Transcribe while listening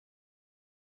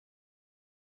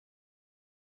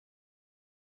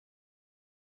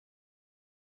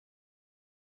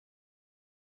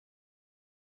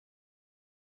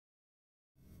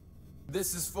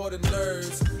This is for the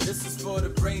nerds, this is for the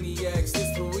brainiacs,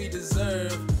 this what we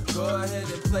deserve. Go ahead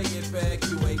and play it back,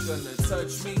 you ain't gonna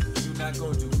touch me, you not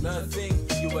gonna do nothing,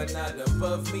 you are not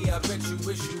above me, I bet you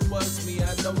wish you was me,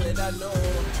 I know it, I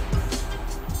know.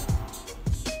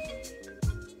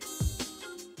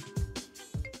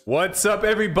 What's up,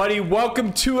 everybody?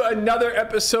 Welcome to another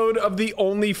episode of the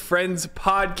Only Friends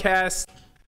podcast.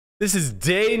 This is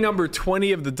day number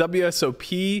 20 of the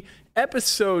WSOP,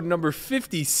 episode number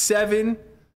 57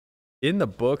 in the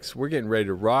books. We're getting ready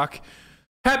to rock.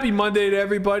 Happy Monday to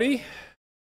everybody.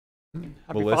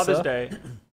 Happy Melissa, Father's Day.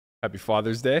 Happy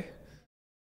Father's Day.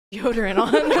 Deodorant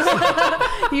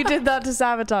on. You did that to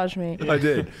sabotage me. I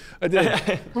did.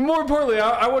 But more importantly,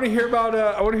 I want to hear about.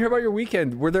 Your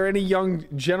weekend. Were there any young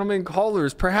gentlemen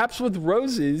callers, perhaps with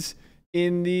roses,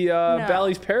 in the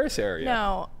Bally's Paris area?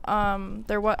 No.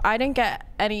 There was. I didn't get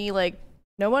any.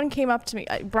 No one came up to me.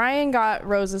 Brian got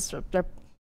roses.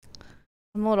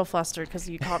 I'm a little flustered because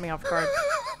you caught me off guard.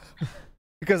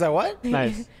 Because I what?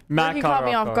 Nice. Matt He caught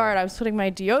me off guard. I was putting my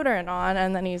deodorant on,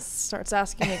 and then he starts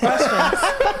asking me questions.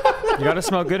 You gotta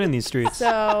smell good in these streets.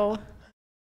 So,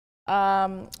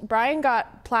 Brian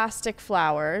got plastic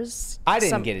flowers. I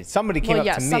didn't get it. Somebody came up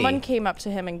to me. Someone came up to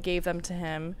him and gave them to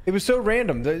him. It was so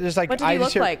random. There's like, What did he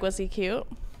look like? Was he cute?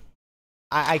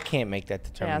 I can't make that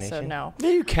Yeah, determination. so no. Yeah,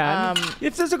 you can.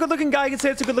 If there's a good-looking guy, you can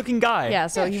say it's a good-looking guy. Yeah,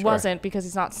 so he sure. wasn't because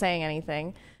he's not saying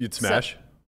anything. You'd smash?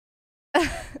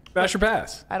 Smash or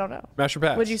pass? I don't know. Smash or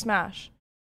pass? Would you smash?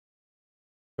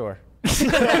 Sure.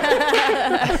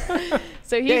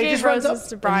 So he gave roses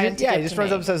to Brian. He just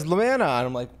runs up and says, Lamanna. And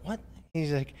I'm like, what?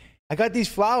 He's like, I got these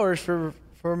flowers for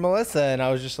Melissa. And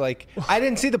I was just like, I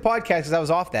didn't see the podcast because I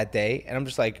was off that day. And I'm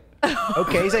just like,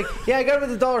 okay. He's like, yeah, I got them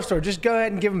at the dollar store. Just go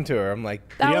ahead and give them to her. I'm like,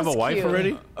 Did he have a wife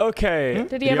already? Okay.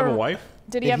 Did he have have a wife?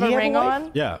 Did he have a ring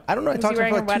on? Yeah. I don't know. I Was talked he to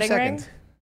him for wearing like a 2 wedding ring? seconds.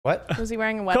 What? Was he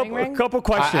wearing a wedding ring? Couple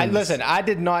questions. Listen, I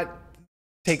did not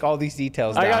take all these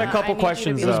details down. I got a I couple need you to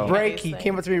questions, be It was though. break. He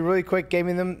came up to me really quick, gave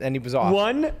me them, and he was off.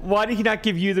 One, why did he not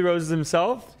give you the roses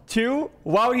himself? Two,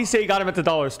 why would he say he got them at the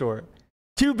dollar store?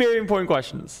 Two very important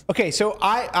questions. Okay, so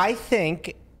I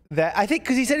think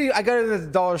because he said I got it at the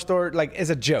dollar store like as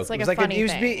a joke. It's like it was a like funny it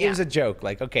used to be. thing, It was a joke.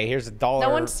 Like, okay, here's a dollar.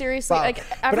 No one seriously. Wow. Like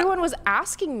everyone was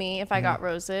asking me if I got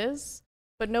roses,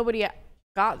 but nobody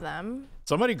got them.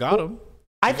 Somebody got him.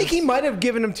 I think he might have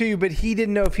given them to you, but he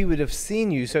didn't know if he would have seen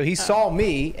you. So he saw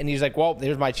me, and he's like, "Well,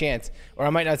 there's my chance," or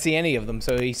I might not see any of them.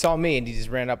 So he saw me, and he just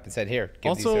ran up and said, "Here,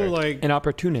 give these to Also, her." like An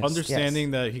opportunist. understanding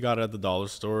that he got it at the dollar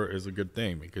store is a good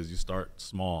thing because you start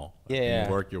small. And Yeah.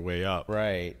 you work your way up.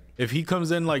 Right. If he comes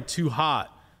in like too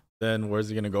hot, then where's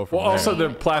he gonna go from Well, there? also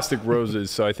they're plastic roses,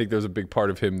 so I think there's a big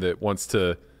part of him that wants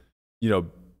to,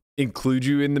 include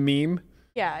you in the meme.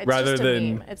 Yeah, it's Rather just a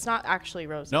than- meme. It's not actually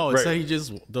roses. no, it's Right. that he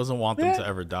just doesn't want them to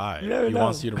ever die. never He know.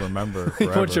 wants you to remember He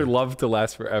forever. wants your love to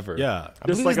last forever. Yeah, I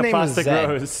Just believe like his a name was plastic Zed,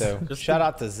 rose. So Just shout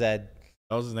out to Zed.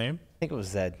 that was his name. I think it was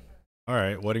Zed. All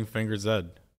right, wedding finger Zed.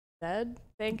 Zed,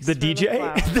 thanks. The for DJ?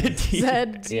 flowers. The DJ.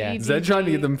 Zed, Yeah. Zed trying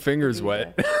to get them fingers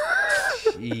wet.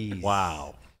 Jeez.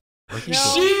 Wow.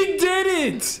 She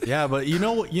didn't! Yeah, but you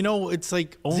know, it's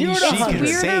like only 0 to she It's can 100.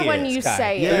 say weirder it. when you Sky.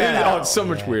 say Yeah. it. It is- though. oh, it's so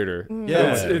much weirder.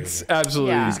 Yeah. It's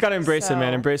absolutely. Yeah. He's got to embrace it,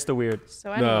 man. So- Embrace the weird.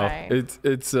 So anyway. No,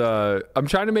 it's I'm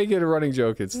trying to make it a running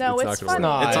joke. It's No, it's it's not funny.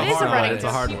 gonna work. It's a It is hard one. running It's a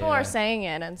joke. hard People one, are yeah. saying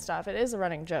it and stuff. It is a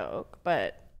running joke,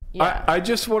 but yeah. I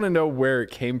just want to know where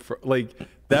it came from. Like,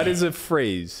 that is a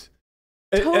phrase.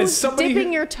 Toes somebody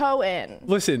dipping your toe in.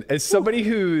 listen, as somebody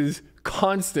who's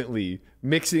constantly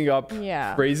mixing up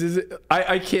Yeah. phrases,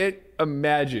 I can't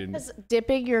imagine. Just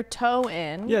dipping your toe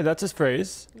in. Yeah, that's his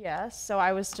phrase. Yes. So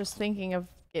I was just thinking of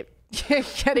it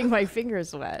getting my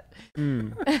fingers wet.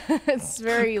 It's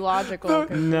very logical.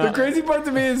 No. The crazy part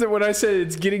to me is that when I say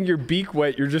it's getting your beak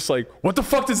wet, you're just like, what the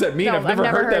fuck does that mean? No, I've never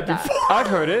heard that before. I've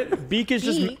heard it. Beak is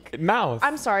Beak? just mouth.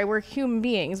 I'm sorry, we're human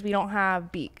beings. We don't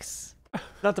have beaks.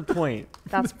 Not the point.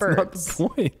 That's Not birds. the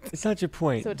point. It's not your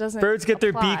point. So it doesn't Birds get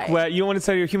their apply. beak wet. You don't want to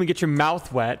tell your human get your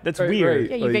mouth wet. That's Right, weird. right.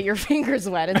 Yeah, you Like- get your fingers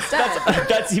wet instead.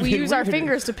 That's even We use our weirder.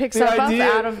 fingers to pick The stuff idea-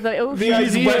 up out of the ocean. the You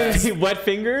use idea wet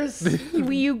fingers?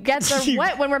 You get them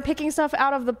wet when we're picking stuff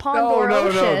out of the pond No, or no,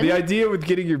 ocean. no. The idea with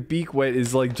getting your beak wet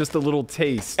is like just a little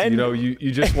taste. And-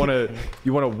 You just want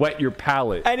to wet your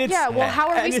palate. And it's, Yeah, well, how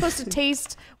are we and supposed to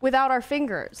taste without our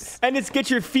fingers? And it's get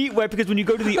your feet wet because when you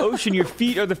go to the ocean, your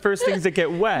feet are the first things that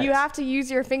get wet. You have to use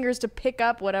your fingers to pick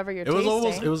up whatever you're It was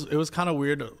tasting. almost it was kind of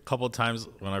weird a couple of times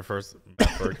when I first met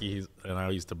Berkey and I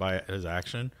used to buy his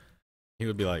action. He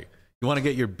would be like, You want to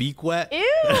get your beak wet? Ew.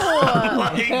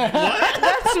 Like, what?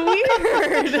 That's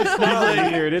weird. It's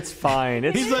not weird. It's fine.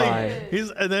 It's He's fine.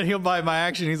 like, and then he'll buy my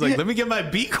action. He's like, let me get my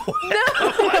beak wet.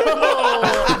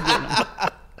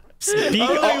 Beak,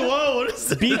 I'm like, whoa, what is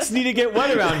this? beaks need to get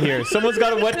wet around here. Someone's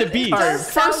got to wet the beaks. All right, That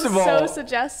first of sounds all, so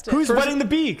suggestive. Who's wetting the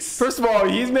beaks? First of all,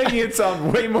 he's making it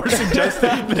sound way more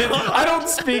suggestive than I don't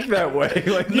speak that way.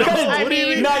 Like, No, I what do you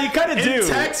mean- mean? No, you kind of In do.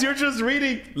 text, you're just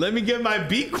reading, let me get my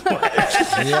beak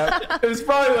wet. it was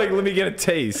probably like, let me get a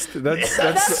taste. That's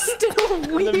That's still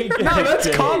weird. no, that's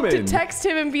To common. To text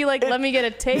him and be like, let me get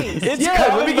a taste. It's Yeah,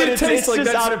 common, let me get but a taste, It's like,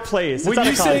 just that's- out of place. It's when out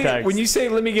you of say context.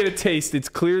 let me get a taste, it's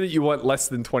clear that you want less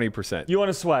than 20%. You want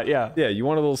to sweat, yeah. Yeah, you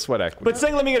want a little sweat equity. But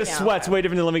saying let me get a Yeah, sweat's way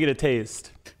different than let me get a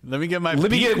taste. Let me get my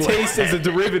let me beak get a wet. taste is a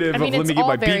derivative I mean, of let it's me get all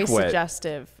my very beak wet.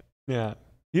 suggestive. Yeah.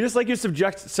 You just like your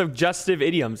suggestive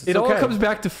idioms. It's It all okay. comes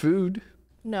back to food.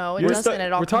 No, it We're doesn't.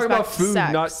 It all We're comes talking back about to food,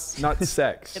 sex. not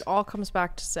sex. It all comes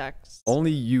back to sex.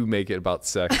 Only you make it about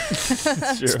sex.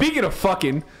 Sure. Speaking of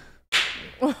fucking,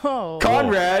 Oh.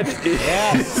 Conrad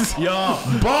is Yo,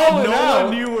 balling no out.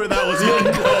 one knew where that was going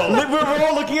to go. We're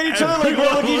all looking at each other like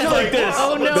we're looking at each other like this.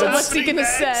 Oh no, That's- what's he gonna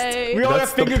say? We all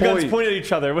That's have the finger guns point. pointed at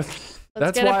each other. Let's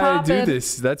That's get it why I do poppin'.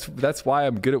 this. That's why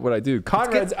I'm good at what I do.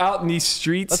 Conrad's out in these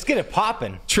streets Let's get it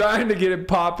popping. trying to get it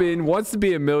popping. Wants to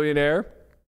be a millionaire.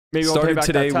 Maybe we'll pay Started back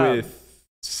today that tab. with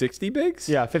 60 bigs.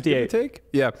 Yeah, Give or 58. take.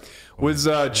 Yeah, was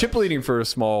chip leading for a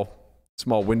small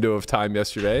window of time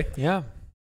yesterday. Yeah.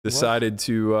 Decided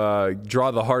to draw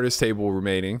the hardest table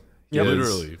remaining. He Yeah, has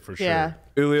Literally, for sure. Yeah.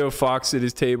 Julio Fox at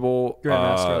his table.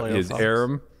 Grandmaster Julio His Fox.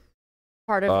 Aram.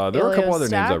 Part of there were a couple Elio's other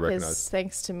names I stack recognize. is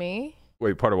thanks to me.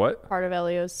 Wait, part of what? Part of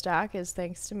Elio's stack is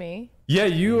thanks to me. Yeah,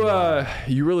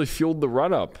 you really fueled the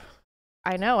run up.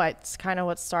 I know. It's kind of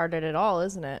what started it all,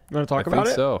 isn't it? You want to talk I about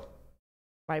think it? so.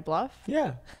 My bluff.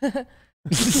 Yeah.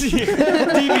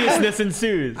 Deviousness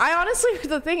ensues. I honestly,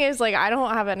 the thing is, like, I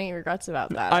don't have any regrets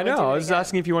about that. I would do know. it I was again.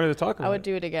 asking if you wanted to talk about I would it.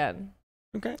 do it again.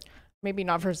 Okay. Maybe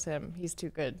not versus him. He's too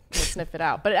good to sniff it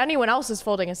out. But anyone else is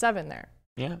folding a 7 there,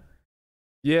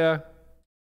 Yeah.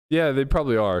 Yeah, they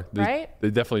probably are. They, right? They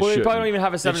definitely Well, they should. probably don't even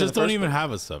have a They 7 just in the don't first even place.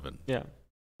 have a 7. Yeah. Yeah,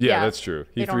 Yeah, that's true.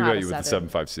 He they don't three have bet a you with the 7.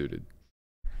 7-5 suited.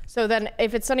 So then,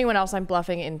 if it's anyone else, I'm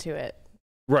bluffing into it.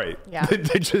 Right. Yeah.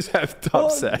 they just have top Well,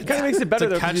 set. it kind of makes it better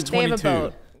It's a though. 'cause catch you- They have a 22.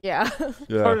 boat. Yeah.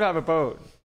 Yeah. hard to have a boat.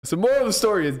 So moral of the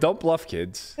story is don't bluff,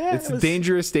 kids. Yeah, it's it a was-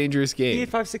 dangerous game. 8,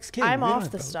 5, 6 king. I'm We don't off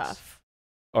have the boats. stuff.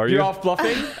 Are You're you? off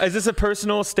bluffing? Is this a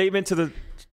personal statement to the?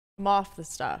 I'm off the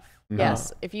stuff. No.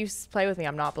 Yes. If you play with me,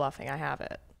 I'm not bluffing. I have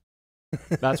it.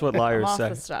 That's what I'm liars off say.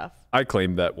 the stuff. I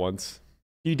claimed that once.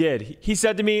 You did. He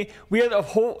said to me, we had a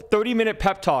whole 30-minute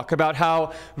pep talk about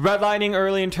how redlining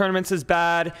early in tournaments is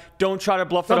bad. Don't try to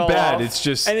bluff Not it all bad, off. it's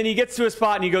just- And then he gets to a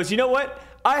spot and he goes, you know what?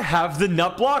 I have the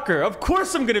nut blocker. Of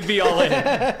course I'm going to be all in.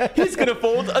 He's going to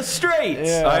fold a straight.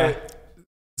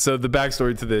 So the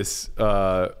backstory to this,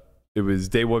 it was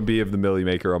day 1B of the Millie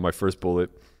Maker on my first bullet.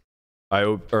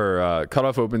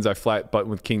 Cutoff opens, I flat button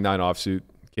with King 9 offsuit,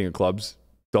 King of clubs.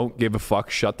 Don't give a fuck.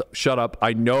 Shut up.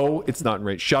 I know it's not in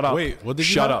range. Shut up. Wait, what did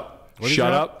you Shut have? up. What did Shut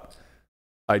you have? up.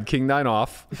 I had King 9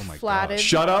 off. Oh my Flatted. god.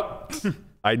 Shut up.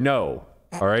 I know.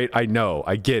 All right. I know.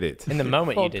 I get it. In the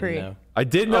moment, you Fold didn't pre. know. I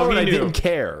did know Oh, and he I knew. didn't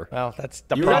care. Well, that's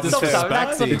the You were problem.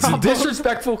 That's the It's a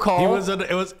disrespectful call.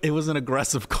 It was an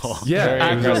aggressive call. Yeah,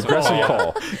 Very it was an aggressive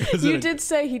call. You did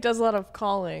say he does a lot of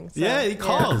calling. So, Yeah, he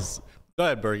calls. Go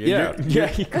ahead, Berkey. Yeah.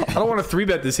 You're- I don't want to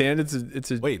 3-bet this hand.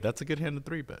 It's a Wait, that's a good hand to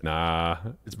 3-bet. nah.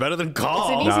 It's better than It's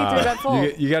call. an easy 3-bet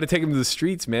fold. You got to take him to the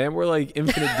streets, man. We're like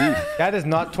infinite deep. That is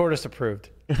not tortoise approved.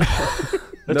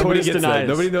 Nobody tortoise gets that. denies.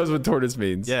 Nobody knows what tortoise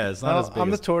means. Yeah, it's not Well, as big. I'm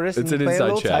the as- tortoise. It's and an play a inside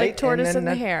little check. tight, Like tortoise and in the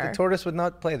then hair. The tortoise would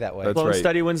not play that way. That's Slow and right.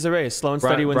 steady wins the race. Slow and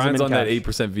steady wins Brian's the on min that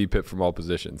cash. 8% VPIP from all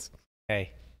positions.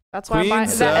 Hey, That's why I'm buying.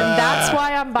 Queens, And that's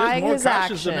why I'm There's buying more his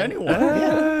cashes than action.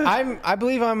 anyone. I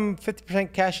believe I'm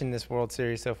 50% cash in this World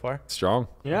Series so far. Strong.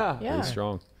 Yeah. Yeah. Really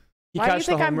strong. He Why do you cashed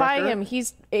the think I'm home buying record. him?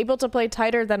 He's able to play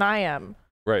tighter than I am.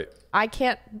 Right. I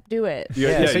can't do it.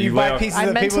 So you lay buy off- pieces I'm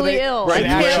of people mentally that ill. Right, I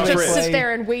you lay can't off just risk. sit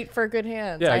there and wait for good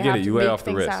hands. Yeah, I get have it. You to lay make off the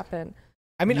things risk. happen.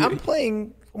 I mean, I'm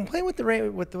playing with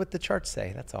the what the charts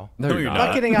say. That's all. No, you're I'm not.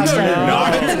 not getting outside.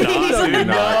 No, you're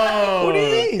not. What do you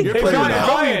mean? You're Hey, playing Brian, with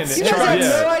Brian. Elliot's You guys have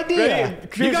charts. no idea.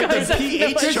 You got the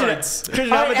PH charts.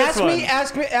 Christian, All how right, about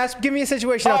this one? give me a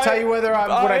situation. I'll tell you whether I'm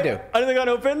what I do. Anything on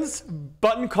opens?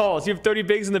 Button calls. You have 30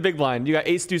 bigs in the big blind. You got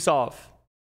ace deuce off.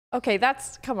 Okay,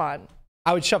 come on.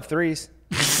 I would shove threes.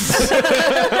 Ace.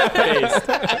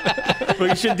 Well,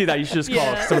 you shouldn't do that. You should just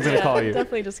call. Someone's gonna call you.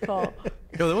 Definitely just call.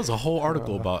 Yo, there was a whole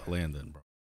article about Landon, bro.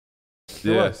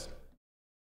 Yeah.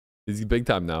 He's big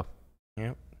time now.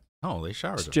 Yep. Oh, they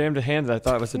showered him. Jammed a hand that I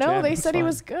thought was a jam. No, they It's said he fine.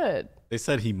 was good. They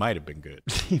said he might have been good.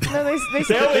 No, they They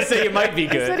said, always say it might be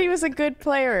they said good. he was a good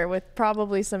player with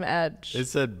probably some edge. They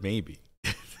said maybe.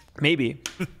 Maybe.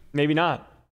 Maybe not.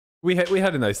 We had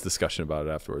a nice discussion about it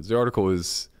afterwards. The article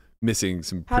was missing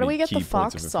some How do pretty we get key the points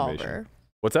Fox of information. solver?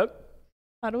 What's up?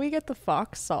 How do we get the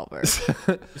Fox solver? Just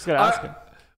gotta ask him.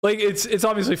 Like it's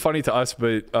obviously funny to us,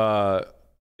 but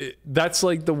that's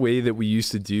like the way that we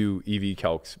used to do EV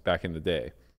calcs back in the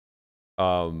day.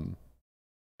 And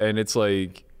it's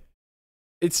like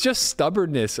it's just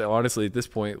stubbornness, honestly, at this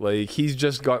point. Like he's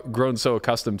just grown so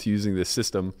accustomed to using this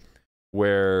system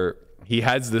where he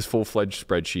has this full-fledged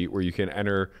spreadsheet where you can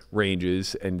enter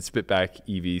ranges and spit back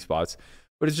EV spots.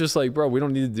 But it's just like, bro, we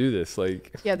don't need to do this.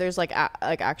 Like, Yeah, there's like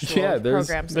actual Yeah, there's-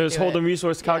 programs. There's that do Hold'em it.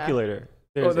 resource calculator.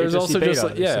 there's HSC also beta, just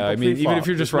like, there's yeah, simple I mean, even pre-flop, if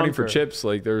you're just there's running for Rumper. chips,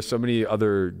 like there's so many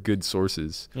other good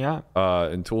sources Yeah.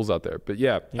 and tools out there. But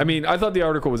yeah, I mean, I thought the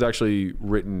article was actually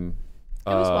written. It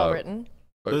was well written.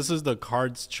 This is the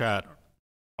Cards Chat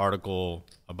article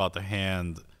about the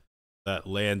hand that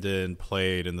Landon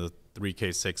played in the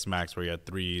 3K6 max where he had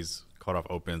threes, cut off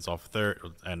opens off third,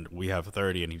 and we have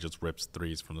 30, and he just rips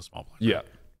threes from the small blind. Yeah.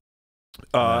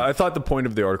 I thought the point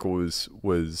of the article was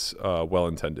well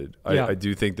intended. Yeah, I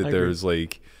do think that I agree. there's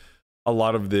like a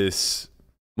lot of this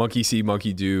monkey see,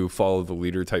 monkey do, follow the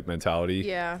leader type mentality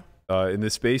Yeah. in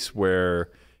this space where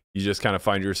you just kind of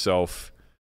find yourself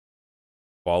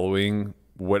following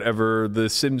whatever the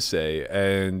sims say.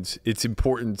 And it's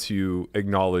important to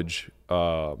acknowledge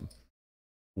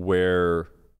where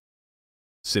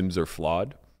sims are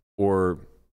flawed, or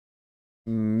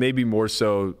maybe more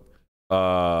so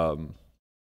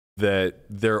that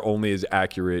they're only as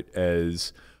accurate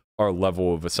as our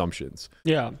level of assumptions.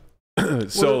 Yeah.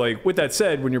 So like with that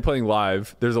said, when you're playing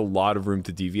live, there's a lot of room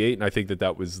to deviate, and I think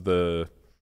that was the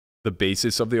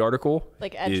basis of the article.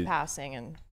 Like edge passing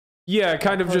and Yeah,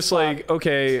 kind of Post just flop. like,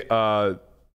 okay,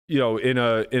 you know, in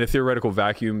a theoretical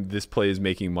vacuum, this play is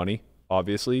making money,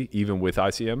 obviously, even with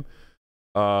ICM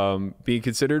being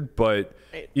considered. But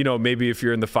you know, maybe if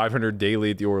you're in the 500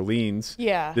 daily at the Orleans,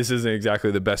 yeah. this isn't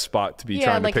exactly the best spot to be Yeah,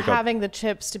 trying like to pick up. having the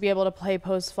chips to be able to play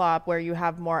post flop where you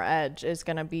have more edge is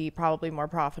going to be probably more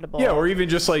profitable. Yeah, or even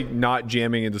just like not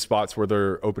jamming into spots where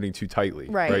they're opening too tightly.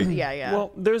 right. Yeah, yeah.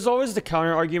 Well, there's always the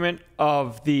counter argument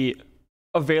of the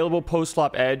available post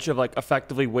flop edge of like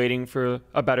effectively waiting for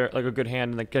a better, like a good hand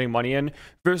and like getting money in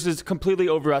versus completely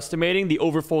overestimating the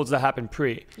overfolds that happen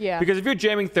pre. Yeah. Because if you're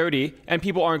jamming 30 and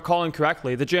people aren't calling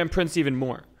correctly, the jam prints even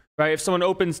more, right? If someone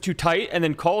opens too tight and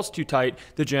then calls too tight,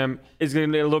 the jam is going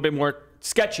to be a little bit more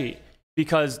sketchy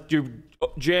because you're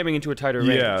jamming into a tighter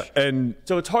range. Yeah, and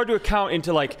So it's hard to account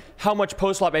into like how much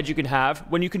post flop edge you can have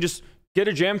when you can just get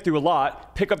a jam through a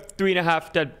lot, pick up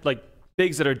 3.5 dead like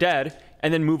bigs that are dead,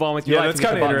 and then move on with your yeah, life. that's and get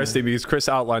kind the of button. interesting because Chris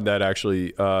outlined that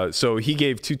actually. So he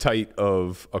gave too tight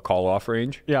of a call off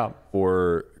range Yeah,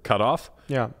 for cutoff.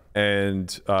 yeah, And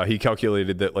he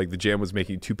calculated that like the jam was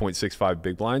making 2.65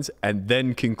 big blinds, and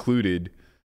then concluded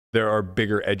there are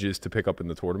bigger edges to pick up in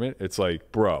the tournament. It's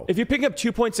like, bro. If you're picking up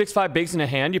 2.65 bigs in a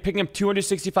hand, you're picking up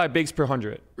 265 bigs per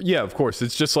 100. Yeah, of course.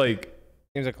 It's just like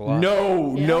Seems like a lot.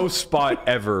 no spot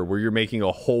ever where you're making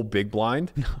a whole big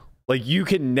blind. Like you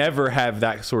can never have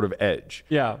that sort of edge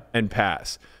Yeah, and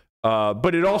pass.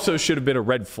 But it also should have been a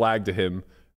red flag to him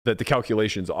that the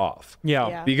calculation's off. yeah,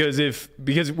 Yeah.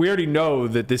 Because we already know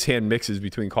that this hand mixes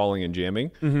between calling and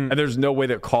jamming, and there's no way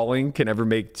that calling can ever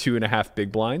make 2.5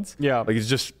 big blinds. Yeah. Like it's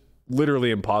just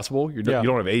literally impossible. You Yeah.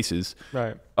 don't have aces.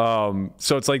 right.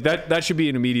 So it's like that should be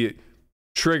an immediate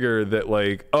trigger that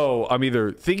like, oh, I'm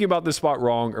either thinking about this spot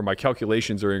wrong or my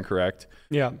calculations are incorrect.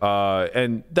 Yeah,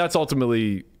 And that's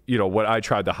ultimately, you know, what I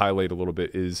tried to highlight a little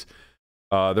bit is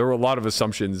there were a lot of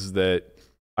assumptions that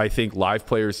I think live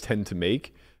players tend to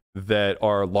make that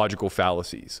are logical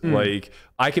fallacies. Like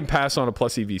I can pass on a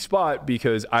plus EV spot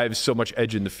because I have so much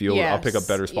edge in the field. I'll pick up Yes,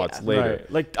 better spots yeah. later.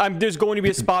 right. Like there's going to be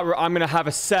a spot where I'm going to have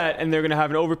a set and they're going to have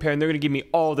an overpair and they're going to give me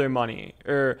all their money.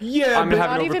 Or Yeah, I'm going to but have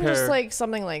Not an even overpair. just like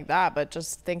something like that, but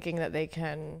just thinking that they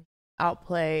can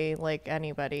outplay like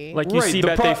anybody. Like you Right, see the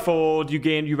bet they fold,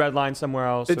 you red line somewhere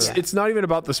else. It's or- it's not even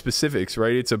about the specifics,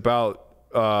 right? It's about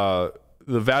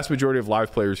the vast majority of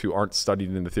live players who aren't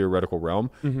studied in the theoretical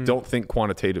realm don't think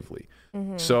quantitatively.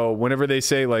 So whenever they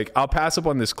say like, I'll pass up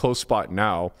on this close spot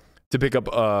now to pick up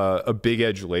a big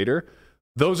edge later,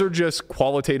 those are just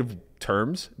qualitative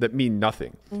terms that mean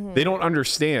nothing. They don't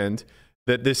understand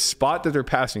that this spot that they're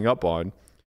passing up on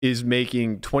is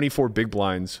making 24 big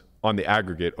blinds on the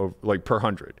aggregate of like per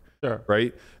 100. Sure.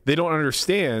 Right? They don't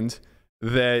understand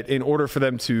that in order for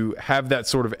them to have that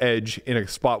sort of edge in a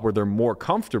spot where they're more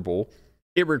comfortable,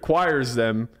 it requires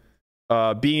them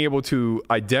being able to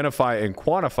identify and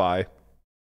quantify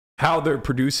how they're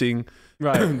producing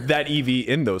that EV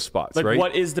in those spots, Like, right?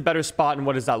 what is the better spot and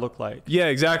what does that look like? Yeah,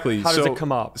 exactly. How does it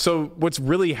come up? So what's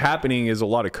really happening is a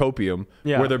lot of copium,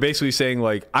 where they're basically saying,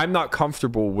 like, I'm not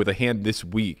comfortable with a hand this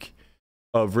week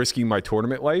of risking my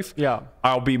tournament life. Yeah.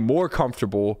 I'll be more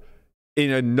comfortable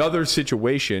in another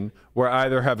situation where I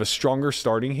either have a stronger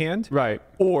starting hand, Right.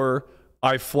 or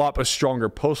I flop a stronger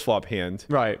post-flop hand,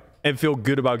 Right. and feel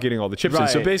good about getting all the chips in.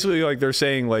 So Right. basically, like, they're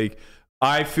saying, like,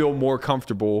 I feel more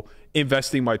comfortable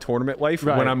investing my tournament life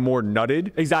when I'm more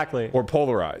nutted Exactly. or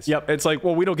polarized. Yep. It's like,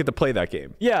 well, we don't get to play that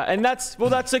game. Yeah, and that's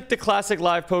like the classic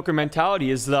live poker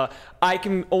mentality is I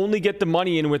can only get the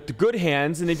money in with the good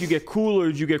hands, and if you get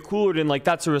coolered, you get coolered, and like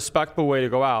that's a respectful way to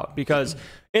go out. Because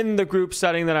in the group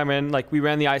setting that I'm in, like we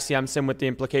ran the ICM sim with the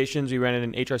implications, we ran it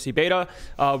in HRC beta,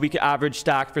 we could average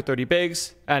stack for 30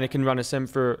 bigs, and it can run a sim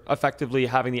for effectively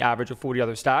having the average of 40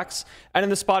 other stacks. And in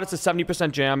the spot, it's a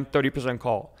 70% jam, 30%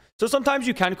 call. So sometimes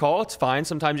you can call, it's fine.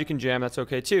 Sometimes you can jam, that's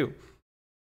okay too.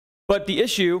 But the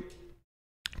issue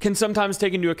can sometimes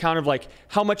take into account of like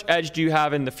how much edge do you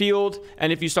have in the field,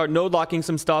 and if you start node locking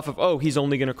some stuff of, oh, he's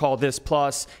only going to call this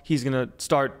plus, he's going to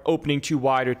start opening too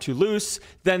wide or too loose,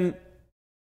 then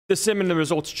the sim and the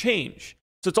results change.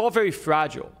 So it's all very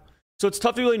fragile. So it's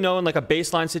tough to really know in like a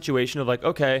baseline situation of like,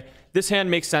 okay, this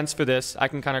hand makes sense for this. I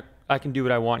can do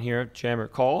what I want here, jam or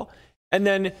call. And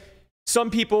then some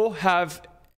people have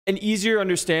an easier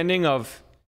understanding of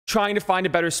trying to find a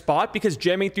better spot, because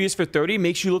jamming threes for 30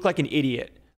 makes you look like an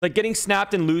idiot. Like getting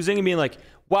snapped and losing and being like,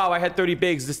 wow, I had 30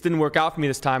 bigs, this didn't work out for me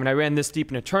this time, and I ran this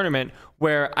deep in a tournament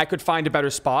where I could find a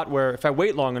better spot where if I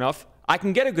wait long enough, I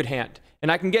can get a good hand,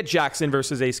 and I can get Jackson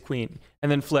versus Ace Queen,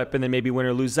 and then flip, and then maybe win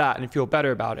or lose that, and feel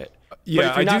better about it. Yeah,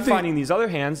 but if you're not finding these other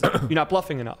hands, you're not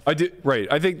bluffing enough. I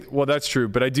think, well, that's true,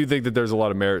 but I do think that there's a lot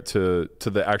of merit to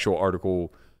the actual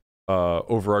article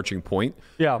overarching point,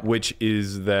 which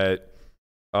is that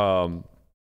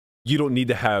you don't need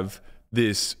to have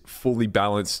this fully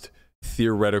balanced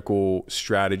theoretical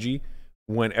strategy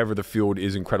whenever the field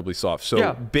is incredibly soft.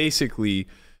 So basically,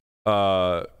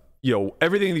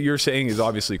 everything that you're saying is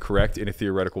obviously correct in a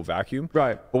theoretical vacuum.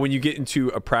 Right. But when you get into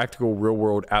a practical real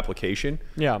world application,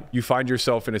 you find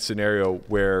yourself in a scenario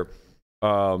where,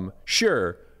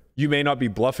 sure, you may not be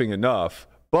bluffing enough,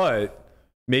 but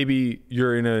maybe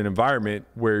you're in an environment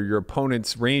where your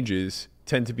opponent's ranges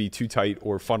tend to be too tight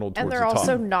or funneled towards and the they're top.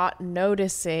 also not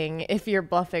noticing if you're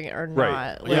bluffing or not.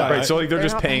 Right. Like, Right. So like they're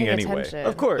just not paying paying anyway. attention.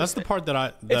 Of course. That's the part that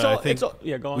I think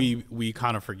go on. we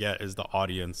kind of forget is the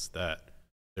audience that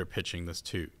they're pitching this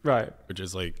to. Right. Which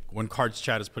is like when Cards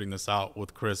Chat is putting this out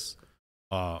with Chris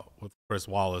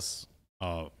Wallace,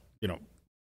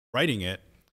 writing it,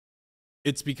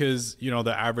 it's because,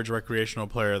 the average recreational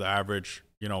player, the average,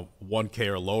 1K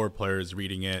or lower player is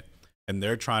reading it, and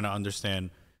they're trying to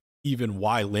understand even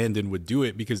why Landon would do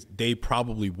it, because they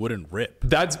probably wouldn't rip.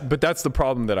 That's the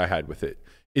problem that I had with it,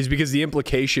 is because the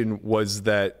implication was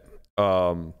that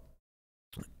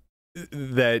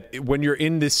that when you're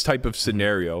in this type of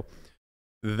scenario,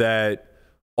 that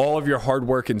all of your hard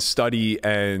work and study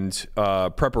and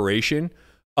preparation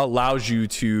allows you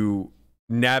to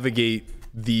navigate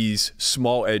these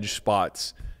small edge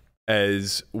spots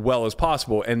as well as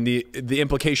possible. And the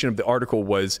implication of the article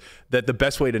was that the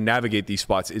best way to navigate these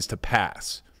spots is to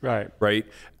pass. Right.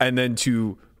 And then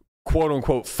to quote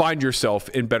unquote find yourself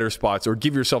in better spots, or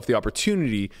give yourself the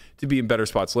opportunity to be in better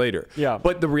spots later.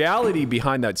 But the reality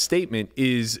behind that statement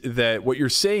is that what you're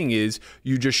saying is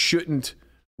you just shouldn't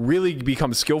really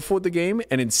become skillful at the game,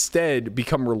 and instead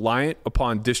become reliant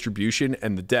upon distribution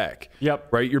and the deck.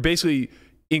 Right. You're basically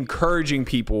encouraging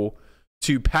people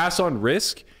to pass on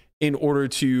risk in order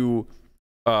to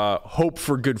hope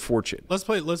for good fortune. Let's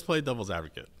play devil's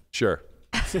advocate. Sure.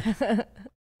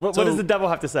 What does the devil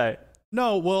have to say?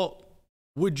 No, well,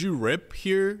 would you rip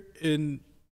here in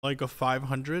like a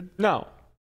 500? No.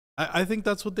 I think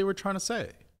that's what they were trying to say.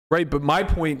 Right, but my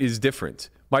point is different.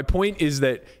 My point is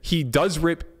that he does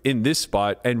rip in this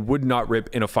spot and would not rip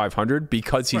in a 500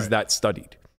 because he's that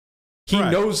studied. He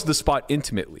knows the spot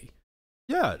intimately.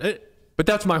 Yeah. But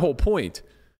that's my whole point.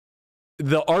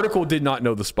 The article did not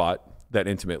know the spot that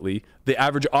intimately. The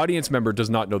average audience member does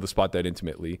not know the spot that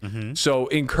intimately. So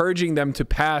encouraging them to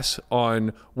pass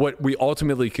on what we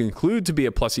ultimately conclude to be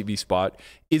a plus EV spot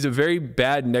is a very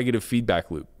bad negative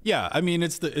feedback loop. Yeah, I mean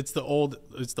it's the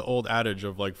old adage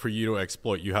of like, for you to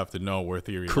exploit, you have to know where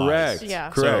theory Correct. lies. Yeah.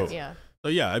 Correct. So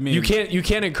yeah, I mean you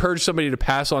can't encourage somebody to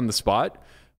pass on the spot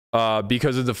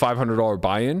because it's a $500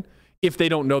 buy-in if they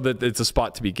don't know that it's a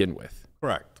spot to begin with.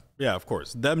 Correct. Yeah, of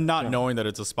course. Them not knowing that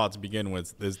it's a spot to begin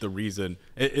with is the reason.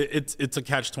 It's a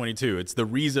catch-22. It's the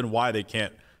reason why they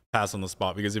can't pass on the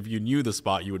spot, because if you knew the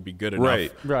spot, you would be good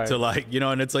enough to like, you know,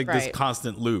 and it's like this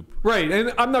constant loop. Right.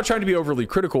 And I'm not trying to be overly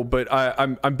critical, but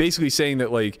I'm basically saying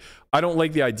that, like, I don't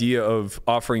like the idea of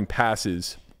offering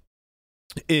passes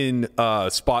in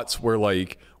spots where,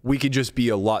 like, we could just be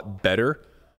a lot better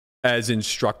as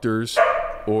instructors,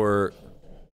 or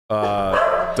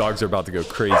dogs are about to go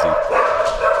crazy.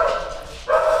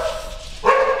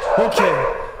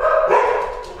 Okay.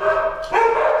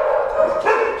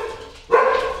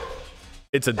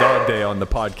 It's a dog day on the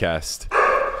podcast.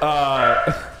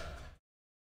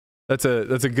 That's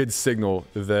a good signal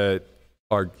that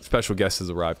our special guest has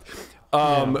arrived.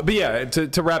 But yeah,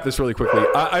 to wrap this really quickly,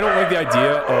 I don't like the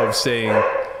idea of saying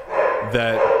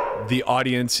that the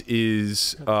audience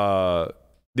is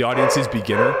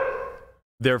beginner,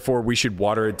 therefore we should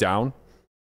water it down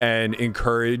and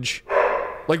encourage,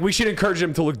 like, we should encourage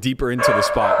them to look deeper into the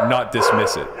spot, not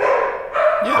dismiss it.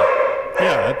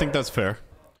 Yeah, I think that's fair.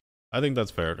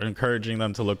 Encouraging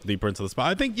them to look deeper into the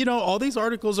spot. I think, you know, all these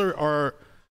articles are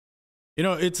you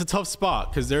know, it's a tough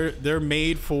spot because they're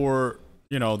made for,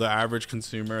 you know, the average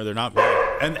consumer. They're not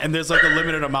made, and there's like a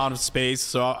limited amount of space.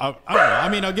 So I don't know. I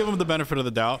mean, I'll give them the benefit of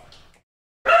the doubt.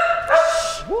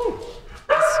 Woo.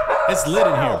 It's lit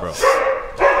in here, bro.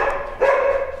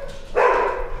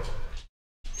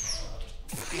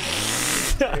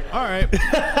 All right.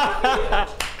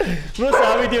 Melissa,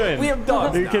 how we doing? We have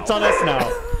dogs now. It's on us now.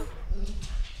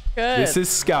 Good. This is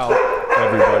Scout,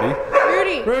 everybody.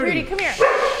 Rudy, come here.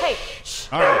 Hey.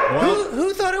 All right. Well,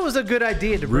 Who thought it was a good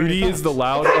idea to bring Rudy is the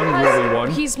loud, unruly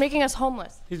one. He's making us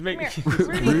homeless. He's making.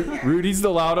 Rudy's the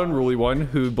loud, unruly one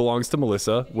who belongs to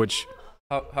Melissa, which...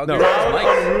 How No. good is Mike?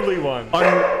 Unruly one.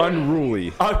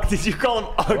 Unruly. Did you call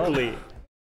him ugly?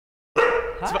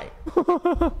 Hi.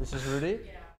 This is Rudy.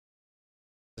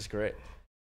 This is great.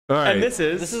 All right. And this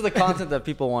is the content that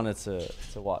people wanted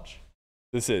to watch.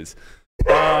 This is.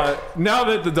 Now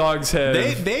that the dogs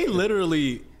have... they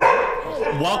literally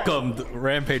welcomed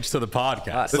Rampage to the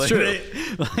podcast. That's true.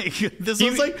 This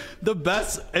was like the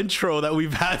best intro that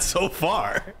we've had so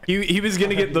far. He was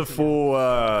gonna get the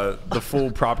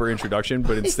full proper introduction,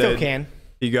 but instead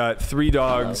he got 3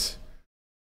 dogs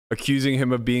accusing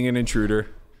him of being an intruder,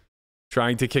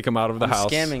 trying to kick him out of the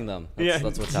house. Scamming them.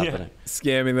 That's what's happening.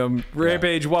 Scamming them.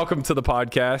 Rampage, welcome to the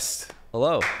podcast.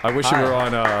 Hello. I wish it were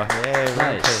on.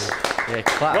 Nice. Yeah,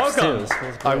 claps Welcome.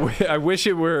 Too. I wish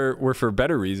it were for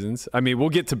better reasons. I mean, we'll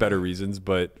get to better reasons,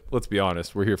 but let's be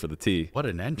honest, we're here for the tea. What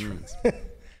an entrance.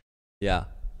 Yeah,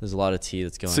 there's a lot of tea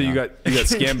that's going on. So you got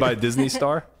scammed by a Disney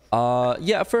star?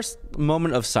 Yeah, first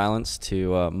moment of silence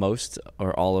to most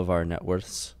or all of our net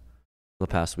worths the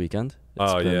past weekend.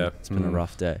 It's been a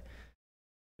rough day.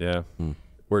 Yeah.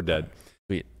 We're dead.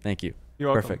 Sweet. Thank you.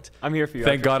 You're welcome. Perfect. I'm here for you.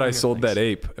 Thank God I sold that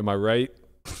ape. Am I right?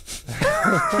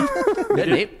 You had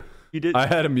an ape? You did. I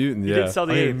had a mutant, You yeah. did sell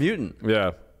the Oh, you're a ape. mutant.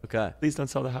 Yeah. Okay. Please don't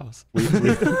sell the house.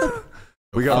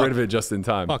 We got rid of it just in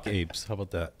time. Fuck apes. How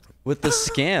about that? With the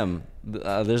scam,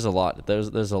 there's a lot.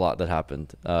 There's a lot that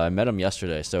happened. I met him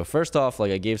yesterday. So first off,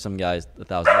 like, I gave some guys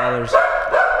 $1,000.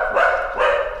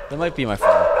 That might be my phone.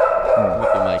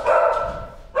 Might be Mike.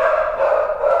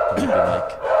 Might be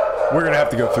Mike. We're going to have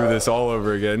to go through this all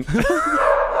over again.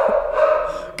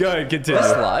 Go ahead, continue. Is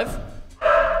this live?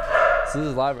 So this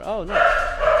is live. Oh no.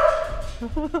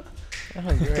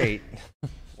 Oh, great.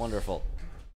 Wonderful.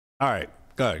 All right.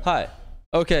 Go ahead. Hi.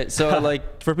 Okay, so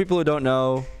like, for people who don't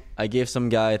know, I gave some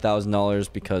guy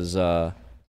 $1,000 because just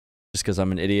because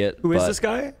I'm an idiot. Who is but this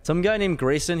guy? Some guy named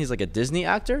Grayson. He's like a Disney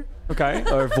actor. Okay.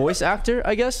 Or voice actor,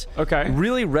 I guess. Okay.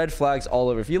 Really red flags all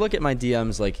over. If you look at my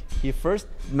DMs, like, he first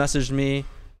messaged me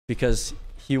because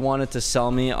he wanted to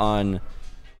sell me on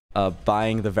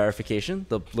buying the verification,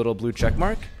 the little blue check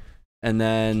mark. And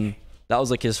then that was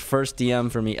like his first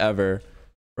DM for me ever.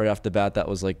 Right off the bat, that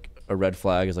was like a red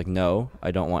flag. It's like, no,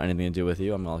 I don't want anything to do with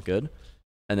you. I'm all good.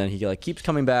 And then he like keeps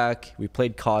coming back. We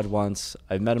played COD once.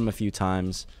 I've met him a few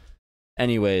times.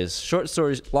 Anyways,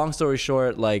 long story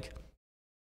short, like,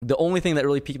 the only thing that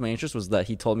really piqued my interest was that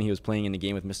he told me he was playing in a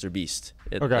game with Mr. Beast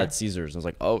at Caesars. I was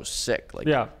like, oh, sick. Like,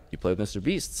 you play with Mr.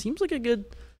 Beast. Seems like a good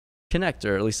connect,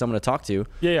 or at least someone to talk to.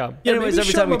 Yeah. Anyways,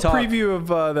 every time we talk, a preview of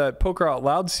that Poker Out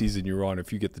Loud season you were on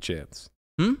if you get the chance.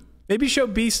 Maybe show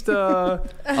Beast.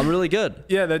 I'm really good.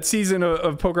 Yeah, that season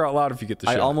of Poker Out Loud if you get the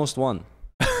chance. I almost won.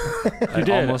 You did.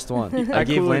 Almost won. I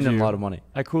gave Landon a lot of money.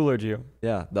 I coolered you.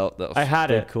 Yeah, that was I had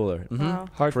it. cooler. Wow.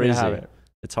 Hard for me to have it.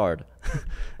 It's hard.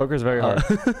 Poker's very hard.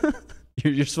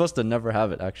 You're supposed to never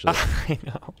have it, actually. I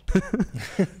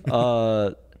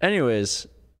know. Anyways,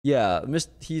 Yeah,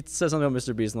 he says something about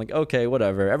Mr. Beast. I'm like, okay,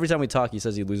 whatever. Every time we talk, he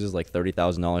says he loses like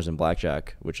 $30,000 in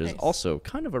blackjack, which is Nice. also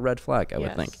kind of a red flag, I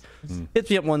would think. Mm. Hits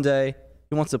me up one day.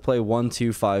 He wants to play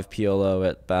 1-2-5 PLO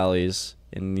at Bally's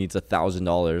and needs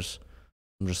 $1,000.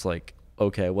 I'm just like,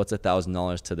 okay, what's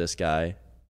 $1,000 to this guy?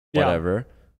 Yeah. Whatever.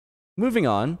 Moving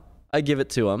on, I give it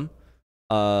to him,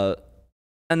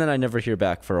 and then I never hear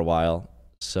back for a while.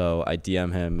 So I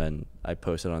DM him and I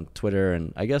post it on Twitter,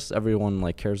 and I guess everyone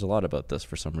like cares a lot about this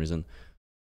for some reason.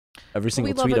 Every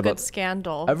single We love tweet a about good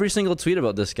scandal. every single tweet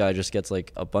about this guy just gets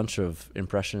like a bunch of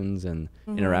impressions and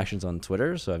interactions on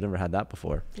Twitter. So I've never had that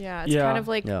before. Yeah, it's Yeah. kind of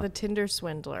like Yeah. the Tinder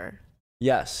swindler.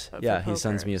 Yes, But for yeah. He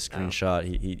sends poker, me a so.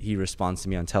 screenshot. He responds to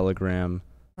me on Telegram,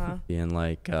 Huh. being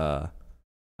like,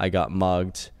 "I got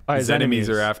mugged." Oh, His enemies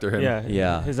are after him. Yeah,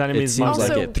 Yeah, His it enemies. seems must- like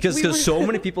Also, it because we were- so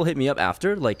many people hit me up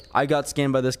after. Like, I got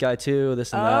scammed by this guy too.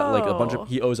 This and that. Like a bunch Oh. of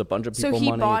he owes a bunch of So people he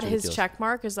money. bought it's his ridiculous. check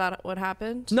mark. Is that what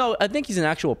happened? No, I think he's an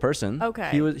actual person.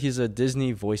 Okay. He's a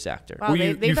Disney voice actor. Wow, Well,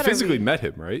 they you better physically met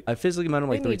him, right? I physically met him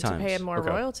They like 3 need times. to pay him more Okay.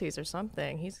 royalties or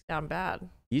something. He's down bad.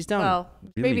 He's down. Well,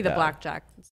 really maybe the bad. blackjack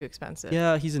is too expensive.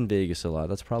 Yeah, he's in Vegas a lot.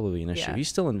 That's probably an issue. Yeah. He's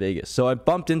still in Vegas. So I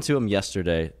bumped into him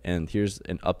yesterday, and here's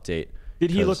an update.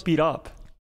 Did he 'cause- look beat up?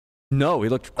 No, he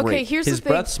looked great. Okay, here's His the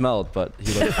thing. breath smelled, but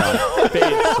he looked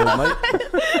fine.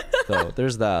 So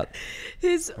there's that.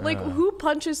 His who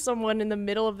punches someone in the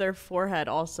middle of their forehead?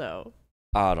 Also,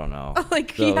 I don't know.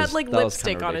 like he That had was- like that was kinda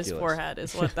lipstick on his ridiculous. forehead.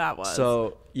 Is what that was.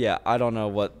 So yeah, I don't know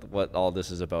what all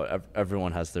this is about.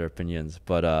 Everyone has their opinions,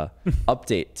 but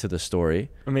update to the story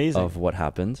Amazing. of what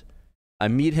happened. I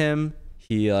meet him.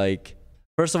 He like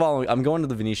first of all, I'm going to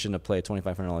the Venetian to play a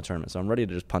 $2,500 tournament, so I'm ready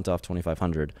to just punt off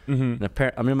 $2,500. Mm-hmm.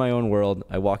 And I'm in my own world.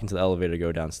 I walk into the elevator to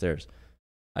go downstairs.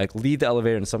 I leave the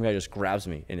elevator and some guy just grabs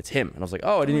me, and it's him. And I was like,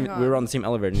 oh, I didn't my even. We were on the same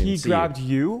elevator. I didn't He even see grabbed you.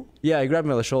 you. Yeah, he grabbed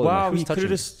me on the shoulder. I'm like, Wow, who's he could touching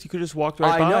have me? just walked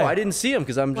right by. I know. I didn't see him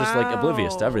because I'm just like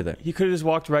oblivious to Wow. everything. He could have just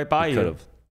walked right by He you. could have.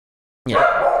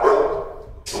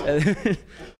 Yeah. And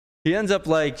he ends up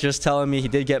like just telling me he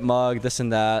did get mugged, this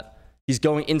and that. He's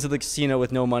going into the casino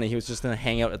with no money. He was just gonna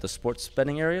hang out at the sports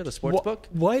betting area, the sports book.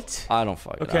 What? I don't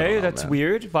fucking. I Okay, don't know, that's man.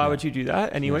 weird. Why would you do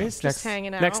that? Anyways, Just next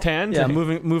hanging out. next hand. Yeah,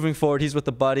 moving forward. He's with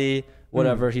the buddy.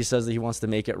 Whatever. He says that he wants to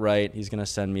make it right. He's gonna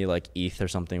send me like ETH or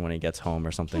something when he gets home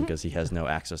or something because he has no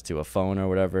access to a phone or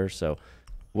whatever. So,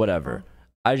 whatever.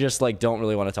 I just like don't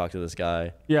really want to talk to this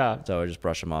guy. Yeah, So I just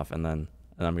brush him off and I'm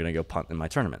gonna go punt in my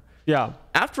tournament. yeah.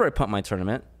 After I punt my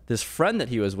tournament, this friend that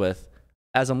he was with,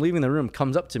 as I'm leaving the room,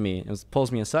 comes up to me and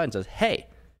pulls me aside and says, "Hey,"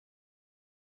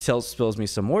 spills me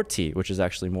some more tea, which is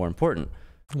actually more important.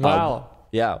 Wow.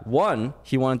 Yeah. One,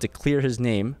 he wanted to clear his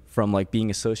name from like being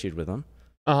associated with him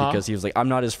Uh-huh. because he was like, I'm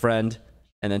not his friend.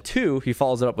 And then 2, he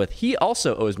follows it up with, he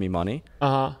also owes me money.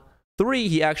 Uh-huh. 3,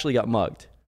 he actually got mugged.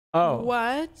 Oh.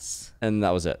 what? And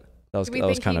that was it. That Do we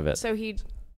was think kind he- of it. So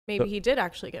maybe he did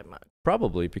actually get mugged.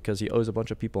 Probably because he owes a bunch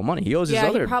of people money. He owes Yeah, his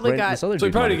he other probably got- this other So he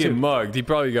dude probably money, didn't get too. mugged. He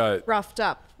probably got Roughed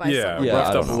up by yeah, someone. Yeah, I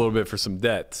roughed don't up a know. little bit for some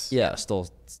debts. Yeah, still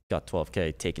got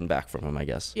 12K taken back from him, I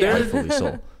guess. Yeah. Rightfully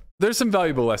so. There's some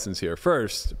valuable lessons here.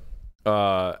 First,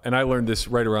 and I learned this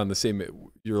right around the same.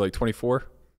 You're like 24.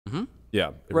 Mhm.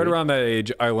 Yeah, right around that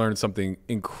age, I learned something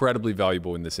incredibly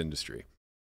valuable in this industry.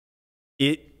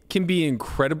 It can be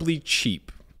incredibly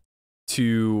cheap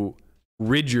to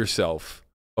rid yourself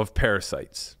of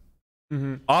parasites.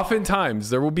 Mm-hmm. Oftentimes,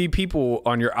 there will be people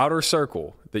on your outer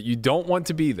circle that you don't want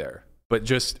to be there, but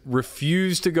just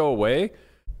refuse to go away,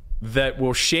 that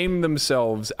will shame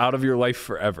themselves out of your life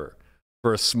forever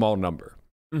for a small number.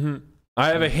 Mm-hmm. I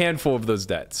have a handful of those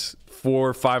debts,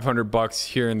 $400-500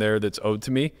 here and there that's owed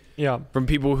to me Yeah. from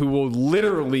people who will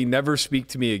literally never speak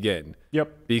to me again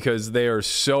Yep. because they are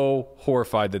so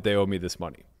horrified that they owe me this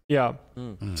money. Yeah.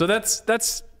 So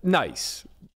that's nice.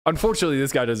 Unfortunately,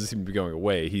 this guy doesn't seem to be going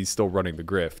away. He's still running the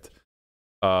grift.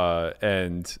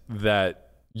 And that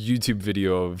YouTube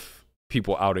video of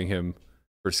people outing him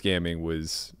for scamming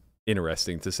was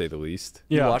interesting, to say the least.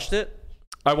 You Yeah. watched it?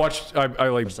 I watched, I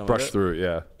like some of brushed it? through it,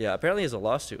 yeah. Yeah, apparently he has a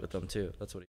lawsuit with them too.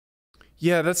 That's what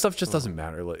Yeah, that stuff just doesn't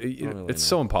matter. Like, really it's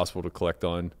so impossible to collect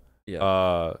on. Yeah.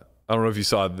 I don't know if you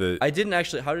saw the. I didn't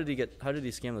actually. How did he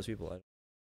scam those people?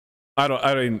 I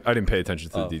didn't pay attention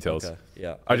to the details. Okay.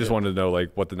 Yeah. I just wanted to know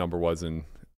like what the number was, and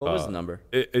What was the number?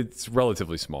 it's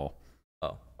relatively small.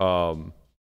 Oh.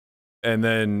 And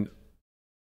then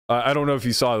I don't know if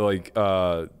you saw like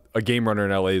a game runner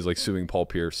in LA is like suing Paul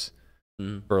Pierce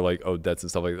for like owed debts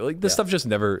and stuff like that. Like this Yeah. stuff just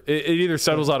never. It either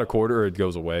settles out of court or it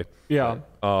goes away. Yeah.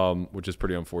 Which is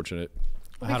pretty unfortunate.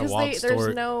 I had a Because wild there's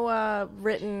story. no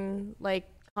written like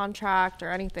contract or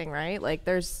anything, right? Like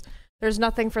there's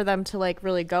nothing for them to like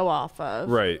really go off of.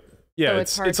 Right. Yeah, So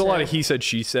it's hard a lot to- of he said,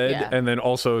 she said. Yeah. And then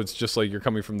also it's just like you're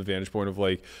coming from the vantage point of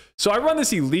like, so I run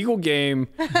this illegal game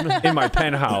in my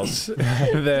penthouse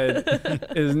that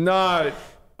is not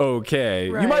okay.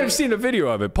 You might have Right. seen a video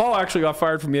of it. Paul actually got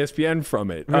fired from ESPN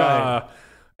from it. Right.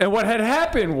 And what had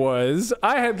happened was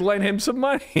I had lent him some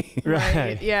money.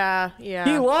 Right. Yeah. Yeah.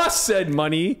 He lost said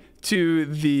money to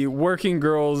the working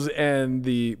girls and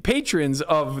the patrons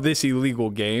of this illegal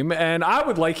game, and I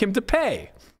would like him to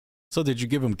pay. So did you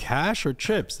give him cash or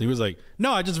chips? He was like,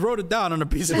 no, I just wrote it down on a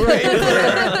piece of paper.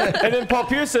 And then Paul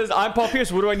Pierce says, I'm Paul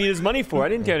Pierce. What do I need his money for? I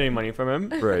didn't get any money from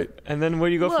him. Right. And then where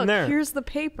do you go Look, from there? here's the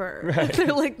paper.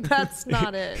 They're like, that's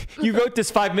not it. You wrote this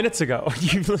 5 minutes ago.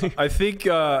 I think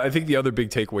the other big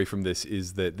takeaway from this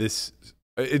is that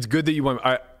it's good that you went.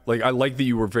 I like that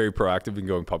you were very proactive in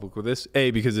going public with this.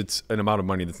 A, because it's an amount of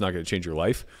money that's not going to change your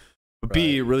life. But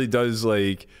B, it really does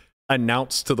like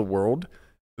announce to the world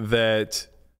that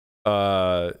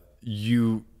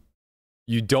you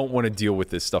don't want to deal with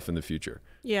this stuff in the future.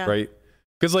 Yeah. Right?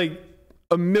 Because like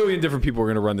a million different people are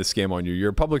going to run this scam on you. You're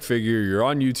a public figure. You're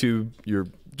on YouTube. You're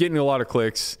getting a lot of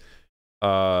clicks.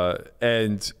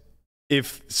 And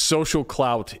if social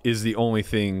clout is the only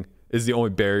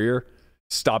barrier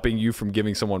stopping you from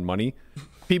giving someone money,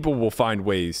 people will find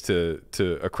ways to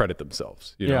accredit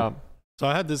themselves. You know? Yeah. So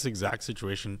I had this exact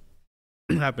situation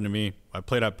happen to me. I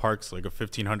played at Parks, like a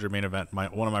 1500 main event.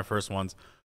 One of my first ones.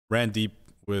 Ran deep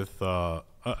with,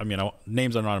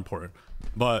 names are not important,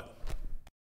 but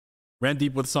ran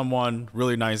deep with someone,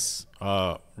 really nice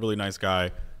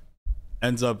guy.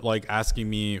 Ends up like asking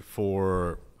me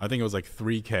for, I think it was like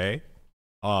 $3K.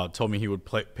 Told me he would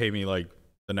pay me like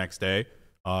the next day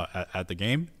at the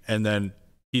game. And then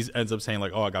he ends up saying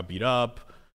like, oh, I got beat up,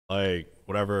 like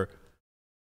whatever.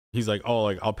 He's like, oh,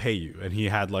 like I'll pay you. And he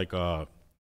had like a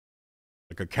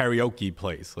karaoke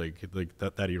place, like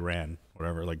that he ran,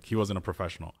 whatever. Like he wasn't a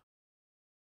professional.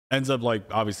 Ends up like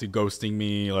obviously ghosting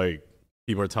me. Like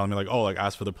people are telling me like, oh, like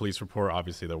ask for the police report.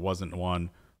 Obviously there wasn't one.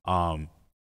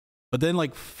 But then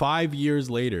like 5 years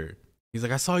later, he's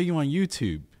like, I saw you on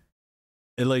YouTube.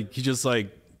 And like he just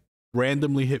like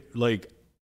randomly hit, like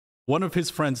one of his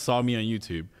friends saw me on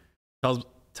YouTube,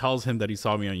 tells him that he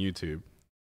saw me on YouTube.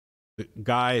 The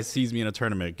guy sees me in a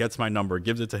tournament, gets my number,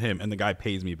 gives it to him, and the guy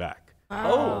pays me back.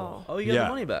 Oh, you got Yeah. the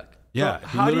money back. Yeah, he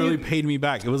how do literally you- paid me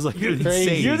back. It was like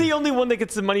insane. You're the only one that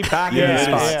gets the money back in Yeah, this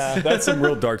spot. yeah. that's some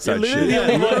real dark side You're shit. literally-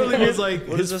 Yeah, it literally was like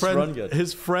What does this run get?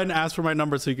 his friend asked for my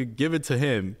number so he could give it to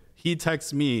him. He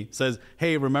texts me, says,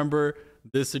 hey, remember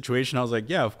this situation? I was like,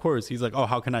 yeah, of course. He's like, oh,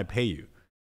 how can I pay you?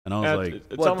 And I was like,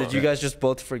 It's What, almost- did you guys just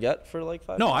both forget for like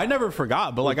 5 no, minutes? I never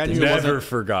forgot, but like I knew it Never wasn't.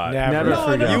 forgot. Never No,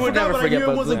 I forgot. You would forgot, never but I forget, knew it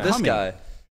but wasn't this coming. guy.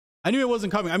 I knew it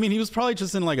wasn't coming. I mean, he was probably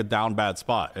just in like a down bad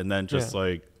spot and then just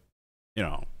like, you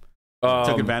know,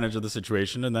 took advantage of the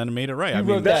situation and then made it right. I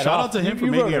mean, shout out to him for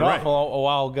making it right. a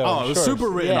while ago. Oh, it was Shorts. super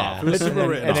written Yeah. off. It was super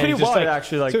written It's off. pretty just wild,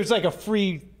 actually. Like, so it's like a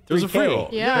free. It was a free roll.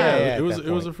 Yeah. It was at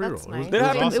that a point. free That's roll. nice. It was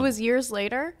happened- awesome. It was years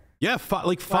later. Yeah,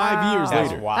 like 5 years Wow.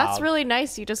 later. Wow. That's really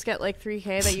nice. You just get like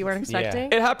 3K that you weren't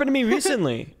expecting. it happened to me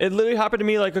recently. It literally happened to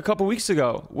me like a couple weeks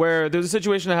ago where there was a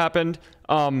situation that happened.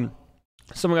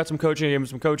 Someone got some coaching, I gave him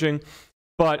some coaching,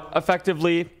 but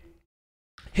effectively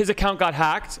his account got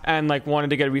hacked and like wanted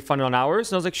to get a refund on hours.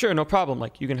 And I was like, sure, no problem.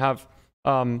 Like you can have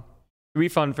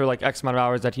refund for like X amount of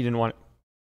hours that he didn't want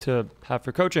to have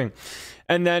for coaching.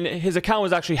 And then his account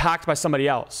was actually hacked by somebody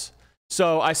else.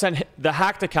 So I sent the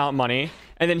hacked account money,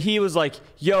 and then he was like,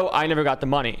 yo, I never got the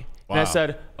money. And I Wow.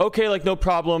 said, okay, like no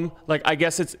problem. Like I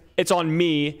guess it's on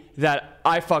me that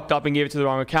I fucked up and gave it to the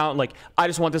wrong account. Like I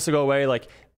just want this to go away. Like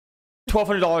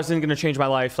 $1,200 isn't gonna change my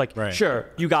life. Like Right. sure,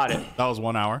 you got it. That was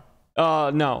 1 hour.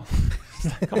 No.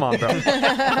 Come on, bro.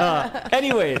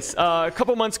 Anyways, a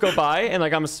couple months go by, and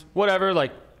like whatever.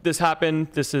 Like this happened.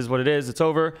 This is what it is. It's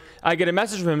over. I get a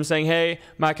message from him saying, hey,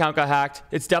 my account got hacked.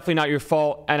 It's definitely not your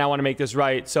fault, and I want to make this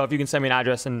right. So if you can send me an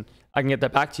address, and I can get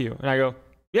that back to you. And I go,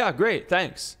 yeah, great,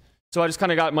 thanks. So I just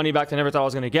kind of got money back that I never thought I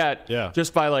was gonna get. Yeah.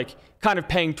 Just by like kind of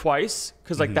paying twice,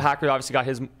 because like the hacker obviously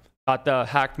got the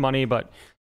hacked money, but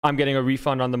I'm getting a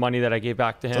refund on the money that I gave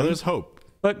back to him. So there's hope.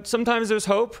 But sometimes there's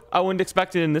hope. I wouldn't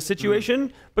expect it in this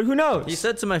situation, but who knows? He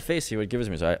said to my face he would give it to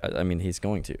me, so I mean, he's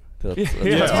going to. That's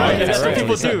That's what right.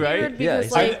 people do, Weird right? because,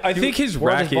 he's like, I think his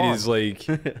Where's his racket bond? is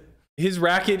like his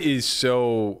racket is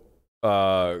so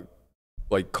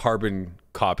like carbon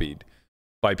copied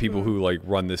by people who like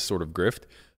run this sort of grift.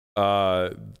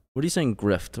 What are you saying,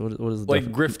 grift? What is the Like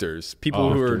grifters,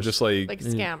 people who are grifters. just like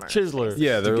scammers. Chiseler.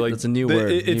 yeah, they're like That's a new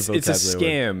word, It's new a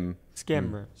vocabulary scam.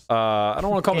 Scammers. I don't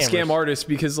want to call them Scammers. scam artists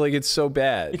because like it's so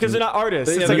bad. Because they're not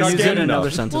artists. Yeah, It's they're like not a using scam. it enough.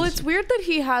 another sentence. Well, it's weird that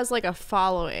he has like a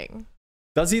following.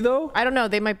 Does he though? I don't know.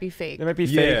 They might be fake. They might be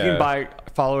fake. You Yeah. can buy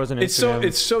followers on Instagram.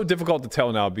 It's so difficult to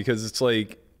tell now because it's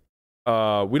like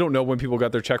we don't know when people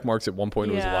got their check marks. At one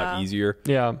point, it was a lot Yeah. easier.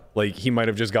 Yeah. Like he might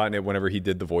have just gotten it whenever he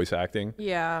did the voice acting.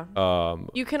 Yeah.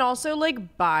 You can also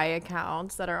like buy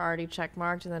accounts that are already check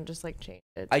marked and then just like change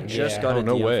it. I just got Oh, a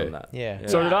no DM way. from that. Yeah.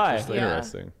 So did I. Just like, Yeah.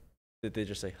 Interesting. Did they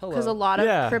just say hello? Because a lot of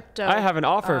Yeah. crypto. I have an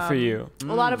offer for you.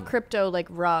 A lot of crypto like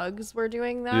rugs were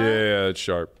doing that. Yeah, it's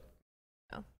sharp.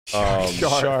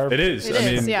 Sharp. It is. It I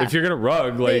is, mean, yeah. if you're gonna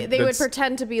rug, like They would that's-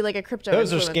 pretend to be like a crypto.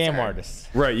 Those are influencer. scam artists.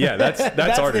 right. Yeah, that's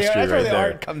artistry that's where right the there.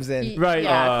 art comes in. Right.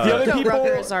 Yeah, The other crypto people-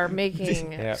 ruggers are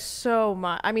making Yeah. so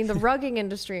much. I mean, the rugging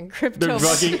industry and crypto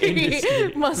rugging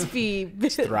industry. must be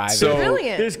thriving. So-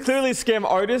 brilliant. There's clearly scam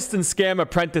artists and scam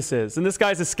apprentices, and this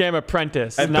guy's a scam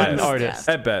apprentice, At not an best. artist.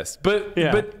 At best, but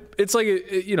Yeah. it's like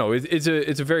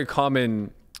it's a very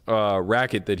common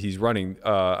racket that he's running.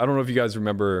 I don't know if you guys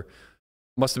remember.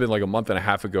 Must have been like a month and a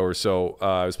half ago or so.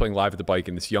 I was playing live at the bike,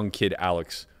 and this young kid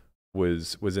Alex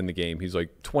was in the game. He's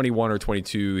like 21 or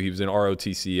 22. He was in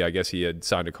ROTC. I guess he had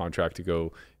signed a contract to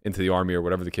go into the army or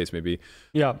whatever the case may be.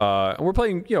 Yeah. And we're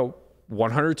playing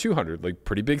 100, 200, like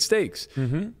pretty big stakes.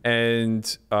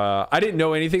 And I didn't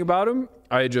know anything about him.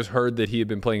 I had just heard that he had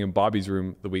been playing in Bobby's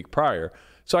room the week prior.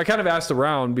 So I kind of asked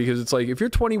around because it's like if you're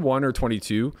 21 or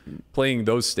 22 playing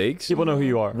those stakes, People know who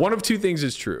you are. one of two things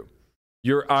is true.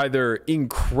 You're either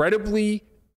incredibly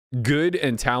good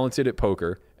and talented at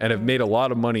poker and have made a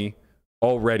lot of money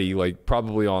already, like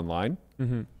probably online,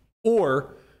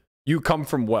 or you come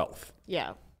from wealth.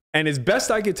 Yeah. And as best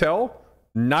I could tell,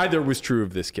 neither was true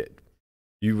of this kid.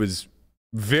 He was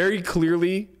very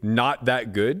clearly not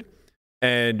that good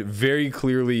and very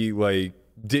clearly like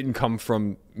didn't come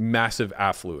from massive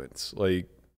affluence. Like,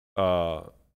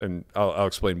 and I'll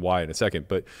explain why in a second,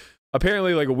 but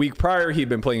apparently, like a week prior, he'd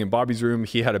been playing in Bobby's room.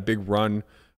 He had a big run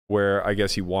where I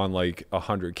guess he won like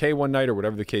 100K one night or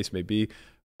whatever the case may be,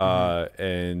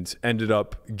 and ended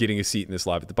up getting a seat in this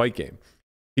live at the bike game.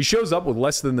 He shows up with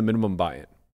less than the minimum buy-in.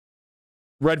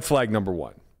 Red flag number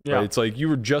one. Yeah. Right? It's like you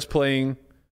were just playing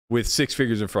with six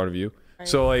figures in front of you.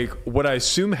 So like what I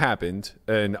assume happened,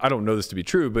 and I don't know this to be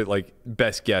true, but like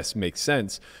best guess makes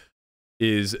sense,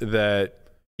 is that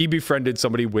he befriended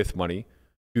somebody with money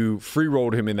who free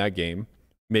rolled him in that game,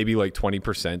 maybe like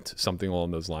 20%, something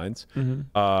along those lines.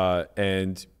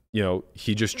 And,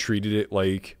 he just treated it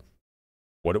like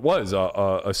what it was,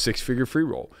 a six-figure free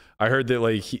roll. I heard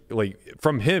that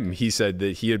from him, he said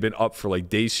that he had been up for like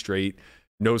days straight,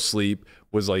 no sleep,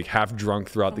 was like half drunk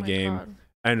throughout the my game, God.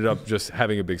 ended up just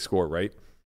having a big score, right?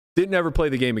 Didn't ever play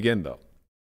the game again though.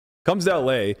 Comes to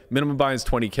LA, minimum buy-in's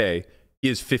 20K, he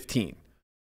is 15.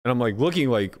 And I'm like looking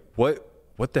like,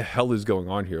 what the hell is going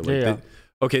on here? Like,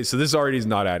 okay, so this already is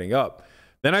not adding up.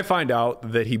 Then I find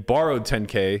out that he borrowed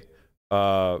 10K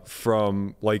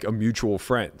from like a mutual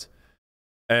friend.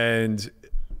 And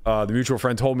the mutual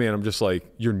friend told me, and I'm just like,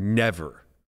 you're never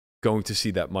going to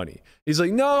see that money. He's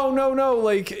like, no.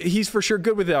 Like, he's for sure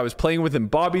good with it. I was playing with him in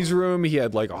Bobby's room. He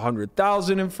had like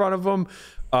 100,000 in front of him.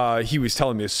 He was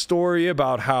telling me a story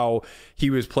about how he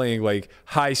was playing like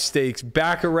high stakes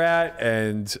baccarat,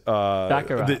 and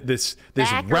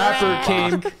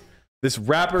this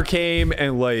rapper came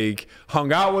and like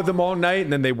hung out with him all night,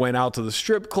 and then they went out to the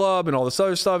strip club and all this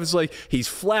other stuff. It's like he's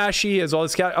flashy, has all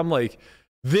this cat. I'm like,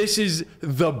 this is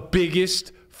the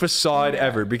biggest facade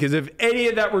ever, because if any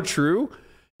of that were true,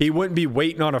 he wouldn't be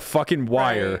waiting on a fucking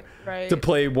wire to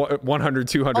play 100,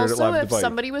 200 at Also, Live at if the Bike.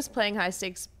 somebody was playing high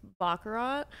stakes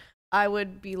baccarat, I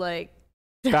would be like,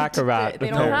 Baccarat. They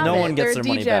don't have No it. one gets They're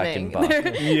their money back in DJing.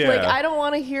 baccarat. They're- Like, I don't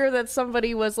want to hear that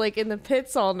somebody was like in the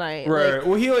pits all night. Right. Like,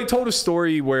 Well, he like told a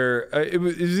story where it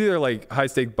was either like high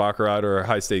stakes baccarat or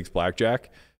high stakes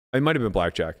blackjack. It might have been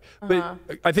blackjack, but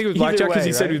I think it was blackjack because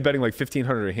he said he was betting like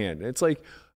 1,500 a hand. And it's like,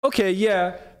 okay,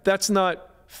 yeah, that's not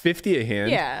 50 a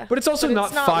hand. Yeah. But it's also but not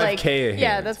it's not 5K like, a hand.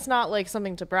 Yeah, that's not like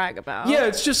something to brag about. Yeah,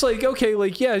 it's just like, okay,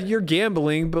 like, yeah, you're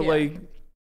gambling, but like,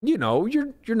 you're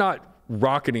not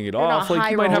rocketing it off. not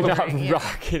Like, you might have Not high-rolling.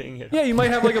 rocketing it. yeah, you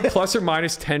might have like a plus or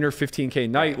minus 10 or 15K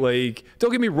night. Like,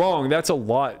 don't get me wrong, that's a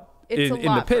lot It's a in the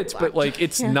lot for pits, but like,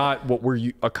 it's not what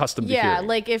we're accustomed to Yeah, hearing.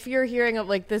 like if you're hearing of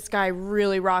like this guy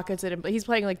really rockets it, but he's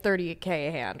playing like 30K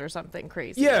a hand or something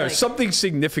crazy. Yeah, like, something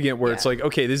significant where it's like,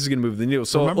 okay, this is gonna move the needle.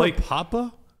 So Remember like,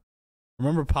 Papa?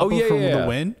 Remember Papa oh yeah, from yeah, the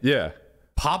win? Yeah,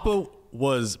 Papa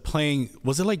was playing.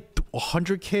 Was it like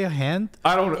 100K a hand?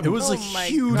 I don't know. It was Oh a my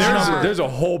huge God. number. There's a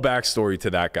whole backstory to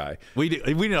that guy. We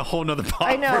need a whole nother Papa.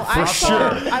 I know. for I saw.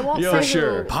 sure. I won't Yo, say for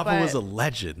sure. who, Papa but was a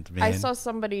legend, man. I saw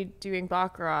somebody doing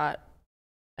baccarat,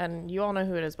 and you all know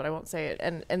who it is, but I won't say it.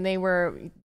 And they were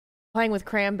playing with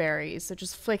cranberries, so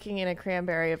just flicking in a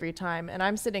cranberry every time. And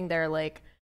I'm sitting there like,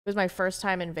 it was my first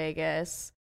time in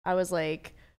Vegas. I was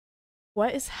like,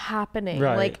 what is happening?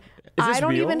 Right. Like, Is this I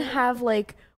don't real? even have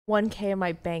like 1K in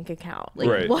my bank account. Like,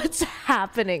 Right. what's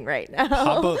happening right now?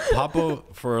 Papa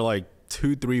for like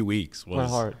 2-3 weeks My was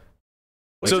heart.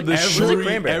 So the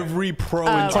every pro in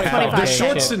Oh, town. 25. the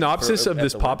short Okay. synopsis of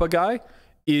this Papa guy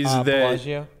is that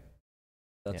Bellagio?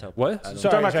 That's how. what? I don't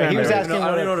Sorry, about sorry, he was cranberry. asking No, I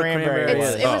what don't know a what a cranberry cranberry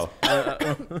was.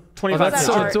 It was 25 That's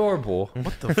that so art? adorable.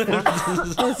 What the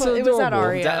fuck? So it was at adorable.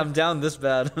 Aria. I'm down this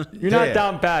bad. You're not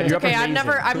down bad. You're Okay, up I've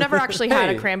amazing. never actually had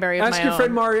Hey, a cranberry of ask my your own.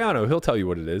 friend Mariano. He'll tell you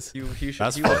what it is. You should.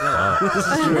 That's you fucked up. This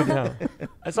is true now.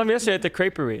 I saw him yesterday at the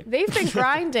creperie. They've been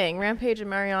grinding, Rampage and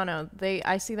Mariano.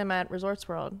 I see them at Resorts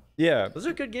World. Yeah. Those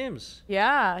are good games.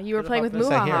 Yeah, you were playing with Yes,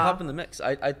 I hear. Hop Muhaha. in the mix.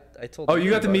 I told. Oh, you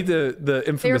got to Tony meet about the They were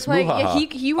infamous playing. Yeah,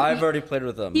 Muhaha. he I've already played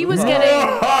with them. he was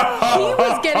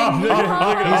Muhaha. getting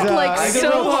Muhaha like I get so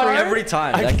rolled hard every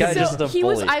time. That guy just So a he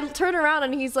bully. was. I turn around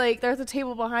and he's like, they're at the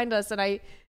table behind us, and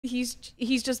he's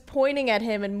just pointing at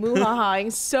him and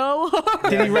Muhahaing so hard.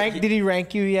 Did he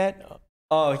rank you yet?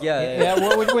 Oh yeah.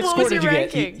 What What score was did your you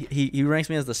ranking? get? He ranks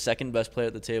me as the second best player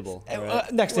at the table.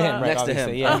 Next to him, right? Next to him.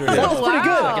 obviously, Yeah. Oh, That's pretty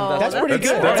good. wow. That's pretty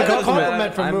That's- good. that's That's a a good compliment.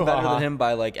 compliment from I'm better than Muhaha. him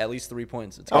by like at least 3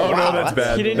 points. It's Oh, good. no, wow, that's that's-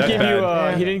 bad. He didn't That's give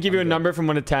bad. you. He didn't give you a number from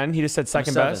 1 to 10. He just said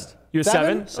second seven. best. You a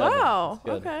 7? Oh,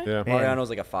 Good. okay. Yeah. Mariano's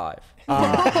like a 5.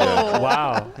 Oh,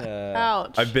 Wow.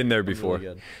 ouch. I've been there before.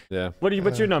 Really good. Yeah.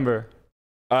 What's your number?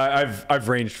 I've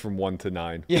ranged from 1 to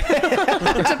 9.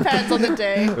 It depends on the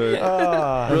day.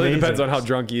 Really depends on how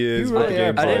drunk he is. You what really the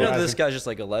are game I didn't plays. know this guy's just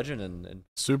like a legend and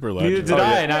Super Neither legend. did Oh, I,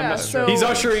 yeah. and I'm Yeah, not so- He's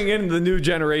ushering in the new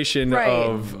generation Right.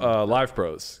 of live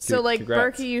pros. So like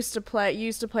Congrats. Berkey used to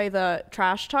play the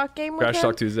Trash Talk game with Crash him.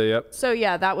 Talk Tuesday. Yep. So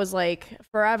yeah, that was like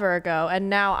forever ago, and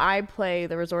now I play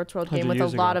the Resorts World game 100 with a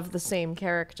years lot ago. of the same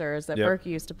characters that Yep. Berkey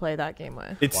used to play that game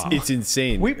with. It's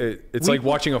insane. It's like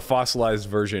watching a fossilized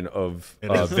version of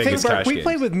Vegas Think cash about, we games.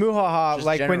 played with Muhaha Just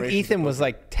like when generations Ethan of was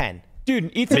like 10.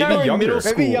 Dude, Ethan and I Maybe were in younger. middle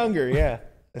school. Maybe younger, yeah.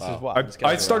 This is wild.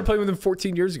 I started playing with him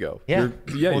 14 years ago. Yeah.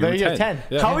 Yeah. Well, you there were you go, 10.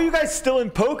 Yeah. How are you guys still in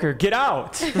poker? Get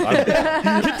out.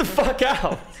 Get the fuck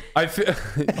out. I feel,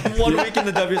 1 week in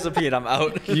the WSOP and I'm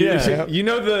out. Yeah. you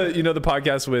know the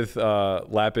podcast with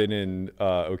Lappin and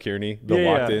O'Kearney, the Yeah,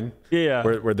 Locked yeah. In, Yeah.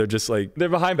 where they're just like They're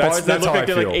behind That's- bars. They that's look how like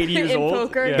I they're like feel. 80 years In old.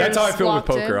 poker, Yeah. That's how I feel with Locked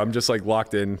poker. in. I'm just like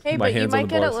locked in. Hey, my but you hands on might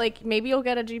the get bars. it like maybe you'll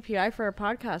get a GPI for a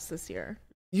podcast this year.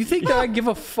 You think that I give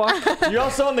a fuck? You're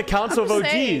also on the council of I'm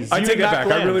saying. OGs. I You take and that Matt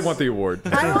back. I really Lance. want the award.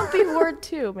 I want the award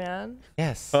too, man.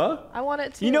 Yes. Huh? I want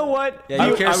it too. You know what? Yeah,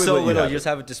 you I care would so let you little. have You it. just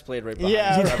have it displayed right behind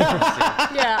Yeah.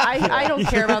 you. Yeah, I don't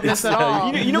care about this at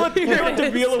all. You know what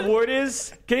the real award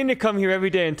is? Getting to come here every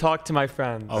day and talk to my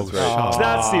friends. Oh, right. shut up.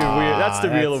 That's the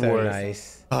real That's so award.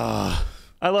 nice.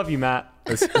 I love you, Matt.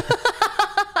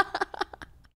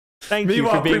 Thank you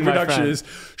Meanwhile, for being my pre-production friend. is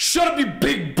shut up, you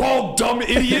big bald dumb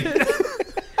idiot.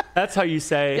 That's how you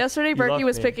say. Yesterday, you Berkey love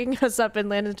was me. picking us up, and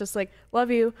Landon's just like,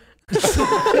 "Love you."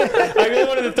 I really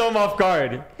wanted to throw him off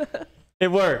guard.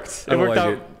 It worked. I It don't worked like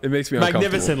out it. It makes me uncomfortable.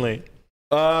 magnificently.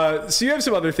 So you have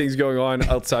some other things going on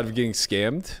outside of getting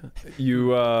scammed.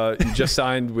 You just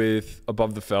signed with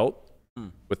Above the Felt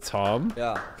with Tom.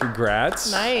 Yeah. Congrats.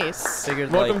 Nice.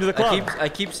 Figured, Welcome like, to the club. I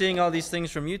keep seeing all these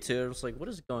things from you two. I was like, what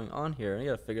is going on here? I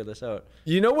gotta figure this out.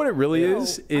 You know what it really Yo,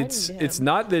 is? I It's need it's him.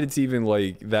 not that it's even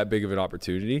like that big of an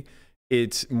opportunity.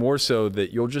 It's more so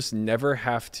that you'll just never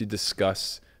have to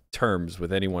discuss terms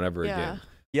with anyone ever Yeah. again.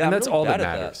 Yeah, And I'm that's really all that bad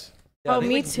at matters. Yeah, I Oh, think,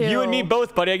 me like, too. You and me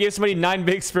both, buddy. I gave somebody 9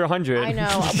 bigs for 100. I know.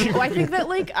 Well, I think that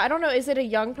like I don't know. Is it a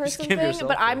young person give thing? yourself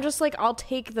But I'm one. just like I'll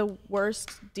take the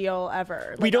worst deal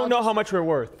ever. We Like, don't I'll know how much we're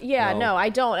worth. Yeah, No. no, I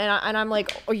don't. And I'm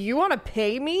like, oh, you want to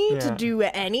pay me to Yeah. do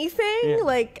anything? Yeah.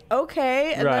 Like,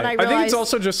 okay. And then Right. I I think realized, it's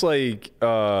also just like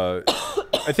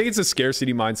I think it's a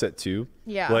scarcity mindset too.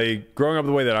 Yeah. Like growing up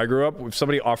the way that I grew up, if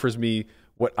somebody offers me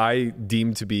what I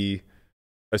deem to be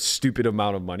a stupid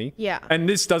amount of money. Yeah. And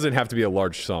this doesn't have to be a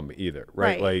large sum either,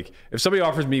 right? Right. Like if somebody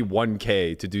offers me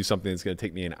 1K to do something that's going to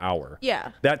take me an hour.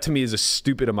 yeah, That to me is a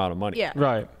stupid amount of money. yeah,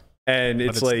 Right. And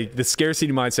it's it's- like the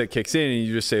scarcity mindset kicks in and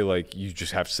you just say like you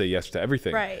just have to say yes to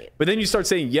everything. Right. But then you start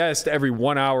saying yes to every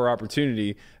 1 hour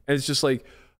opportunity and it's just like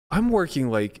I'm working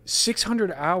like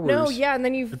 600 hours. no, yeah. And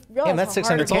then you realize that's how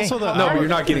hard 600K. It's also the No, hour- but you're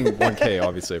not getting 1K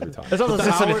obviously every time. That's also the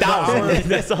hour- 600,000.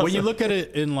 That's also- when you look at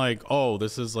it in like, oh,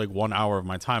 this is like 1 hour of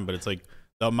my time, but it's like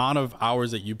the amount of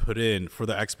hours that you put in for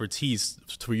the expertise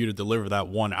for you to deliver that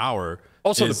 1 hour,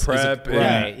 Also is the prep. a, and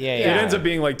Right, yeah, It yeah. ends up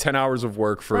being like 10 hours of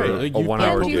work for Right, a you 1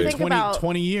 hour And do you gig. think about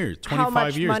 20 years, how 25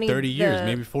 much years, money 30 years, the-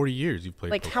 maybe 40 years you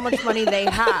played like poker. how much money they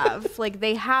have. Like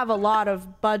they have a lot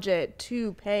of budget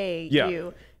to pay Yeah.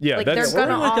 you. Yeah, like that's- they're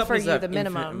gonna Working with offer companies you that the have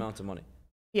infinite minimum. amounts of money.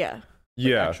 Yeah.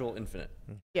 Yeah. Actual infinite.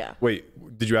 Yeah.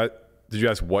 Wait, did you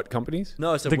ask what companies?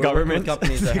 No, I said The we're working with government?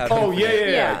 companies that have. Oh,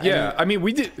 infinite- Yeah. I mean,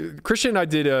 we did. Christian and I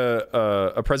did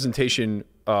a presentation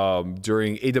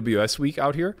during AWS week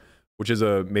out here, which is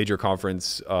a major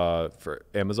conference for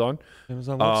Amazon.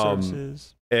 Amazon Web Um,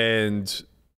 Services. And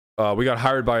we got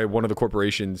hired by one of the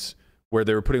corporations where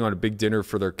they were putting on a big dinner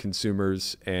for their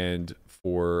consumers and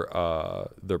for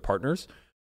their partners,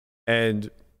 and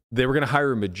they were going to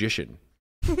hire a magician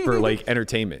for like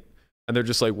entertainment. And they're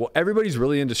just like, well, everybody's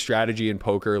really into strategy and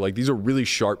poker. Like these are really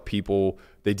sharp people.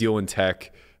 They deal in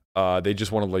tech. They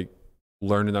just want to like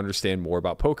learn and understand more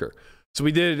about poker. So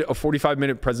we did a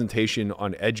 45-minute presentation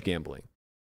on edge gambling.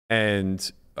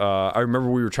 And I remember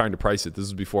we were trying to price it. This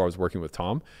was before I was working with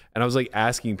Tom. And I was like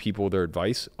asking people their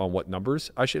advice on what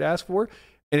numbers I should ask for.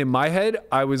 And in my head,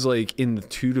 I was like in the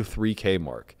 2 to 3K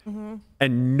mark.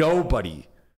 And nobody,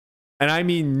 and I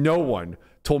mean no one,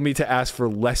 told me to ask for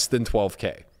less than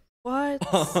 12K. What?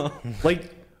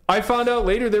 Like, I found out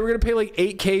later they were going to pay like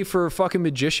 8K for a fucking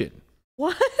magician.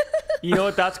 What? You know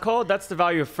what that's called? That's the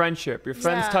value of friendship. Your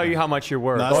friends Yeah. tell you how much you're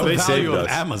worth. That's Oh, the they value saved of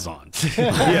us. Amazon.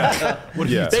 Yeah. What are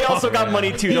you Yeah. They also talking got about?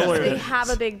 money too. Don't They worry. have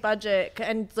a big budget,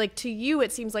 and like to you,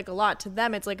 it seems like a lot. To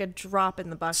them, it's like a drop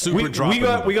in the bucket. Super we drop in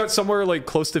got the- we got somewhere like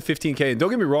close to 15K. And don't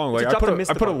get me wrong, like It's a I drop to put miss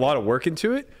I the put a bucket. lot of work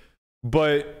into it,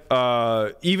 but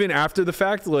even after the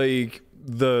fact, like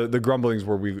the grumblings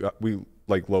were we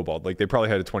like lowballed. Like they probably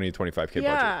had a 20 to 25K budget.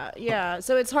 Yeah, yeah.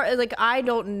 So it's hard. Like I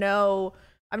don't know.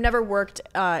 I've never worked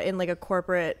in like a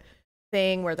corporate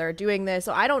thing where they're doing this,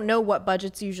 so I don't know what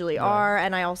budgets usually are,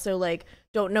 and I also like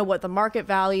don't know what the market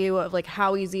value of like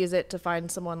how easy is it to find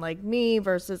someone like me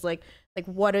versus like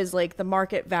what is like the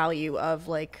market value of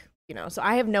like, you know. So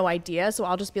I have no idea. So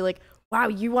I'll just be like, wow,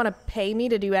 you want to pay me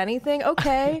to do anything?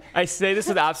 Okay. I say this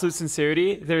with absolute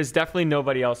sincerity. There's definitely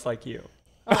nobody else like you.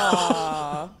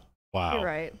 Aw, Wow. you're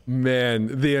right.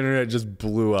 Man, the internet just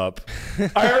blew up.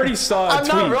 I already saw a I'm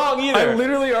tweet. not wrong either. I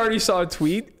literally already saw a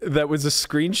tweet that was a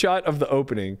screenshot of the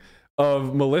opening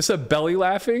of Melissa belly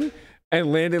laughing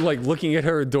and Landon like looking at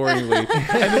her adoringly.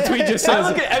 And the tweet just I says,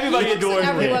 look at everybody adoring me.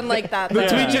 Everyone like that. the though.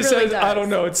 tweet He just really says, I does. don't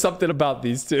know, it's something about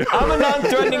these two. I'm a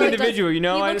non-threatening Really does. individual, you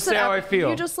know? He I looks just say at how I feel.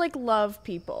 You just like love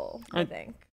people, I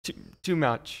think. Too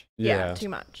much. Yeah, too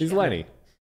much. He's Yeah. Lenny.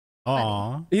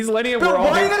 Aw. He's Lenny and Bro, we're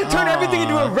all why are you gonna turn everything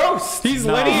into a roast? He's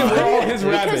Lenny and we're all his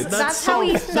Because rabbits. that's how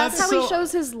he so-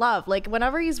 shows his love. Like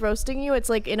whenever he's roasting you, it's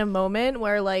like in a moment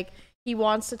where like he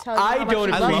wants to tell you I how much don't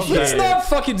he I loves love you. Let's that. not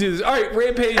fucking do this. All right,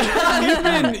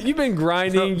 Rampage, you've been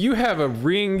grinding. You have a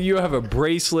ring. You have a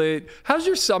bracelet. How's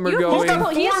your summer You have going?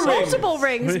 multiple, he has 4 rings. multiple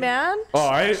rings, man.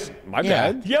 All right, my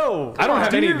bad. Yo, I don't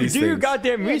have do any your- of these do your things.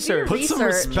 goddamn Yeah, do your research. Put some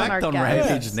research respect on on our guests.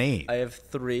 Rampage's name. I have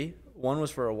 3. One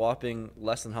was for a whopping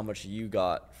less than how much you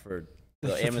got for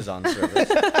the Amazon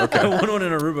service. Okay. One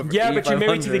in Aruba. For Yeah, but you're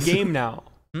married to the 8,500. game now.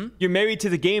 You're married to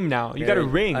the game now. You got a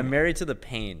ring. I'm married to the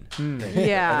pain.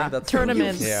 Yeah, I think that's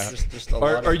tournaments. Yeah. Just a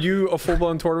lot Are of- you a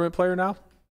full-blown tournament player now?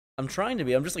 I'm trying to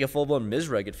be. I'm just like a full-blown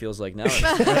Mis-Reg, it feels like now. I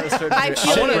feel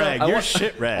Shit you. reg. I You're want-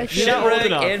 shit reg. You're not old Shit-reg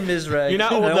enough. and Mis-Reg. You're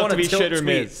not and old I enough wanna to be tilt shit or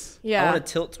tweet. miss. Yeah. I want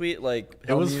to tilt tweet like.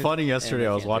 It was Helmut, funny yesterday.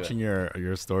 and I was can't do watching it.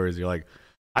 your stories. You're like,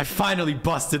 I finally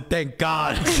busted. Thank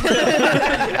God.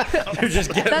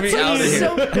 Just get That's me out like of here.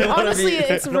 so. Honestly, here.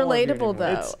 it's I don't wanna be relatable anymore.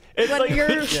 though. It's when like-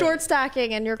 you're short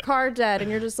stacking and your car dead, and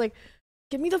you're just like,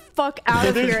 get me the fuck out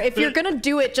of here. If you're gonna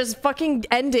do it, just fucking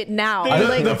end it now.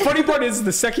 Like, The funny part is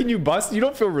the second you bust, you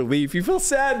don't feel relief. You feel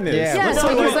sadness. Yeah. yeah, Let's no,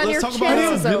 talk because about- then your let's talk about- I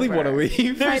chance is don't really over. want to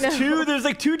leave. I know. There's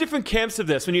like 2 different camps of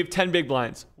this when you have 10 big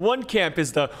blinds. One camp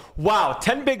is the, wow,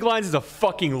 10 big blinds is a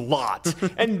fucking lot.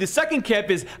 And the second camp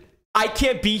is, I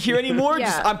can't be here anymore. Yeah.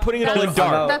 Just, I'm putting it all in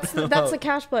That's- dark. That's a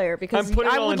cash player because I'm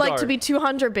putting it I all would in like to dark. be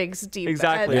 200 bigs deep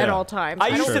Exactly. at Yeah. all times. I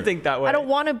used don't- to think that way. I don't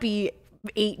want to be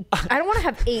 8. I don't want to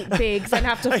have 8 bigs and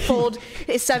have to fold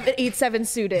 8-7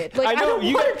 suited. Like I, don't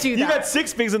you want got, to do you that. got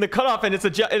 6 bigs in the cutoff, and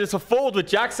it's a fold with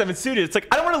Jack 7 suited. It's like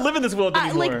I don't want to live in this world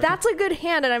anymore. Like that's a good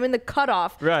hand, and I'm in the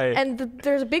cutoff. Right. And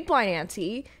there's a big blind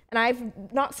ante, and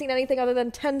I've not seen anything other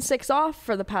than 10-6 off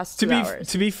for the past 2 hours.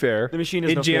 To be fair, The machine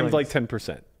has it no jammed feelings. like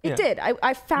 10%. It did.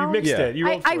 I found. mixed Yeah. it. You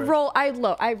rolled I for it. roll. I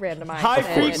randomized. High it,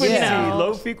 frequency, you know.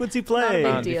 low frequency play.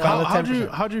 Not a big deal. Found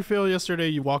the How'd you feel yesterday?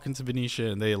 You walk into Venetia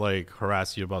and they like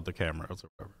harass you about the cameras or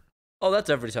whatever. Oh, that's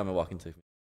every time I walk into.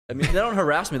 I mean, they don't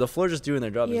harass me. The floor just doing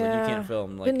their job. It's like, you Yeah. can't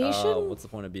film. Like, Venetian? what's the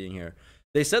point of being here?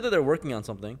 They said that they're working on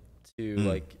something to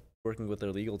like working with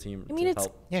their legal team I mean, to it's-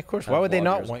 help. Yeah, of course. have Why would they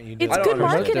not vloggers. want you to? It's I don't good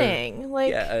understand. marketing.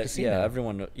 Like, Yeah,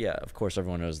 everyone. Yeah, of course,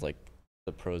 everyone knows like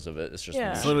the pros of it. It's just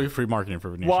Yeah. It's literally free marketing for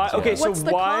Venetian. Why? Okay, so What's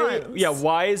the why? cons? Yeah,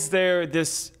 why is there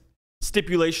this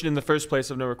stipulation in the first place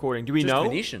of no recording? Do we just know?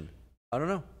 Venetian. I don't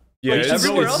know. Yeah, Like, it's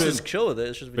everywhere always else is been- chill with it.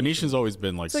 It's just Venetian's always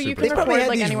been like So you super. can They record, probably had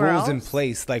like, these anywhere rules in else?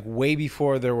 place like way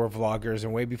before there were vloggers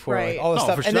and way before Right. like all this No,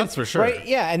 stuff. for and sure, that's for sure. Right?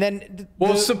 Yeah, and then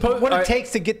Well, what I- it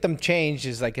takes to get them changed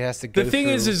is like it has to go. The thing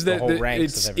through is the that whole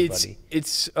ranks of everybody.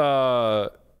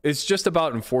 it's just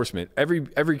about enforcement.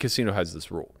 Every casino has this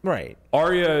rule. Right.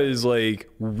 Aria is like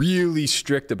really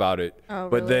strict about it, Oh,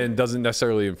 but really? then doesn't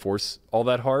necessarily enforce all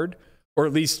that hard, or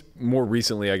at least more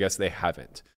recently, I guess they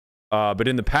haven't. But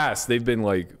in the past, they've been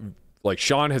like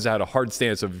Sean has had a hard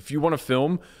stance of if you want to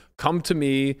film, come to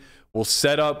me. We'll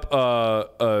set up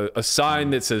a sign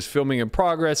that says filming in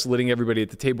progress, letting everybody at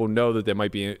the table know that there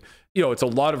might be, it's a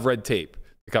lot of red tape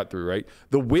to cut through, right?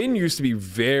 The win used to be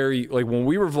very, like when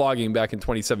we were vlogging back in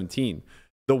 2017,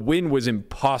 the win was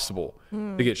impossible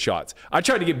to get shots. I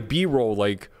tried to get B-roll,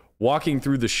 like walking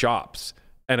through the shops,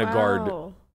 and a guard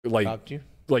Wow. Stopped you?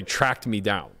 like tracked me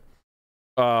down.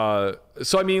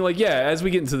 So I mean, like, yeah, as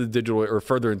we get into the digital or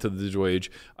further into the digital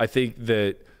age, I think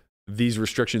that these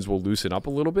restrictions will loosen up a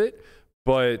little bit.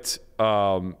 But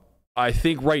I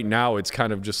think right now it's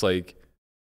kind of just like,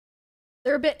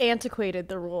 They're a bit antiquated,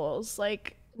 the rules.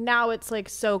 Like, now it's like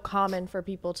so common for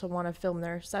people to want to film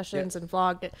their sessions and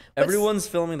vlog it. But Everyone's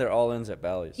filming their all-ins at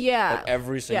Bally's. Yeah. Like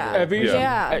every single. Yeah. Every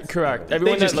Yeah. correct.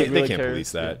 Everyone they just that, can't, really they can't cares.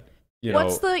 police that. You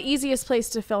What's know, the easiest place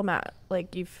to film at,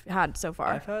 like, you've had so far?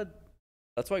 I've had.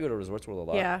 That's why I go to Resorts World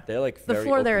a lot. Yeah. They're like The very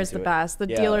floor there open is to the it. best. The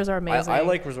Yeah. dealers are amazing. I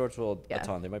like Resorts World Yeah. a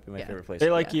ton. They might be my Yeah. favorite place.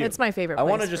 They like you. It's my favorite I place.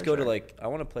 want to just for go to sure. like I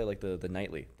want to play like the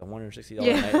nightly, the $160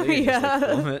 Yeah, nightly. And just, like, yeah.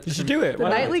 film it. You should do it. The Why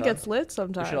not? nightly Anytime. gets lit We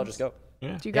sometimes. should all just go. Do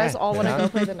you guys Yeah. all want to Yeah. go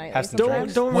play the nightly Have some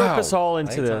sometimes? Don't Wow. work us all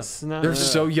into Anytime. this. No, they're no.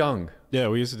 so young. Yeah,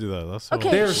 we used to do that. That's so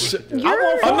Okay, They're so,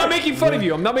 You're- I'm not making fun of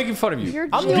you. I'm not making fun of you. You're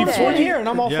I'm jaded. before here and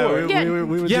I'm all Yeah, for it.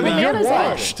 we would Yeah, do but that. you're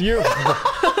Bananas in. washed.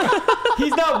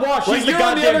 He's not washed. He's the you're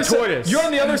on the goddamn other side. tortoise. You're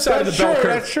on the other side That's of the bell true.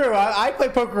 curve. That's true. I play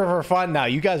poker for fun now.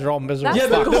 You guys are all miserable. Yeah,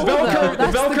 That's the the goal, bell though. curve, the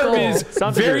That's bell the curve goal. is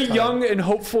Sounds like very you're young and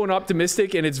hopeful and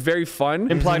optimistic, and it's very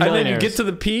fun. Implied and then you millionaires. get to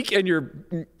the peak, and you're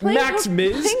Playing max po-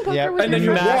 miz, playing poker Yeah. with and then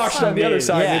your you're friends is washed fun. on the other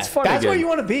side. And it's fun That's again. where you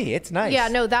want to be. It's nice. Yeah,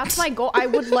 no, that's my goal. I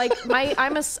would like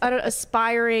I'm an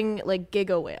aspiring like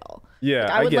giga whale. Yeah,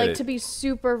 Like, I I would get like it. to be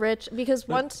super rich because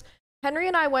once Henry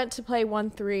and I went to play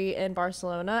 1-3 in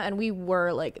Barcelona and we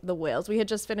were like the whales. We had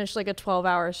just finished like a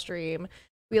 12-hour stream.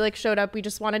 We like showed up, we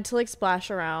just wanted to like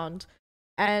splash around.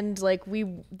 And like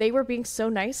they were being so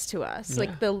nice to us.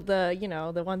 Like the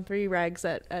 1-3 regs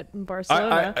at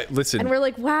Barcelona. I listen. And we're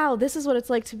like, wow, this is what it's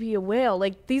like to be a whale.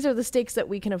 Like, these are the stakes that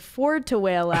we can afford to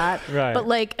whale at. Right. But,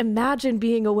 like, imagine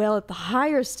being a whale at the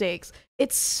higher stakes.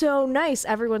 It's so nice.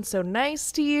 Everyone's so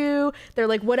nice to you. They're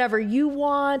like, whatever you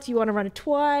want to run it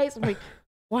twice. I'm like,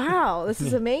 wow, this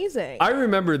is amazing. I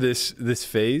remember this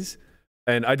phase,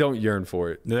 and I don't yearn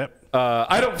for it. Yep.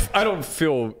 I don't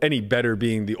feel any better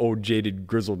being the old jaded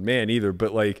grizzled man either.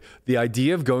 But like the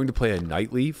idea of going to play a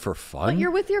nightly for fun, But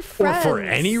you're with your or friends. for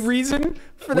any reason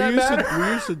for that matter. We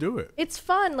used to do it. It's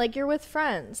fun. Like, you're with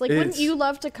friends. Like, wouldn't It's- you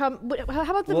love to come? How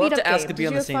about the We'll meetup have to ask game? to be Did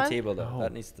on you the have same fun? table though.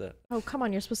 That needs to. Oh, come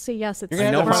on. You're supposed to say yes. It's You're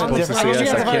gonna know have we're to find a supposed to different, say you're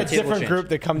yes. gonna have to find a Table different change. group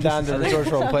to come down to the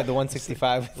Resorts World and play the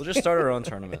 165. We'll just start our own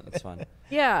tournament. That's fine.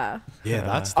 Yeah. Yeah,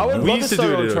 that's. I would We love used to to start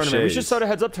do our it own at tournament. We should O'Shea's. start a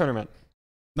heads up tournament.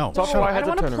 No, Talk shut about up. I heads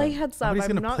don't up want to play tournament. heads up. Nobody's I'm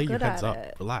gonna not play you good heads at up.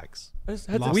 it. Relax. Heads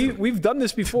Lost up. it. We've done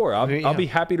this before. I'll Yeah. be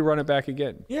happy to run it back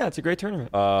again. Yeah, it's a great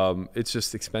tournament. It's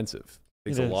just expensive.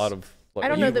 Takes It a is. lot of. I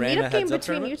don't You know. The ran a meetup game heads-up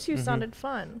between you tournament? two sounded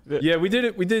fun. Yeah, we did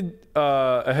it. We did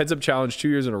a heads up challenge 2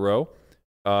 years in a row,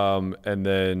 and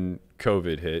then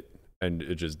COVID hit and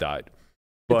it just died.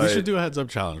 But We should do a heads up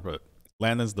challenge, but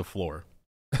Landon's the floor.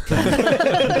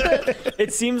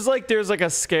 It seems like there's like a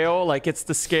scale, like it's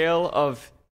the scale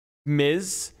of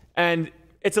Miz, and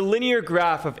it's a linear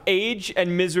graph of age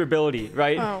and miserability,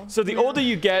 right? Oh, so the older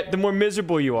you get, the more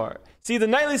miserable you are. See, the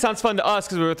nightly sounds fun to us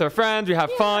because we're with our friends, we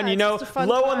have fun, you it's know. just a fun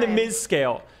Low on the time. Miz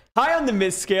scale. High on the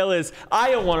Miz scale is,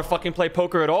 I don't want to fucking play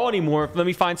poker at all anymore. Let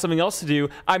me find something else to do.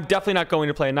 I'm definitely not going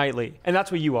to play a nightly. And that's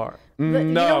what you are. You know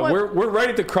no, what? we're right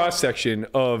at the cross section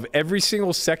of every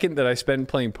single second that I spend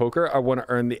playing poker. I want to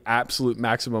earn the absolute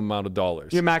maximum amount of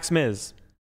dollars. You're Max Miz.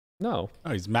 No,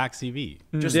 Oh, he's max EV.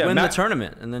 Just Yeah, win Matt- the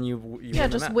tournament, and then you Yeah,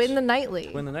 win the just match. win the nightly.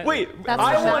 Win the night. Wait, That's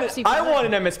I the want max you can I win. want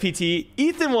an MSPT.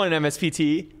 Ethan won an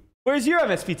MSPT. Where's your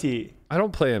MSPT? I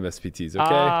don't play MSPTs. Okay,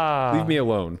 Ah. leave me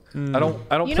alone. I don't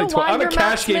You play. know why I'm a you're cash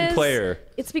Max game Miz? player.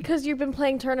 It's because you've been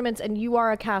playing tournaments and you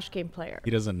are a cash game player. He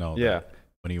doesn't know. Yeah.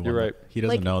 when he won. You're right. He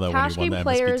doesn't Like, know that cash when he game won the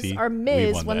players MSPT, are we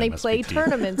Miz won when the they play MSPT,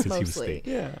 tournaments 'cause he was mostly. state.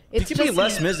 Yeah. It's You could be just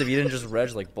less Miz if you didn't just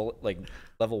reg like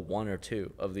level 1 or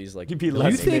 2 of these like. You'd be You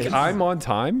less think Miz. I'm on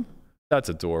time? That's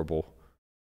adorable.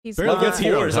 he's Barely not. gets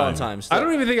here. Four is on time. I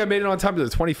don't even think I made it on time to the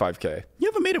 25K. You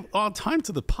haven't made it on time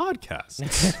to the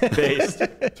podcast. based.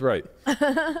 That's right.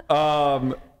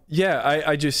 Yeah,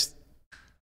 I just,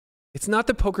 it's not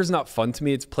that poker's not fun to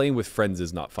me. It's playing with friends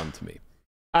is not fun to me.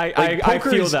 I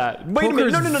poker feel is- that. Wait a Poker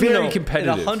minute. is No. very In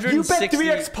competitive. 160 You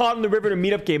bet 3x pot in the river in a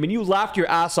meetup game, and you laughed your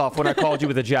ass off when I called you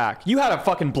with a jack. You had a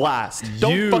fucking blast.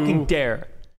 Don't You- fucking dare.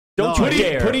 Don't No, you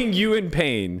dare. Putting you in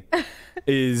pain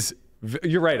is.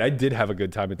 You're right. I did have a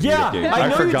good time at the yeah, meetup game. I know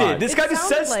you forgot. did. This It guy just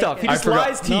sounds says like stuff. it. He I just forgot.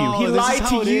 lies to you. He this lied is how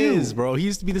to it you. is, bro. He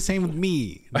used to be the same with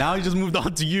me. Now he just moved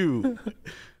on to you.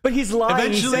 But he's lying.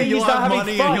 He's Eventually, saying you'll he's not have having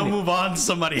money fun. and he'll move on to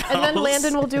somebody else. And then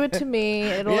Landon will do it to me.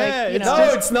 It'll Yeah, like, you it's know.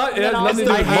 No, it's not. It has then I'll nothing to do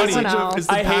do it with to money. someone else.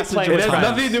 I hate playing It with has friends.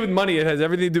 nothing to do with money. It has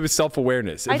everything to do with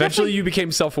self-awareness. I Eventually, definitely- you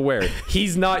became self-aware.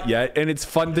 He's not yet, and it's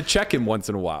fun to check him once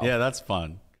in a while. Yeah, that's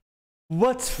fun.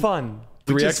 What's fun?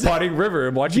 3x potting river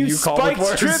and watching you call spiked with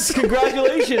words. trips.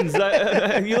 Congratulations. You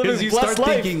live Because a you start blessed life.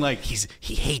 thinking like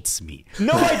he hates me.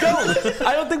 No, I don't.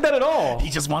 I don't think that at all.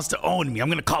 He just wants to own me. I'm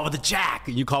gonna call with a jack.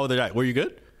 And you call with a jack. Were you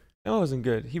good? No, it wasn't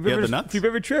good. He had the rivered nuts? He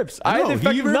rivered trips. No, I had the he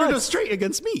fucking rivered a nuts. straight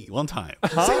against me one time.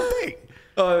 Same thing.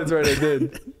 Oh, that's right. I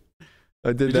did. I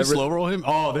did Did that. you slow roll him?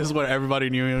 Oh, this is what everybody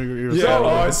knew. You were Yeah. slow Oh,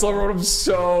 rolling. I slow rolled him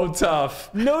so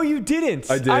tough. No, you didn't.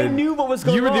 I did. I knew what was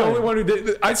going on. You were the only one who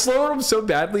did. I slow rolled him so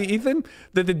badly, Ethan,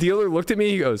 that the dealer looked at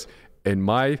me. He goes, "In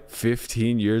my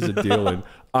 15 years of dealing,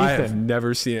 I have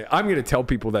never seen it." I'm going to tell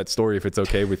people that story if it's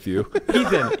okay with you.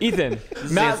 Ethan,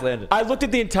 Matt, Landon. I looked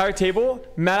at the entire table.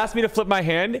 Matt asked me to flip my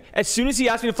hand. As soon as he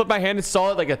asked me to flip my hand and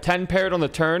saw it like a 10 paired on the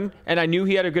turn, and I knew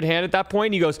he had a good hand at that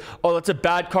point, he goes, "Oh, that's a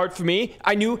bad card for me."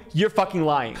 I knew you're fucking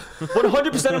lying.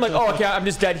 100%. I'm like, "Oh, okay, I'm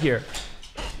just dead here."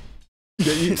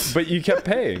 But you kept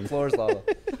paying. Floor's lava.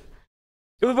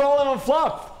 It was all in on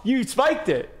flop. You spiked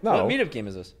it. No. What meetup game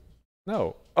is this?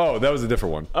 No. Oh, that was a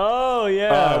different one. Oh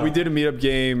yeah. We did a meetup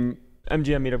game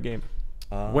MGM meetup game.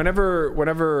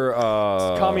 whenever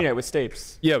Comedy night with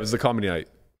Stapes. Yeah, it was the comedy night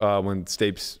when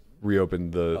Stapes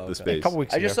reopened the space. A couple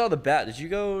weeks I ago. just saw the bat. Did you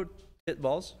go hit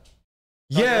balls?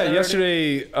 Yeah,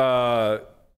 Saturday? yesterday,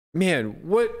 man,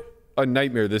 what a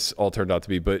nightmare this all turned out to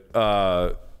be. But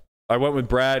I went with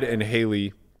Brad and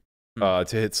Haley to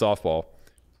hit softball,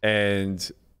 and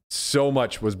so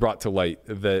much was brought to light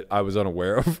that I was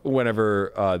unaware of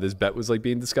whenever this bet was like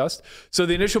being discussed. So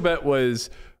the initial bet was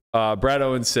Brad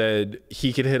Owen said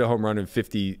he could hit a home run in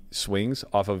 50 swings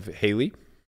off of Haley.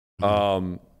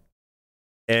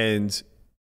 And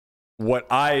what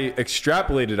I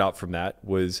extrapolated out from that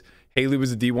was Haley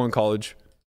was a D1 college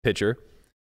pitcher.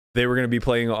 They were going to be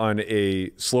playing on a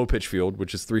slow pitch field,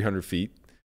 which is 300 feet,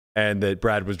 and that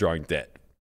Brad was drawing dead.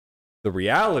 The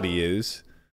reality is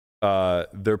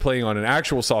they're playing on an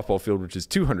actual softball field, which is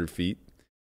 200 feet.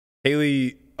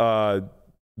 Haley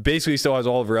basically still has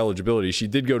all of her eligibility. She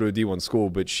did go to a D1 school,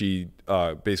 but she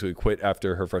basically quit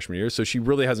after her freshman year. So she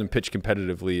really hasn't pitched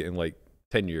competitively in like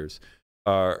 10 years.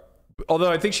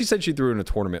 Although I think she said she threw in a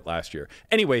tournament last year.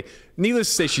 Anyway, needless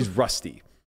to say, she's rusty,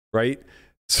 right?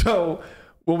 So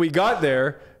when we got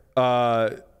there,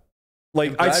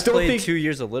 like I still played think 2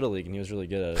 years of Little League and he was really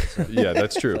good at it. So. yeah,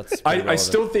 that's true. That's pretty I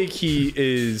still think he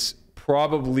is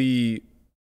probably,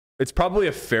 it's probably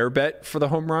a fair bet for the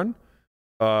home run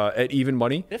at even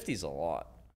money. 50's a lot.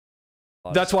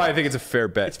 That's why I think it's a fair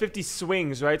bet. It's 50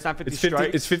 swings, right? It's not 50 It's 50,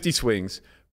 strikes. it's 50 swings,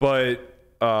 but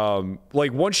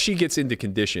like once she gets into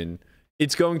condition,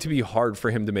 it's going to be hard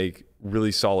for him to make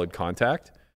really solid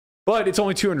contact, but it's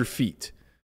only 200 feet.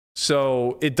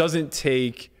 So it doesn't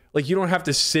take, like, you don't have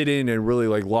to sit in and really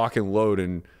like lock and load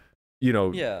and, you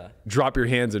know, drop your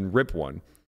hands and rip one.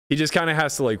 He just kind of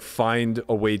has to like find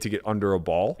a way to get under a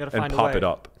ball Gotta and find a pop way. it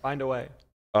up. Find a way.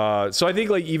 So I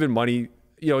think like even money,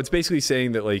 you know, it's basically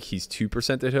saying that like he's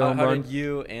 2% to hit home How run. did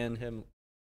you and him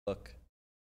look?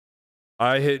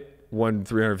 I hit one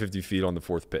 350 feet on the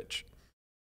fourth pitch.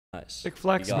 Nice. Big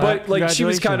flex, You got man. it. But like she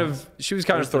was kind Congratulations. of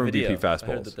Where's the throwing video? BP I heard that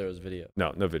fastballs. there was video.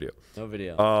 No video. No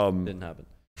video. Didn't happen.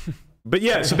 But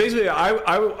yeah, so basically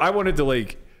I wanted to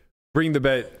like bring the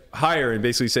bet higher and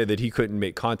basically say that he couldn't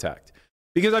make contact.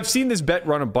 Because I've seen this bet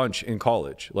run a bunch in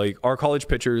college. Like our college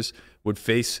pitchers would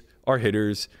face our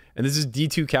hitters, and this is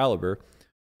D2 caliber,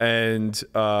 and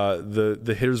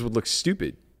the hitters would look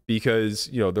stupid because,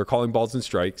 you know, they're calling balls and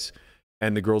strikes,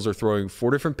 and the girls are throwing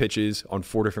 4 different pitches on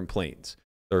 4 different planes.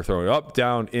 They're throwing up,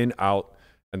 down, in, out,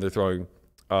 and they're throwing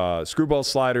screwball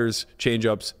sliders,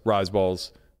 change-ups, rise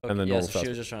balls, and then yeah, normal so she fastball.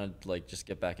 was just trying to like just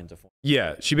get back into form.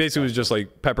 Yeah, she basically was just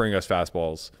like peppering us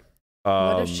fastballs.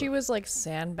 What if she was like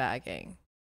sandbagging?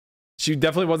 She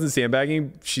definitely wasn't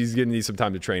sandbagging. She's gonna need some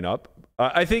time to train up.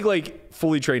 I think like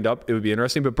fully trained up, it would be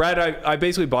interesting. But Brad, I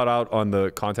basically bought out on the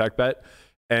contact bet,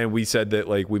 and we said that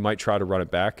like we might try to run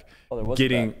it back. Oh, there was a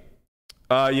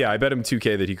bet. Yeah, I bet him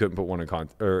 2K that he couldn't put one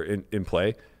in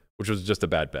play, which was just a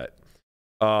bad bet.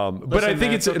 But I think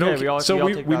man, it's it's okay. We all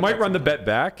we take might bad run the bets. bet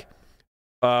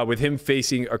back with him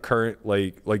facing a current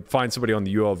like find somebody on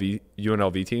the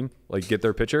UNLV team, like get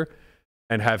their pitcher,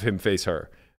 and have him face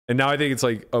her. And now I think it's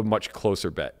like a much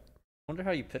closer bet. I wonder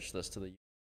how you pitch this to the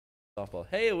softball.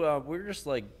 Hey, we're just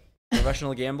like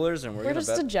professional gamblers, and we're gonna just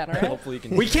bet. degenerate. Hopefully, you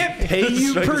can. We can't pay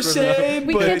you per se,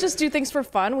 We but can't just do things for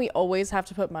fun. We always have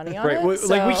to put money on right, it.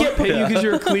 like we so- can't pay you because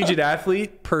you're a collegiate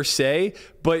athlete per se,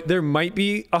 but there might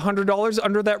be $100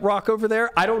 under that rock over there.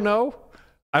 I don't know.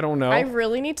 I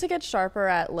really need to get sharper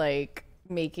at like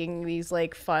making these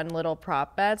like fun little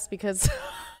prop bets because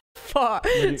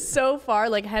so far,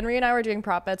 like Henry and I were doing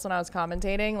prop bets when I was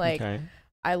commentating. Like Okay.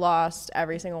 I lost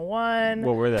every single one.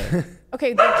 What were they?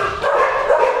 Okay,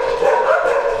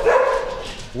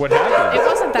 What happened? it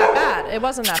wasn't that bad. It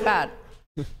wasn't that bad.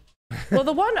 Well,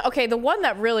 the one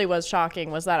that really was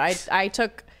shocking was that I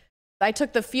took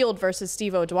the field versus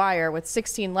Steve O'Dwyer with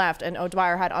 16 left, and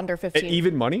O'Dwyer had under 15.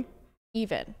 Even money?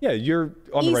 Even. Yeah, you're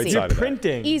on the right Easy. side of that.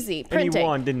 Printing. Easy. And Printing. he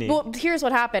won, didn't he? Well, here's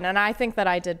what happened, and I think that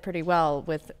I did pretty well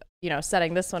with,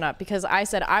 setting this one up because I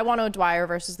said, I want O'Dwyer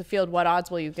versus the field. What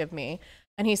odds will you give me?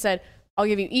 And he said, I'll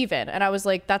give you even. And I was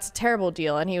like, that's a terrible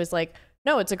deal. And he was like,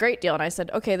 no, it's a great deal. And I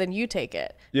said, okay, then you take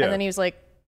it. Yeah. And then he was like,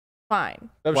 fine.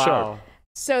 That was Wow. sharp.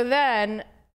 So then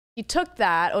he took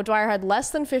that. O'Dwyer had less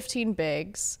than 15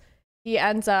 bigs. He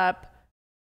ends up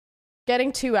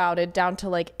getting 2 outed down to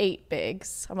like 8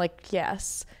 bigs. I'm like,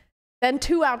 yes. Then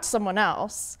 2 outs someone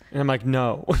else. And I'm like,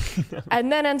 no.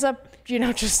 And then ends up,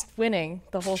 just winning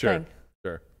the whole Sure. thing.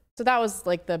 Sure. So that was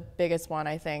like the biggest one,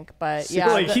 I think. But So, yeah,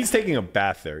 like he's taking a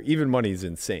bath there. Even money is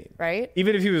insane. right?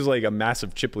 Even if he was like a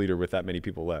massive chip leader with that many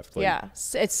people left. Like, Yeah,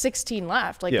 it's 16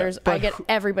 left. Like Yeah, I get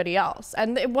everybody else,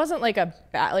 and it wasn't like a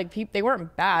bad. Like they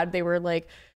weren't bad. They were like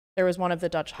there was one of the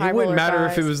Dutch high It wouldn't roller matter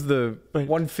if guys. it was the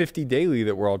 150 daily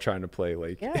that we're all trying to play.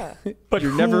 Like, Yeah. But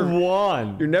you're who never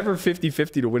won? You're never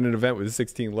 50-50 to win an event with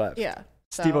 16 left. Yeah.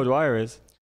 So, Steve O'Dwyer is.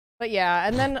 But yeah,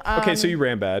 and then Okay, so you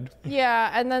ran bad. yeah,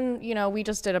 and then we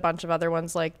just did a bunch of other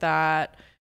ones like that.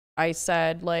 I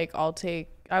said like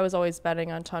I was always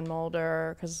betting on Ton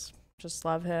Mulder because just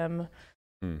love him.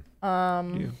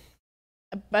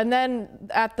 And then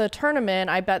at the tournament,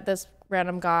 I bet this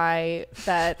random guy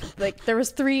that like there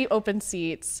was 3 open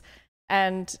seats,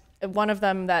 and one of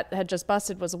them that had just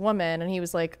busted was a woman, and he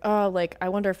was like, oh, like I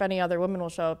wonder if any other women will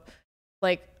show up.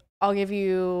 Like I'll give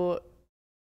you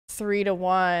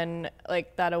 3-1,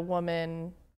 like that a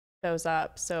woman shows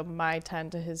up. So my 10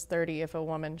 to his 30 if a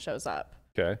woman shows up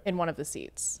Okay. in one of the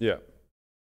seats. Yeah.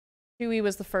 Chewy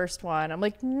was the first one. I'm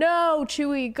like, no,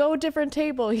 Chewy, go different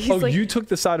table. He's like, you took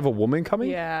the side of a woman coming?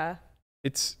 yeah,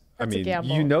 It's, That's a I mean,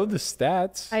 gamble. you know the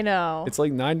stats. I know. It's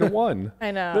like 9-1.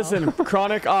 I know. Listen,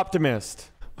 chronic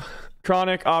optimist.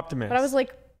 Chronic optimist. But I was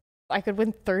like, I could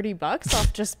win $30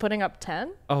 off just putting up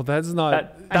 10. Oh, that's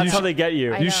not. that's how they get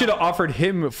you. I You know. should have offered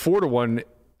him 4-1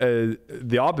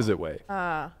 the opposite way.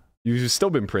 You've still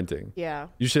been printing. Yeah.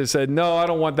 You should have said, no, I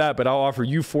don't want that, but I'll offer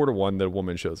you 4-1 that a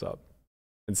woman shows up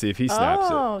and see if he snaps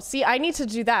Oh, see, I need to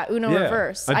do that. Uno it. Yeah.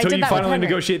 reverse. I Until did you that with finally Henry.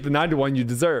 negotiate the 9-1 you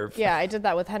deserve. Yeah, I did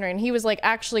that with Henry, and he was like,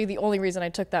 actually, the only reason I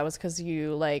took that was because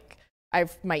you like,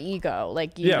 my ego,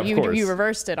 like Yeah, of you course.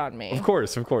 reversed it on me. Of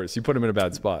course. You put him in a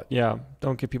bad spot. Yeah,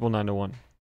 don't give people 9-1.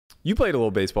 You played a little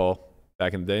baseball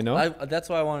back in the day, no? That's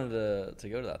why I wanted to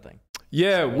go to that thing.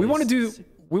 Yeah, we really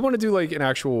want to do like an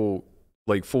actual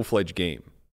like full-fledged game.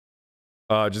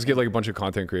 Just get like a bunch of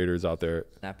content creators out there.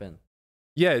 Snap in.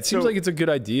 Yeah, it seems So- like it's a good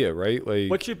idea, right? Like,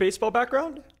 What's your baseball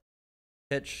background?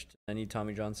 Pitched. I need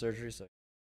Tommy John surgery, so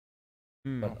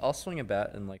Hmm. but I'll swing a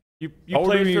bat and like You How old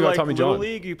were played you for got like Tommy Little John?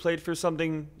 League? You played for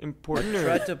something important? I Or?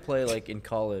 tried to play like in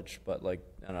college, but like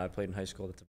I don't know, I played in high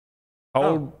school. how Oh,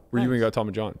 old were you when you got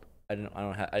Tommy John? I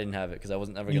didn't have it because I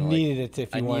wasn't ever You gonna. needed it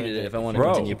if I you wanted needed it if I it. wanted Bro.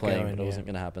 to continue Keep playing, going, but it yeah. wasn't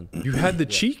gonna happen. You had the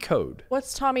cheat code.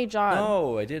 What's Tommy John?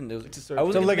 No, I didn't. It was It's a I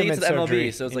wasn't gonna make it to the ligament surgery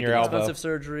MLB, so it's in like your an elbow. expensive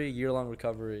surgery, year-long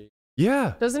recovery.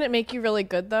 Yeah. Doesn't it make you really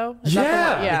good though? Is that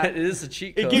the one? Yeah. it is a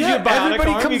cheat It code. gives you a bionic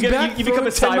everybody arm, comes you get- back. you become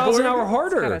a 10 miles an cyborg? hour Kind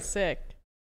harder. of sick.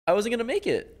 I wasn't gonna make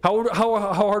it. How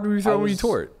hard were you throwing when you was-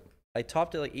 tore it? I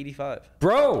topped it like 85.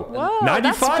 Bro, Whoa, 95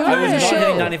 that's on good. the I was not show.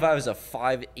 hitting 95 as a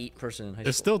 5'8" person in high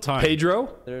There's school. still time. Pedro?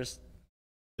 There's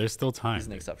There's still time. He's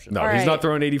an exception. No, All he's right. not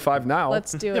throwing 85 now.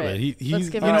 Let's do Yeah, it. but he's Let's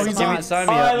give you know, him he's some even- odds. Sign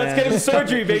All me right, up, let's man. get him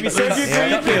surgery, baby. Surgery for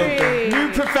you. Surgery.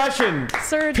 New profession.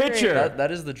 Surgery. Pitcher.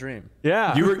 That is the dream.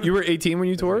 Yeah. You were 18 when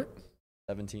you tore it?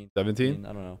 17. 17?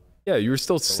 I don't know. Yeah, you were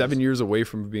still 7 years away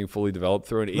from being fully developed.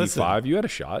 Throwing 85, you had a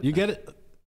shot. You get it.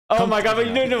 Oh my God! But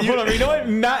no, hold on. You know what,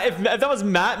 Matt? If that was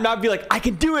Matt would be like, I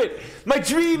can do it. My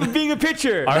dream of being a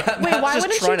pitcher. Wait, why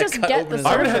wouldn't you just get the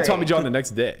surgery? I would have had Tommy John the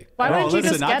next day. Why Bro, wouldn't you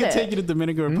listen, just I get can it? take you to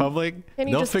Dominican Republic. Can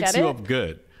you They'll just fix get you it? up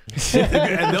good.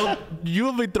 And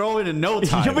you'll be throwing in no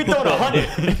time. You'll be throwing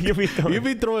 100. You'll be throwing. You'll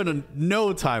be throwing in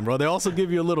no time, bro. They also give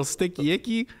you a little sticky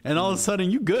icky, and all of a sudden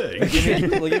you good. Give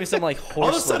me some like horse. All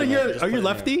of a sudden living, are you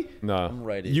lefty? No. I'm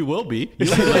righty. You will be. You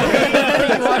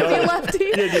want to be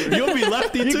lefty? You'll be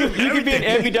lefty too. You could be an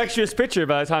ambidextrous pitcher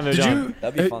by the time they're done.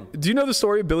 That'd be fun. Do you know the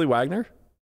story of Billy Wagner?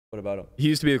 What about him? He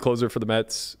used to be the closer for the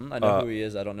Mets. I know who he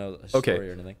is. I don't know his story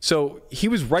or anything. So he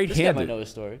was This guy might right-handed. know his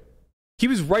story. He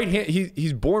was right-handed.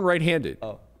 He's born right-handed.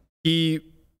 Oh. He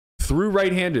threw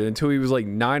right-handed until he was like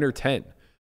 9 or 10,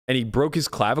 and he broke his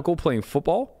clavicle playing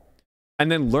football,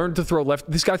 and then learned to throw left.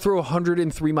 This guy threw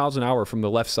 103 miles an hour from the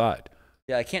left side.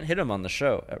 Yeah, I can't hit him on the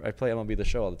show. I play MLB The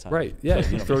Show all the time. Right? Yeah,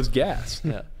 he throws gas.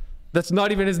 Yeah. That's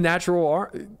not even his natural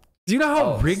arm. Do you know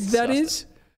how rigged that disgusting. is?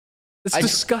 It's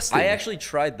disgusting. I actually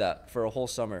tried that for a whole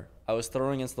summer. I was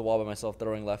throwing against the wall by myself,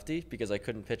 throwing lefty because I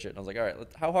couldn't pitch it. And I was like, all right,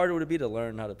 how hard would it be to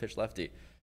learn how to pitch lefty?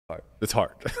 Hard. It's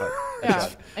hard. Yeah.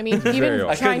 I mean, Very even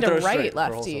hard. trying I to couldn't throw write straight for a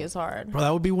whole lefty summer. is hard. Bro,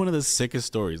 that would be one of the sickest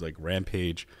stories. Like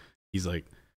Rampage, he's like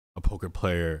a poker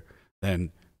player,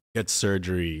 then gets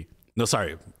surgery. No,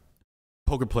 sorry.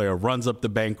 Poker player runs up the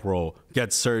bankroll,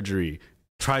 gets surgery,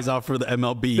 tries out for the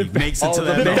MLB, makes it to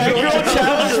the MLB. Bankroll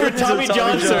challenge for Tommy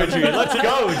John surgery. Let's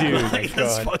go, dude. Like,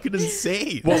 that's fucking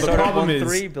insane. Well, the Started problem 1-3,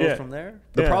 is build yeah. from there.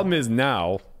 the problem is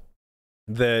now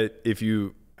that if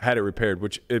you had it repaired,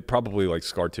 which it probably like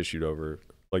scar tissued over,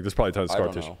 like there's probably tons of I scar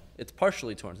don't tissue. know. It's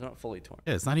partially torn. It's not fully torn.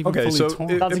 Yeah, it's not even Okay, fully so torn.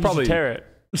 it- Sounds like probably- you should tear it.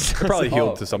 It probably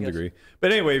healed to I some guess. degree.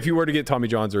 But anyway, if you were to get Tommy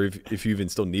Johns, or if you even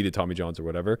still needed Tommy Johns or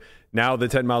whatever, now the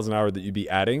 10 miles an hour that you'd be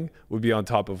adding would be on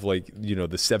top of like, you know,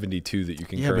 the 72 that you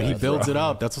can Yeah, but he currently builds throw. it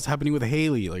up. That's what's happening with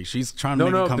Haley. Like she's trying to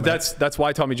No, make a but comeback. that's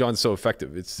why Tommy John's so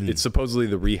effective. It's supposedly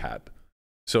the rehab.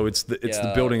 So it's the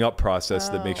Yeah. building up process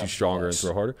that makes you stronger and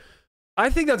throw harder. I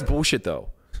think that's bullshit though.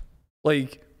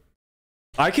 Like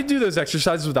I could do those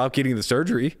exercises without getting the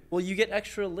surgery. Well, you get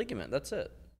extra ligament. That's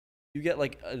it. You get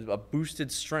like a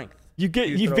boosted strength. You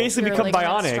throw- basically Your become ligament's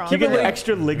bionic. stronger. You get Yeah, but, the like,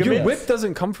 extra Your ligament. whip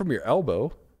doesn't come from your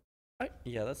elbow.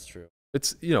 Yeah, that's true.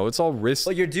 It's it's all wrist.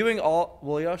 Well,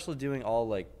 you're also doing all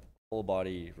like full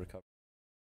body recovery.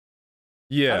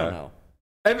 Yeah. I don't know.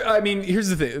 I mean, here's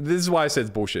the thing. This is why I said it's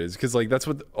bullshit. Is because like that's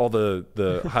what all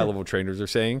the high level trainers are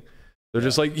saying. They're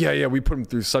just like, yeah, we put them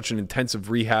through such an intensive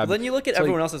rehab. Well, then you look at It's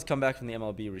everyone like- else that's come back from the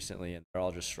MLB recently, and they're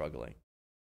all just struggling.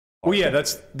 Well, yeah,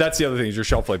 that's the other thing. Is your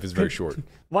shelf life is very short.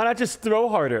 Why not just throw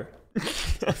harder?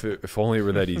 if only it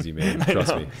were that easy, man.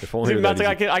 Trust me. If only it Dude, were Matt's that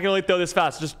like, easy. I can only throw this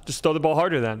fast. Just throw the ball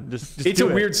harder then. Just It's do a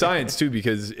it. weird science too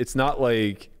because it's not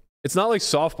like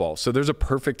softball. So there's a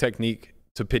perfect technique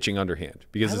to pitching underhand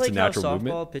because I it's like a natural how softball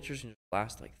movement. pitchers can just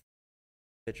last like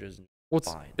pitchers. And Well,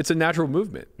 fine. it's a natural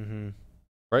movement,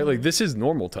 right? Like this is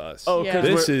normal to us. Oh, Yeah. 'cause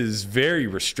This we're- is very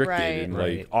restricted Right. and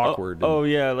Right. like awkward. Oh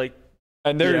yeah, like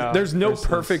And Yeah, there's no versus-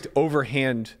 perfect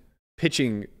overhand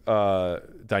pitching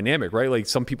dynamic, right? Like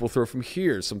some people throw from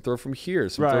here, some throw from here,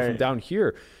 some throw from Right. down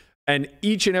here. And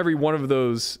each and every one of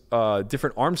those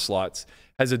different arm slots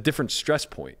has a different stress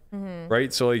point,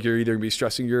 right? So like you're either gonna be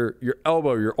stressing your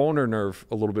elbow, your ulnar nerve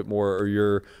a little bit more, or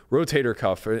your rotator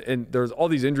cuff. And there's all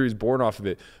these injuries born off of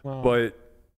it. But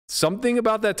something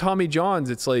about that Tommy Johns,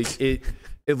 it's like it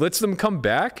lets them come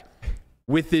back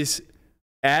with this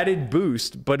added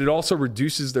boost, but it also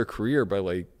reduces their career by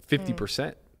like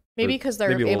 50%. Maybe Or because they're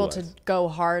maybe a little able to less. go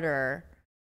harder,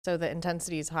 so the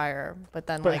intensity is higher. But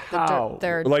then But like how?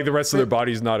 their Like the rest of their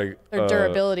body's not a their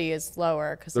durability is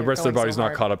lower because the rest of their body's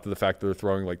not caught up to the fact that they're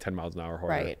throwing like 10 miles an hour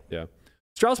harder. Right. Yeah.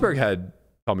 Strasburg had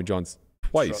Tommy Johns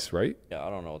twice, right? Yeah, I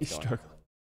don't know what's he's going on. struggling.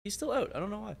 He's still out. I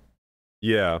don't know why.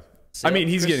 Yeah. I mean,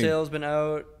 he's Chris getting. Sale's been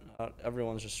out.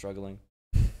 Everyone's just struggling.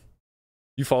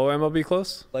 You follow MLB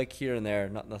close? Like here and there,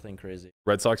 nothing crazy.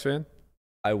 Red Sox fan?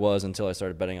 I was until I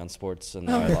started betting on sports, and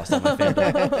now I lost all my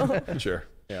fandom. Sure.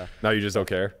 Yeah. Now you just don't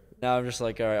care? Now I'm just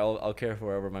like, all right, I'll care for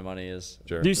wherever my money is.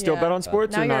 Sure. Do you still Yeah. bet on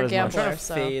sports Now or you're not a as I'm much? trying gambler. to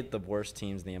So- fade the worst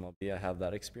teams in the MLB. I have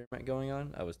that experiment going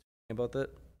on. I was talking about it.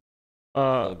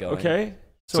 Uh, Still going. okay.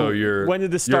 So you're when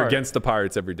did this You're start? against the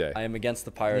Pirates every day. I am against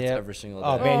the Pirates Yep. every single day.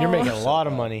 Oh man, you're making a So lot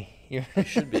of proud. money. You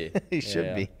Should be. should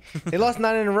Yeah, be. They lost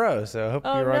 9 in a row, so I hope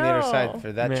Oh, you were on the other no. side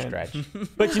for that Man. stretch.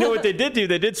 But you know what they did do?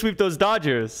 They did sweep those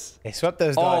Dodgers. They swept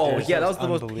those Oh, Dodgers. yeah, that was the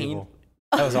most unbelievable.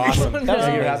 That was awesome. That was So you're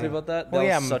amazing. happy about that? That Well,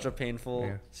 yeah, was such a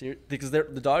painful yeah. because the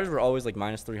Dodgers were always like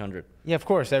minus 300. Yeah, of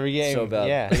course, every game. So bad.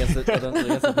 Yeah, Against the as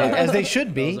Pirates. they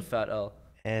should That was be. a fat L.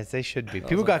 As they should be. That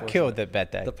People was got unfortunate. killed that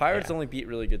bet that. The Pirates yeah. only beat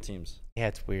really good teams. Yeah,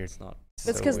 it's weird. It's not.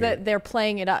 That's So because weird. they're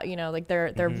playing it up. You know, like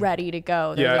they're ready to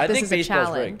go. They're Yeah, like, I this think is a baseball's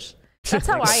challenge. rigged. That's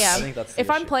how I I am. think that's the If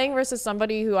I'm issue. playing versus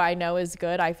somebody who I know is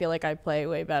good, I feel like I play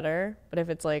way better. But if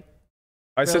it's like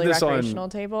I said really this recreational on.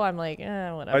 table, I'm like,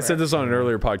 whatever. I said this on an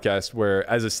earlier podcast where,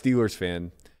 as a Steelers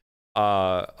fan,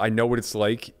 I know what it's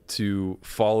like to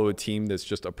follow a team that's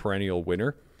just a perennial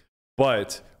winner,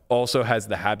 but also has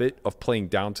the habit of playing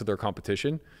down to their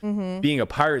competition. Being a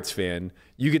Pirates fan,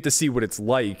 you get to see what it's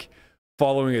like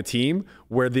following a team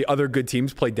where the other good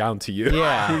teams play down to you.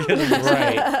 Yeah,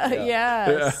 right.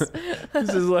 Yes. This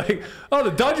is like, oh,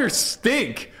 the Dodgers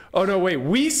stink. Oh no, wait,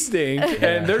 we stink,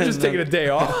 and they're just taking a day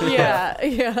off. Yeah.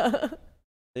 Yeah.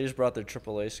 They just brought their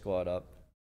AAA squad up.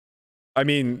 I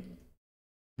mean,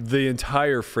 the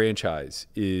entire franchise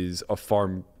is a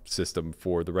farm system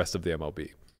for the rest of the MLB.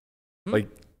 Like,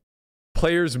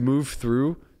 players move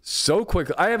through so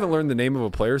quickly. I haven't learned the name of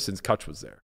a player since Kutch was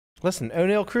there. Listen,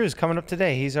 O'Neal Cruz coming up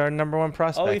today. He's our #1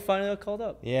 prospect. Oh, he finally got called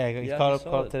up. yeah, he's Yeah, called I up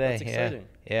saw it. today. That's Yeah, exciting.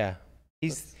 yeah.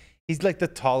 He's like the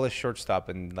tallest shortstop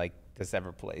in like that's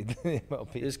ever played in the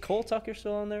MLB. Is Cole Tucker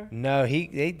still on there? No,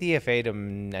 they DFA'd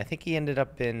him. I think he ended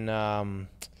up in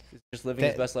Just living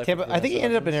his best life. Tampa. with I think he Vanessa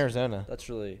ended up in Hudgens? Arizona. That's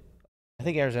really. I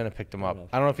think Arizona picked him up. enough.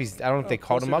 I don't know if they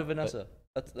called him Closer up. to but- Vanessa.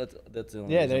 That's the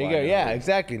only Yeah, reason there you why go. I know. Yeah,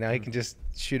 exactly. Now he can just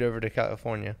shoot over to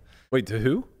California. Wait, to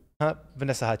who?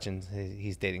 Vanessa Hudgens.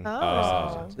 He's dating.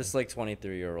 Oh. This is like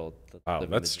 23-year-old. Wow,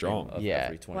 that's strong.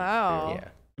 Yeah. Wow. Yeah.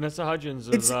 Vanessa Hudgens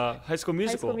is It's- High School High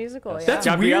Musical. School Musical. Yeah. That's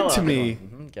Gabriella. weird to me.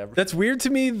 Mm-hmm. That's weird to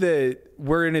me that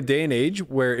we're in a day and age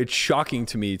where it's shocking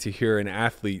to me to hear an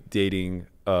athlete dating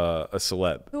a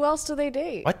celeb. Who else do they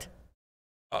date? What?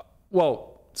 Well,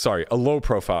 sorry, a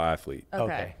low-profile athlete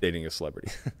Okay. dating a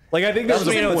celebrity. Like, I think that was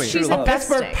when you a know point. it's She's true love.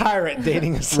 Pittsburgh investing. Pirate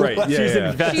dating a Right, celeb. yeah, She's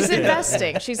yeah. investing. She's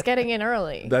investing. She's getting in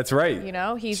early. That's right. You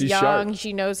know, he's She's young. sharp.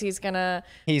 She knows he's gonna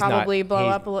He's probably not. blow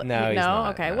He's- up a little. no, he's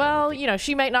not. Okay. No, I Well, don't you know,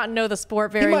 she might not know the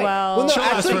sport He very might. well. no, She'll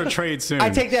ask actually, for a trade soon. I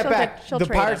take that She'll back. get- she'll The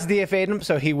trade Pirates him. DFA'd him,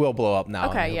 so he will blow up now.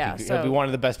 Okay, He'll yeah, be, so- he'll be one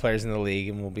of the best players in the league,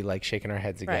 and we'll be like shaking our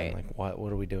heads again, Right. like,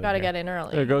 what are we doing? Got to here? get in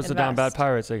early. There goes the down bad Invest.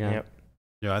 Pirates again. Yep.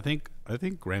 Yeah, I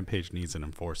think Rampage needs an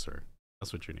enforcer.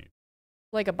 That's what you need.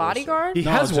 Like a bodyguard. He No,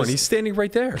 has one. just- He's standing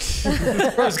right there.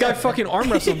 Bro, this guy fucking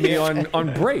arm wrestled me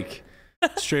on break.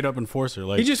 Straight up enforcer.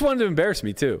 Like, He just wanted to embarrass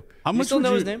me too. how You much still would know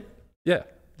you, his name? Yeah,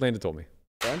 Landon told me.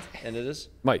 Brent? And it is?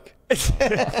 Mike.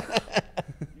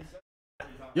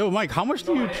 Yo, Mike, how much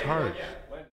do you charge?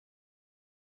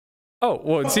 Oh,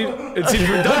 well, it seems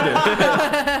redundant.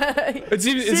 it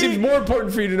seems more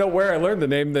important for you to know where I learned the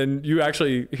name than you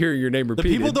actually hearing your name The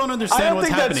repeated. people don't understand I don't what's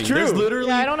think that's happening. There's true. literally,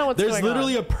 Yeah, I don't know what's there's going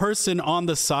literally on. a person on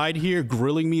the side here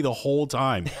grilling me the whole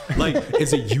time. Like,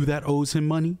 is it you that owes him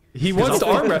money? He wants to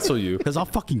arm wrestle you. Because I'll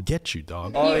fucking get you,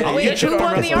 dog. Oh, yeah, Wait, you should who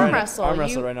won the arm right- wrestle? Arm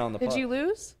wrestle You- right now on the Did pod. you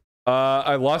lose?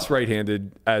 I lost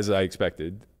right-handed as I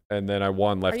expected, and then I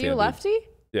won Are left-handed. you a lefty?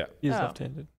 Yeah. He's Oh.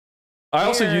 left-handed. I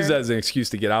also You're- use that as an excuse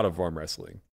to get out of arm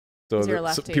wrestling. So, 'Cause you're a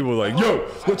that- so lefty. people are like, "Yo,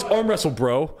 let's arm wrestle,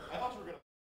 bro."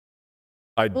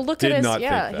 I Well, look did at his. not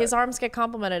Yeah, think that. his arms get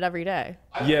complimented every day.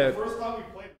 Yeah.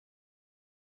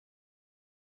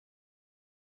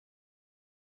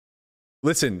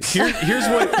 Listen, here's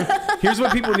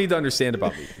what people need to understand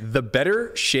about me. The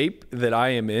better shape that I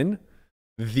am in,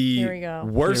 Here we the go.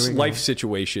 worse Here we go. life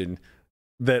situation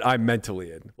that I'm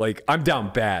mentally in. Like, I'm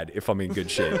down bad if I'm in good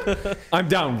shape. I'm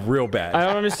down real bad. I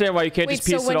don't understand why you can't just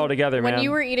piece it all together, man. when you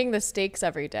were eating the steaks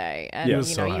every day, and Yeah. you know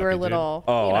So you were happy, dude. little.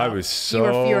 Oh, you know, I was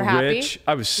so you were happy? rich.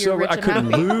 I was You so were rich. I rich and couldn't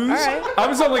happy? lose. All right. I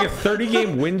was on like a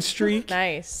 30-game win streak,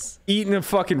 Nice. eating a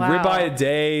fucking Wow. ribeye a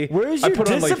day. Where's I your put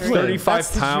on like discipline? 35 That's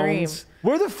the dream. pounds.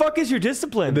 Where the fuck is your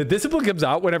discipline? The discipline comes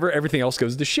out whenever everything else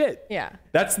goes to shit. Yeah.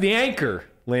 That's the anchor,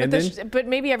 But, Landon. but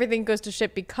maybe everything goes to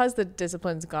shit because the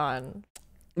discipline's gone.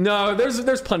 No,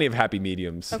 there's plenty of happy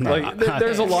mediums. Okay. Like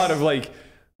there's a lot of like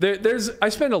I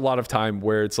spend a lot of time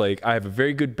where it's like I have a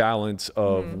very good balance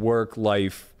of work,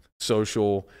 life,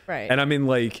 social, Right. and I'm in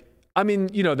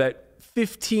that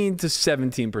 15 to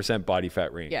 17% body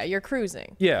fat range. Yeah, you're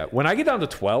cruising. Yeah, when I get down to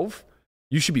 12,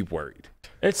 you should be worried.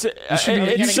 It's You should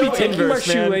be, it's you should so be taking my inverse,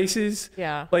 man. shoelaces.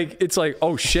 Yeah. Like it's like,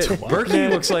 oh shit, Berkey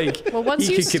looks like Well, once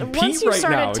he you can compete once you right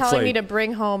started now. It's telling me like, to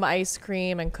bring home ice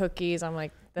cream and cookies, I'm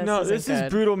like, No, this isn't is good.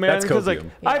 brutal, man. That's Because like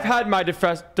copium. I've had my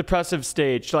depressive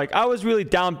stage. Like I was really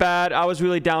down bad. I was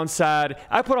really down sad.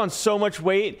 I put on so much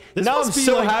weight. This Now I'm must be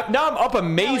so like- happy. Now I'm up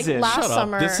amazing. last Shut up.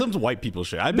 summer- This is some white people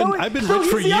shit. I've No, been no, rich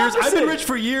for he's the years. I've opposite. been rich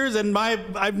for years, and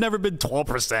I've never been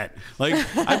 12%. Like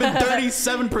I've been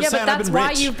 37%. Yeah, but I've that's been why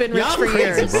rich. you've been Yeah, rich I'm for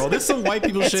crazy, years. bro. This is some white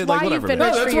people It's shit. why Like you've whatever. been man.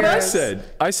 No, rich that's for what I years. said.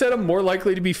 I said I'm more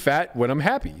likely to be fat when I'm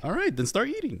happy. All right, then start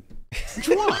eating. What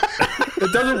you want?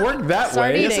 It doesn't work that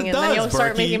Start way. Yes, eating, it and then does, you'll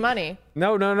start Berkey. making money.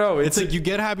 No. It's like you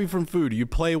get happy from food. You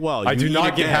play well. I you do eat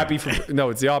not get again. happy from. No,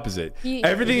 it's the opposite. He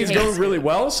Everything is hates going really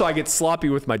well, so I get sloppy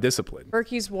with my discipline.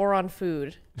 Berkey's war on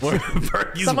food.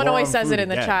 Berkey's Someone war always on says food it in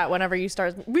the again. chat whenever you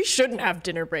start. We shouldn't have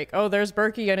dinner break. Oh, there's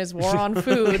Berkey and his war on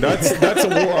food. That's a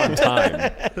war on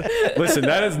time. Listen,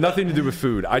 that has nothing to do with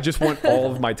food. I just want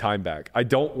all of my time back. I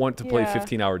don't want to play Yeah.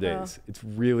 15-hour days. It's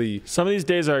really. Some of these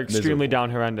days are extremely Miserable. down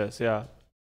horrendous. Yeah.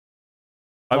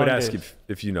 I would Long ask days.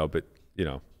 if you know, but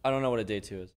I don't know what a day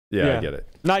 2 is. yeah, I get it.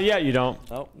 Not yet. You don't.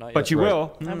 No, not yet. But you Right.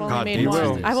 will. I've only God, made these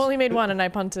one. days. I've only made one, and I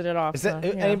punted it off. Is so, that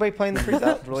yeah. anybody playing the freeze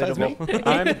out? Besides me? Relatable.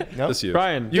 I'm No. Just you.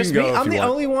 Brian. You Just can go me? if I'm you the want.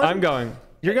 only one. I'm going.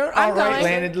 You're going. I'm All right, going.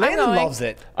 Landon. I'm Landon going. loves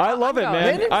it. I love it, going. man.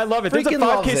 Landon I love it. There's a freaking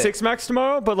loves 5K6 max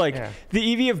tomorrow, but like Yeah.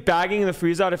 the EV of bagging the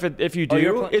freeze out, if you do,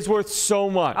 you're is worth so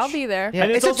much. I'll be there. Yeah,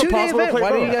 And it's a also 2-day possible to event. play Why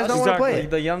do you both. guys not want to play Exactly.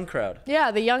 it? The young crowd. Yeah,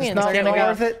 the youngins not are gonna not go.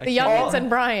 worth it? The youngins and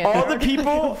Brian. All the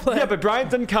people, yeah, but Brian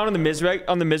doesn't count on the Mis-Reg,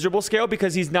 on the miserable scale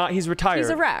because he's retired. He's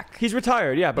a wreck. He's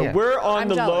retired, yeah, but Yeah. we're on I'm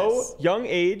the jealous. low, young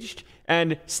aged,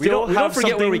 and We still don't have forget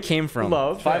something where we came from.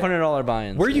 Love. $500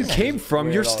 buy-ins. Where you came from,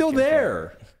 Where you're it all still came from.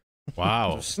 there.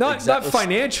 Wow. Not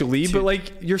financially, but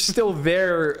like you're still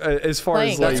there as far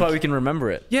as Playing. like. That's why we can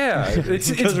remember it. Yeah, it's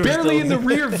Because we're barely still in the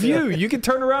rear view. You can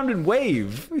turn around and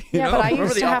wave. you Yeah, know? but I Remember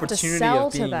used the to have to opportunity sell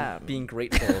of to them. being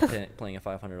grateful of playing a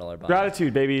 $500 buy-in.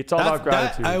 Gratitude, baby. It's all about That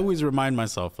gratitude. I always remind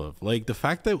myself of. Like the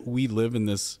fact that we live in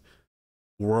this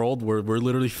world where we're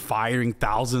literally firing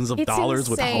thousands of It's dollars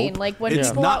with insane. hope. Like when it's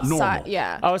people not outside, normal.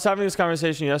 yeah. I was having this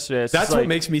conversation yesterday. It's That's just what like,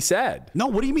 makes me sad. No,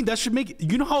 what do you mean? That should make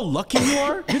you know how lucky you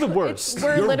are? You're the worst.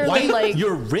 We're You're literally white, like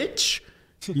you're rich,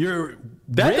 you're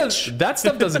That rich. that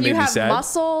stuff doesn't you make me have sad.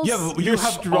 muscles. you have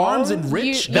strong. arms and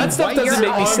rich. You- and That stuff white. doesn't Your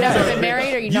make me arms sad. are- You've been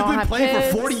married or you You've don't been have playing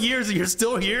kids. for 40 years and you're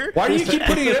still here. Why do you keep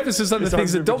putting an emphasis on the It's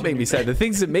things that 100% don't make me sad? The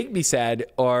things that make me sad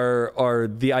are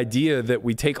the idea that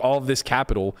we take all of this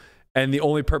capital and the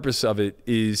only purpose of it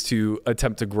is to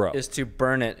attempt to grow. Is to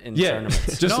burn it in Yeah,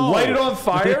 tournaments. just No. light it on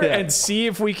fire Yeah. and see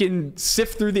if we can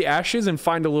sift through the ashes and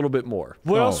find a little bit more.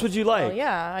 What else would you like? Well,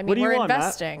 yeah, I What mean, do you we're want, Matt?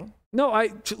 investing. No,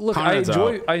 look. Conrad's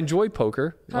out. I enjoy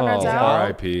poker. Conrad's out.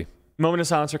 R.I.P. Moment of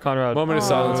silence for Conrad. Moment of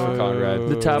silence for Conrad.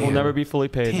 The tab will never be fully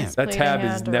paid. Damn. That Played tab a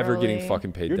is hand never getting early.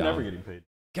 fucking paid down. paid.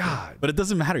 God. But it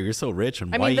doesn't matter. You're so rich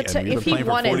and I white, mean, and you've if been he playing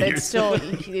for won 40 it, years. it's still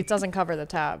it doesn't cover the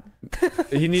tab.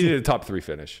 He needed a top 3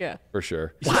 finish. Yeah. For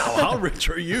sure. Wow, how rich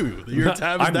are you? Your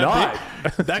tab is I'm that not.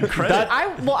 big? That credit.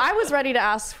 I was ready to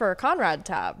ask for a Conrad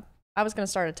tab. I was going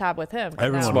to start a tab with him. but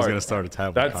Everyone now- was going to start a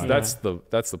tab. with Conrad.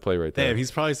 That's the play right there. Damn,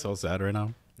 he's probably so sad right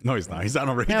now. No, he's not. He's not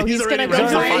already. No, he's already gonna go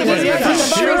registered for it. 500. He's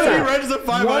He's gonna already go registered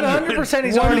 500. 100%.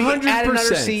 He's already at another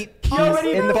 100%. seat. He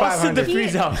already in the busted the 500.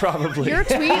 freeze out, probably. your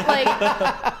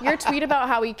tweet about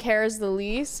how he cares the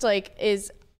least, like,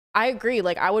 is I agree.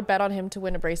 Like, I would bet on him to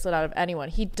win a bracelet out of anyone.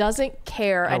 He doesn't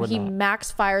care, and would he not. max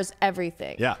fires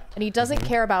everything. Yeah. and he doesn't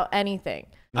care about anything.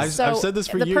 I've said this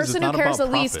for the years, person it's who not cares the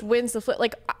about least profit. wins the flip.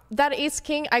 Like that ace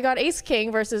king, I got ace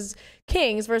king versus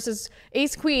kings versus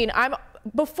ace queen.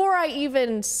 Before I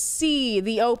even see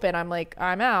the open, I'm like,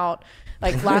 I'm out.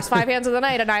 Like last 5 hands of the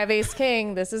night, and I have ace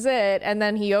king. This is it. And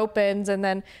then he opens, and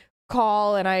then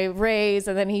call, and I raise,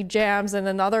 and then he jams, and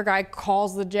then the other guy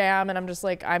calls the jam, and I'm just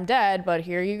like, I'm dead. But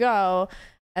here you go.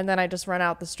 And then I just run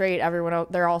out the straight. Everyone,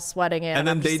 they're all sweating it. And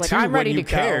then I'm day just like, two, I'm when ready you to go.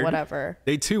 cared, Whatever.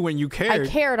 Day 2, when you cared, I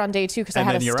cared on day 2 because I And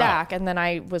had a then you're stack, and then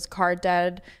I was card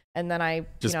dead, and then I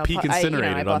Just you know, peak I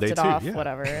incinerated on bluffed day it 2, off, yeah.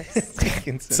 whatever.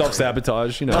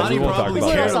 Self-sabotage, you know, Connie we won't talk probably about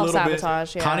Little cared that. a little bit.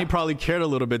 self-sabotage, yeah. Connie probably cared a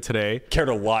little bit today. Cared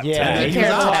a lot Yeah, today. he He was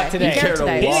cared on top today. today. He cared a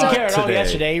today. He didn't lot So- care at all today.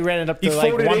 yesterday. He ran it up He to like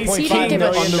folded ace 1.5 He didn't give a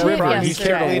million on the shit river. He yesterday.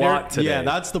 cared a lot today. Yeah,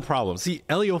 that's the problem. See,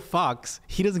 Elio Fox,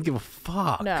 he doesn't give a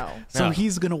fuck. No. So No.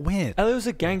 he's going to win. Elio's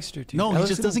a gangster, dude. No, he Elio's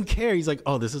just gonna- doesn't care. He's like,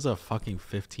 oh, this is a fucking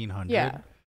 1,500. Yeah.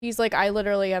 He's like, I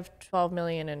literally have 12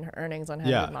 million in earnings on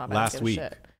Yeah, Headed Mob. I don't last give a week.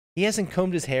 shit. He hasn't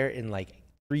combed his hair in like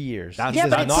 3 years. That's- Yeah, He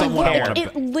but does it's not someone I care. wanna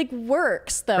it like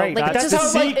works though. Right, Like that's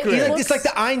just the how, like, secret. it It's looks- like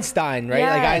the Einstein, right?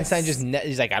 Like Yes. Einstein just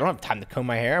he's like, I don't have time to comb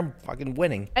my hair. I'm fucking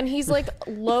winning. and he's like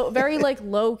very like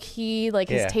low key. Like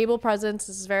Yeah. his table presence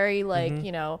is very like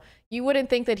you know. you wouldn't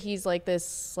think that he's like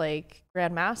this like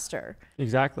grandmaster,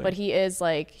 Exactly. but he is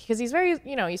like, because he's very,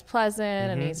 he's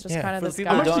pleasant and he's just kind of For the this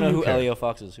people who guy. don't know do you who care? Elio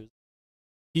Fox is,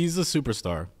 He's a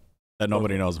superstar that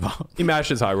nobody knows about. He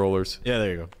mashes high rollers. Yeah,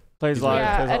 there you go. plays live.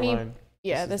 Yeah, plays and he- online.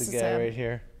 Yeah, this is is the guy him. right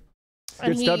here.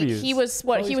 And Good W's. he was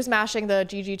he was mashing the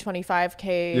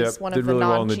GG25Ks, Yep, one did of the really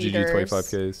well in the non-cheaters.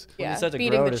 GG25Ks. When Yeah, he said to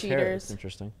beating grow the his hair, it's cheaters.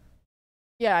 interesting.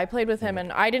 Yeah, I played with him,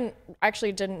 and I didn't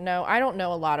know. I don't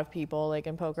know a lot of people like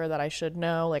in poker that I should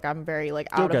know. Like I'm very like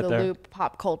You'll out get of the there. loop,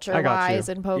 pop culture I got you. wise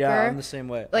in poker. Yeah, I'm the same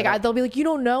way. like they'll be like, you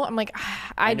don't know. I'm like,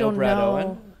 I know don't Brad know.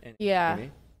 Owen and Yeah.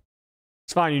 Amy.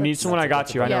 It's fine. You need someone. I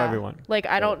got you. I know Yeah. everyone. Like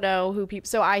I don't know who people.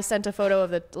 So I sent a photo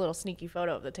of the little sneaky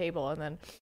photo of the table, and then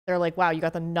they're like, "Wow, you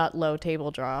got the nut low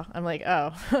table draw." I'm like,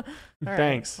 "Oh, all right,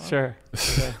 Thanks. well." Sure.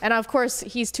 And of course,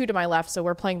 he's 2 to my left, so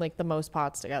we're playing like the most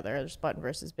pots together. There's button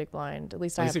versus big blind. At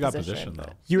least At I least have he got position. position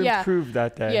though. You Yeah. improved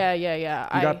that day. Yeah.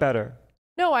 You got better.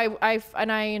 No,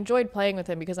 I enjoyed playing with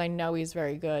him because I know he's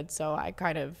very good. So I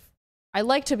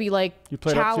like to be like You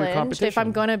played up to your challenged if I'm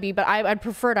competition. gonna be, but I'd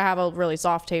prefer to have a really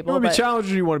soft You table. want to be But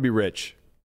challenged or you want to be rich?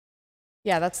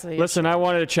 yeah, that's the Listen, I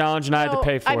wanted a challenge and I had to No,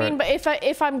 pay for I mean, it. but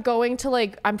if I'm going to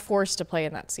like, I'm forced to play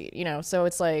in that seat, so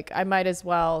it's like I might as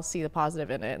well see the positive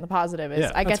in it. And the positive is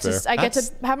Yeah, I get that's to I get That's-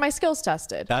 to have my skills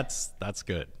tested. That's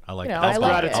good. I like that. I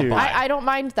like gratitude. it. I don't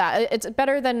mind that. It's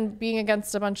better than being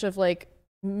against a bunch of like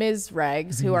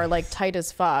Mis-Regs who are like tight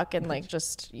as fuck and like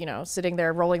just sitting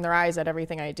there rolling their eyes at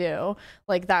everything I do.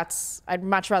 Like I'd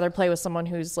much rather play with someone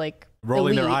who's like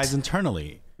Rolling their elite. eyes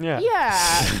internally. Yeah.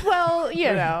 Yeah, well,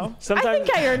 I Sometimes-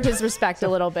 think I earned his respect a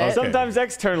little bit. Sometimes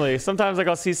externally. Sometimes like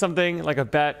I'll see something like a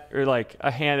bet or like a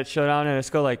hand at showdown and I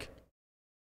just go like,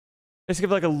 just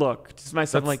give like a look. Just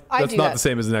myself. I'm like, I That's do not that. the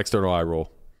same as an external eye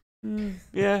roll.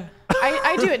 yeah.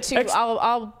 I do it too.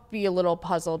 I'll be a little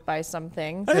puzzled by some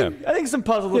things. I think some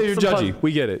puzzle. Yeah, you're some judgy.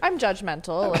 We get it. I'm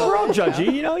judgmental. a little We're all bit,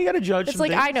 judgy. You know, you got to judge. It's some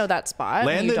like things. I know that spot.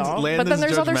 And you Landon's- don't. But then Landon's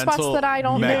there's other spots judgmental that I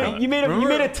don't man. know. You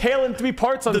made a tale in 3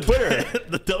 parts on Twitter.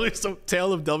 The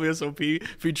tale of WSOP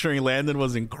featuring Landon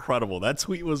was incredible. That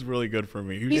tweet was really good for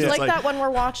me. He was He's just like that when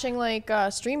we're watching like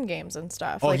stream games and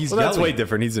stuff. Oh, like, he's Well, that's yelling. way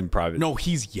different. He's in private. No,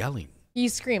 he's yelling.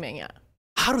 he's screaming. Yeah.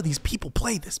 How do these people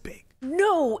play this big?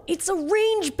 No, it's a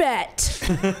range bet.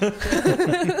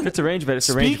 If it's a range bet, it's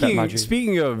a range bet, Marjorie.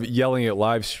 Speaking of yelling at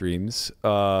live streams,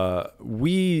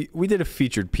 we did a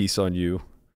featured piece on you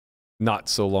not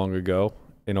so long ago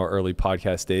in our early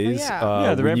podcast days. yeah.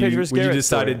 Yeah, the when Rampage you, versus when you Garrett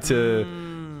decided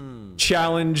to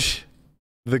challenge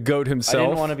the GOAT I himself.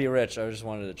 didn't want to be rich. I just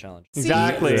wanted a challenge.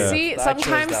 Exactly. Yeah. See, I chose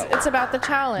sometimes that one. it's about the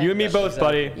challenge. You and me both,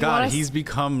 buddy. God, wanna- he's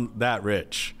become that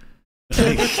rich.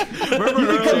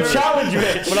 Become challenge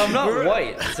rich. But I'm not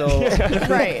white, so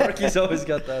Right. Berkey's always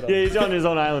got that on. Yeah, he's on his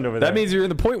own island over there. That means you're in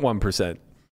the 0.1%.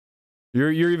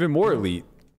 You're even more elite.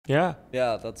 yeah.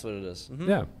 Yeah, that's what it is. Mhm.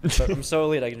 Yeah. But I'm so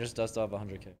elite, I can just dust off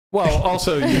 100K. Well,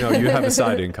 also, you have a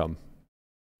side income,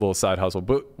 little side hustle.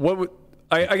 But what would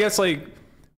I guess like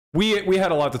we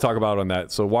had a lot to talk about on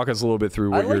that. So walk us a little bit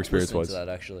through what I your liked experience listening was. to that,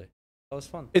 actually. That was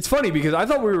fun. It's funny because I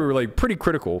thought we were like pretty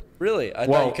critical. Really? I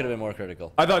Well- thought you could have been more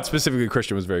critical. I thought specifically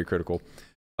Christian was very critical.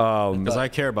 Because I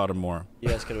care about him more. You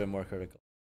guys could have been more critical.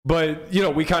 But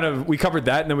we covered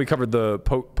that, and then we covered the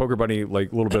Poker Bunny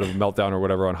like little bit of a meltdown or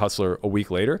whatever on Hustler a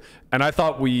week later. And I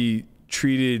thought we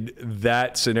treated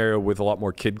that scenario with a lot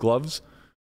more kid gloves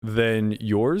than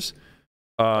yours.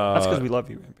 That's because we love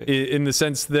you, Rampage. In the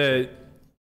sense that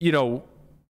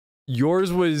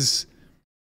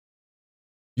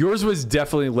yours was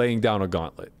definitely laying down a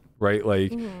gauntlet, right?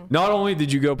 Like not only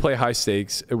did you go play high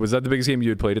stakes, was that the biggest game you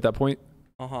had played at that point?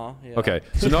 Yeah. Okay,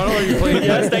 so not only are you playing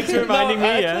Yes, thanks for reminding me.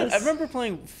 Yes. I remember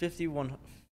playing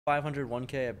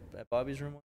 501K at Bobby's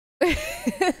room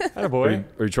Boy.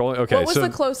 Are you trolling? Okay, What was so, the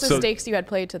closest so stakes you had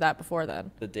played to that before then?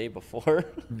 the day before.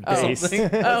 Ace. Something.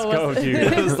 Let's go, was it?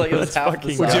 dude. It was like it was half the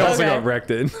fucking Which size. you also Okay. got wrecked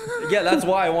in. Yeah, that's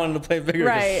why I wanted to play bigger.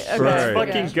 Right. Okay. Right.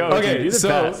 Fucking okay. go. dude. Okay, You're the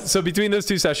best. so between those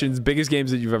two sessions, biggest games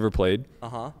that you've ever played,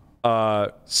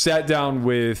 sat down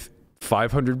with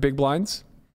 500 big blinds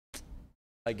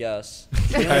I guess.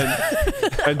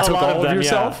 and took lot of all of them,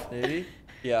 yourself. Maybe.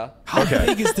 Yeah. How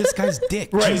big is this guy's dick?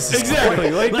 Right, Jesus exactly.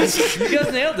 Like this, You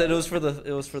guys nailed it. It was for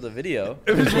the video.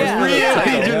 it was Yeah. really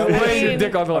Yeah. just laying your mean-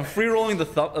 dick on the I'm free rolling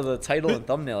the title and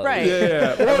thumbnail. Right.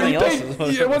 Yeah. Well, Everything you else paid, is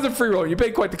what- it wasn't free roll. You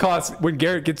paid quite the cost when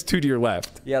Garrett gets 2 to your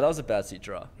left. Yeah, that was a bad seat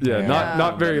draw. Yeah,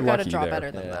 not very you gotta lucky draw there.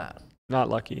 better than Yeah. that. Not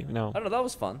lucky. No. I don't know. That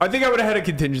was fun. I think I would have had a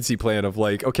contingency plan of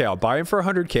like, okay, I'll buy him for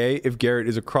 100K if Garrett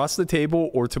is across the table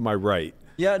or to my right.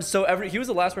 Yeah. So he was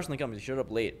the last person to come. He showed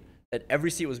up late, and every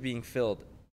seat was being filled.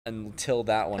 until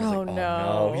that one. Oh, Like, oh no.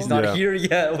 no, he's not Yeah. here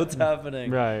yet. What's happening?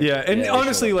 Right. Yeah, and Yeah,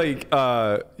 honestly, sure. like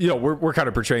we're kind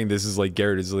of portraying this as like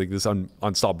Garrett is like this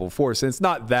unstoppable force, and it's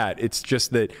not that. It's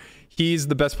just that he's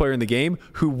the best player in the game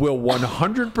who will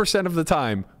 100% of the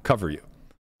time cover you,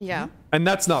 Yeah. and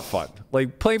that's not fun.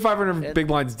 Like playing 500 big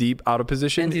blinds deep out of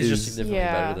position And he's just is significantly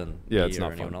Yeah. better than Yeah, me it's or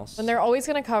not anyone fun. else. And they're always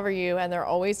going to cover you, and they're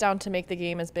always down to make the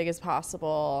game as big as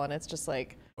possible. And it's just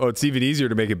like, oh, it's even easier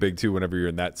to make it big too whenever you're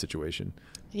in that situation.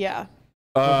 yeah.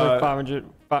 Like 500,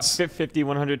 50,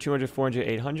 100, 200, 400,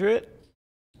 800.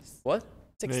 What?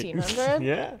 1600.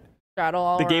 Yeah. Straddle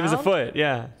all The game is around. afoot.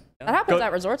 Yeah. That happens Go-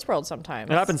 at Resorts World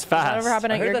sometimes. It happens Does that fast. ever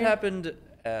happen I at your heard that game? happened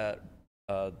at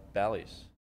Bally's.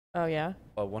 Oh, yeah.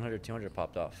 100, 200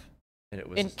 popped off, and it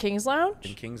was In King's Lounge?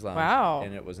 in King's Lounge. Wow.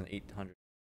 And it was an 800.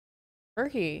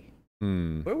 Berkey.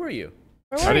 Hmm. Where were you?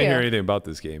 Where I were didn't you? hear anything about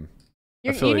this game.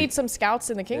 You, I feel you like- need some scouts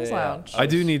in the King's Yeah, yeah. Lounge. I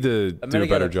do need to I do met a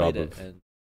guy better that job played of. it, and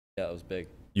yeah, it was big.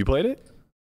 You played it?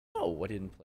 No, I didn't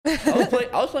play.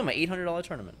 I was playing my $800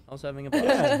 tournament. I was having a blast.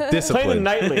 Playing the Discipline.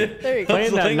 nightly. There you go.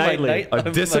 Playing that nightly.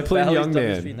 A disciplined young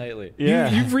man. Nightly. Yeah.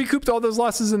 You've recouped all those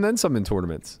losses and then some in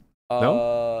tournaments.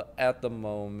 No? At the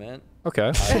moment, Okay.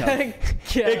 I have,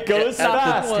 It goes at the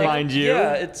fast, tick- mind you.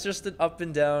 Yeah, it's just an up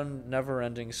and down,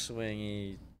 never-ending,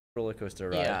 swingy roller coaster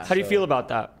ride. Yeah. How do you feel about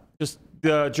that? Just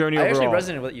the journey I actually overall.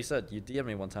 resonated with what you said. You DM'd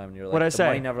me one time, and you're like, What'd I "The say?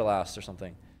 money never lasts" or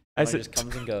something. I Money said- just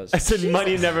comes and goes. I said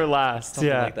money never lasts. Something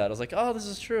Yeah. like that. I was like, "Oh, this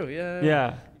is true." Yeah.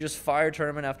 Yeah. You just fire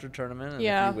tournament after tournament, and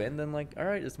Yeah. if you win, then like, all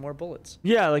right, it's more bullets.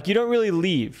 Yeah, like you don't really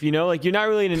leave, you know? Like you're not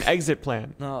really in an exit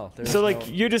plan. No. There's So like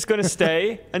no, you're just going to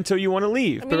stay until you want to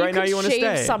leave. I mean, But right now you want to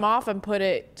shave stay. some off and put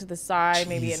it to the side,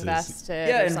 maybe Jesus. invest it.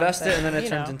 yeah, or invest it, and then something, it you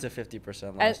turns know. into 50%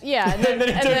 And, less. yeah, and then, Then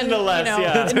it and turns then, into less, you know,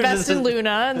 yeah. invest in Luna,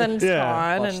 and then it's Yeah.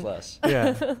 gone. Much And less.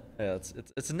 Yeah. Yeah,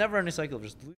 it's a never-ending cycle of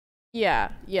just. yeah,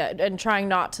 and trying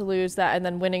not to lose that, and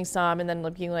then winning some, and then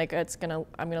being like, I'm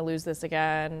gonna lose this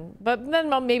again. But then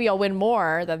maybe I'll win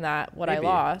more than that what I Maybe.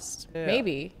 lost. Yeah.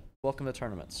 Maybe. Welcome to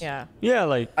tournaments. Yeah. Yeah,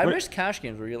 like I what- miss cash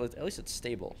games where you at least it's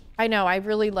stable. I know. I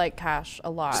really like cash a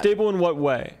lot. stable in what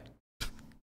way?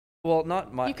 Well,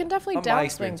 not my. You can definitely not my downswing,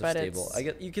 experience of but stable. it's- I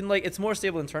get you can like it's more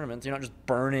stable in tournaments. You're not just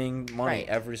burning money Right.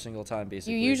 every single time.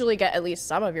 Basically, You usually get at least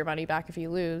some of your money back if you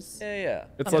lose. Yeah.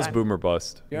 It's less Sometime. boom or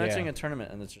bust. You're Yeah. entering a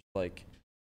tournament and it's just like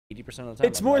 80% of the time.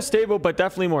 It's I'm more up. stable, but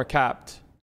definitely more capped,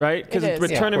 right? Because It is. with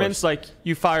Yeah, of tournaments, like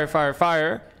you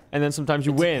fire, and then sometimes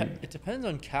you win. It depends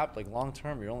on cap. Like long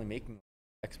term, you're only making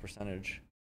X percentage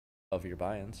of your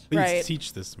buy-ins. Please Right.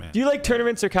 teach this man. Do you like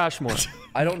tournaments or cash more?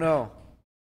 I don't know.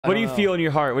 What do you feel in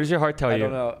your heart? What does your heart tell I you?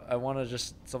 don't know. I want to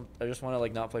just I just want to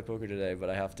like not play poker today, but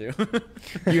I have to.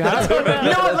 You have to. You know what?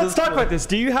 At Let's this talk point. about this.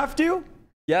 Do you have to?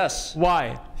 Yes,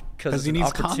 Why? because he it's an needs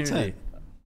opportunity. content.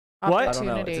 What? I don't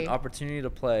know. It's Opportunity. an opportunity to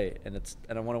play, and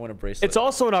I want to win a bracelet. It's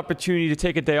also an opportunity to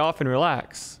take a day off and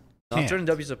relax. not Can't. during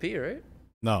WSOP, right?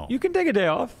 No, You can take a day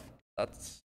off.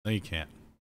 That's no, you can't.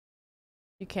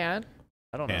 You can.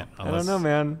 I don't know. Can't. I don't know,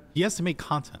 man. He has to make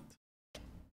content. I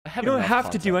You have don't enough have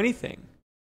to do content. anything.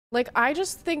 Like, I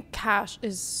just think cash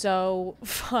is so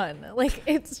fun. Like,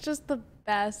 it's just the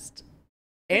best.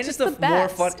 And It's it's just the the more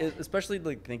best. fun, especially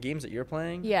like the games that you're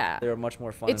playing. Yeah. they're a much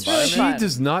more fun It's really environment. She fun.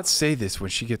 does not say this when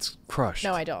she gets crushed.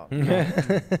 No, I don't.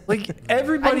 Like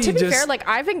everybody And to be just. fair, like,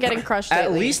 I've been getting crushed At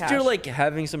lately in least you're cash. like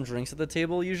having some drinks at the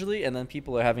table usually, and then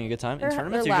people are having a good time. In They're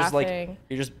tournaments, you're just laughing. like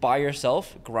you're just by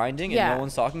yourself grinding, Yeah. and no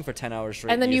one's talking for 10 hours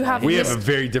straight. And then you just have wanna we hit have a it.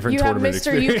 very different You have tournament Mr.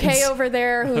 experience. UK over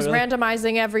there who's Really?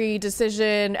 randomizing every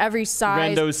decision, every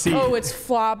size. Rando C. Oh, it's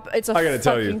flop. It's a I gotta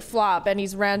tell you. fucking flop, and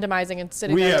he's randomizing and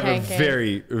sitting We there have tanking. a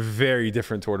very, very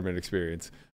different tournament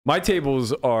experience. My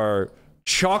tables are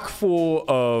chock full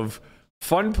of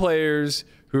fun players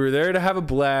who are there to have a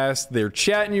blast. They're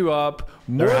chatting you up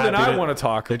more They're than happy I want to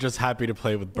talk. They're just happy to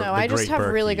play with. No, the I just great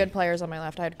have really Berkey. good players on my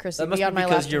left. I had Chrissy That must B on be my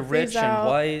because left. you're and Freeze rich and Out.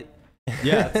 white.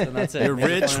 Yeah, And that's it. you're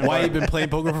rich, white, been playing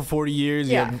poker for 40 years.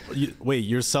 Yeah. Wait,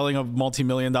 you're selling a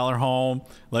multi-million-dollar home.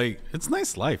 Like, it's a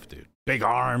nice life, dude. Big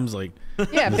arms, like.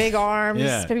 Yeah, big arms.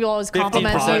 Yeah. People always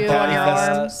compliment you on your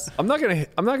podcasts. arms. I'm not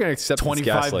gonna accept this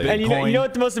 25 gaslighting. And you Bitcoin. know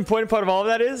what the most important part of all of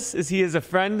that is? Is he has a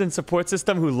friend and support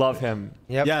system who love him.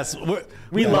 Yep. Yes,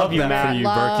 We love you, that Matt. for you,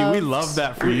 Berkey. We love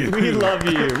that for you. We love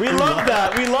you. We love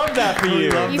that. We love that for you.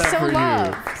 love He's that so for you.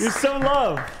 loved. You're so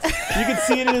loved. You can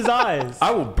see it in his eyes. I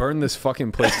will burn this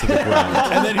fucking place to the ground.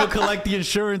 And then he'll collect the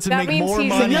insurance and That make means more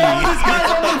he's- money. Yo, this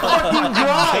guy's on the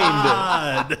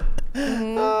fucking grind.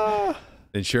 God.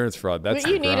 Insurance fraud. That's What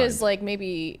you the need grind. is like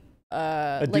maybe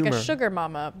like a doomer. sugar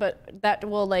mama, but that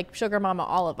will like sugar mama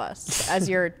all of us as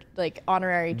your like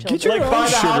honorary children. Get your Like own buy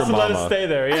the sugar house and let mama. us stay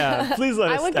there. Yeah, please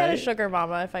let us I would stay. get a sugar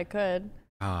mama if I could.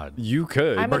 God. You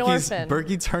could. I'm an orphan.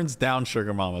 Berkey turns down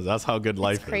sugar mamas. That's how good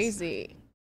life It's crazy. is.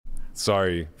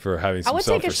 Sorry for having I some would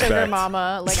take a self-respect. sugar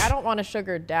mama. Like, I don't want a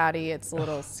sugar daddy. It's a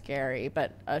little scary.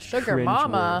 But a sugar Cringe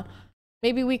mama, word.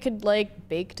 maybe we could, like,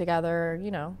 bake together,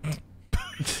 you know.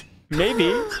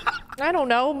 Maybe. I don't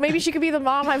know. Maybe she could be the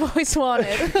mom I've always wanted.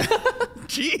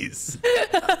 Jeez.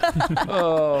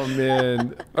 Oh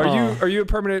man, are you a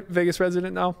permanent Vegas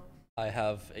resident now? I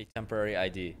have a temporary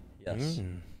ID. Yes.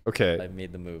 Okay, I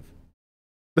made the move.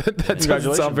 that doesn't sound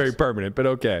Congratulations. very permanent, but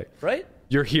okay. Right?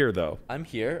 You're here though. I'm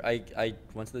here. I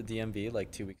went to the DMV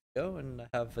like 2 weeks ago, and I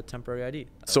have a temporary ID.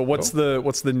 So what's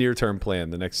the near term plan?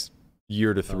 The next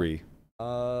year to 3?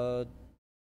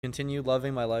 Continue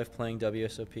loving my life playing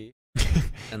WSOP.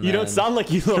 And You don't then- sound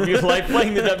like you love your life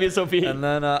playing the WSOP. And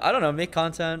then I don't know, make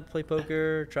content, play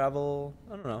poker, travel.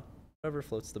 I don't know, whatever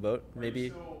floats the boat.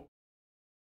 Maybe.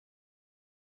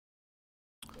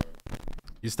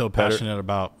 You still passionate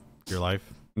about your life?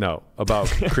 No, about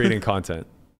creating content.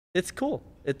 It's cool.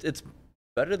 It's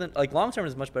better than like long term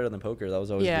is much better than poker. That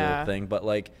was always Yeah. the thing. But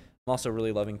like I'm also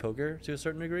really loving poker to a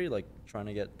certain degree, like trying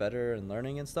to get better and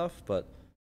learning and stuff. But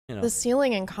you know, The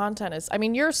ceiling in content is, I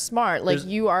mean, you're smart. Like,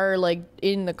 you are, like,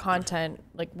 in the content,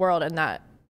 like, world, and that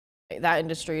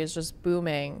industry is just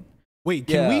booming. Wait,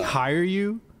 can we Yeah. hire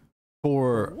you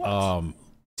for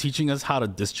teaching us how to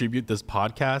distribute this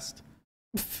podcast?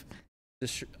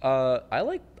 I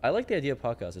like the idea of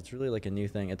podcasts. It's really like a new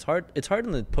thing. It's hard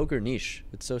in the poker niche.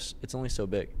 It's only so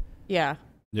big. Yeah.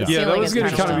 Yeah. Yeah, that Ceiling was is going to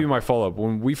kinda kind of low. be my follow up.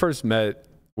 When we first met,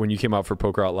 when you came out for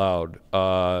Poker Out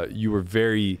Loud, you were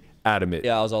very adamant.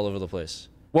 Yeah, I was all over the place.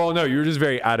 Well, no, you were just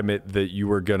very adamant that you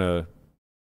were gonna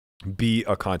be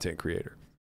a content creator.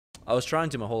 I was trying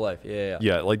to my whole life. Yeah.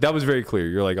 Yeah, like that was very clear.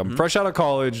 You're like, I'm fresh out of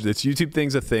college. This YouTube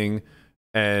thing's a thing,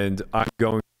 and I'm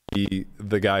going to be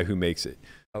the guy who makes it.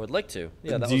 I would like to.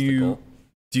 Yeah, that do was the you goal.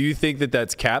 do you think that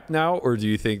that's capped now, or do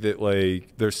you think that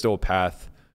like there's still a path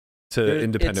to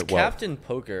independent it's wealth? capped in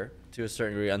poker to a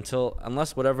certain degree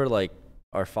unless whatever like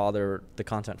our father, the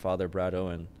content father, Brad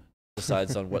Owen,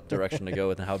 decides on what direction to go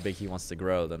with and how big he wants to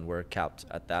grow, then we're capped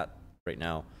at that right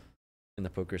now in the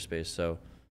poker space. So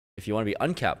if you want to be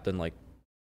uncapped, then like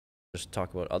just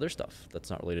talk about other stuff that's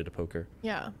not related to poker.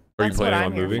 Yeah. Are you That's what planning I'm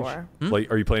on here moving? for.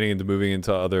 Like, are you planning into moving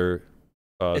into other?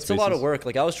 It's a lot of spaces? work.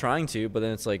 Like I was trying to, but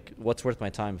then it's like, what's worth my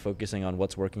time focusing on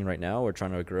what's working right now or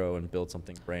trying to grow and build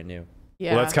something brand new?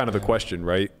 Yeah. Well, that's kind of the question,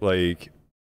 right? Like,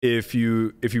 if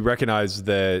you recognize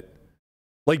that,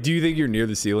 like, do you think you're near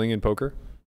the ceiling in poker?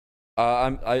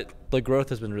 The growth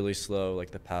has been really slow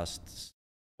like the past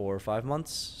 4 or 5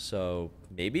 months, so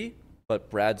maybe. But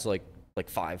Brad's like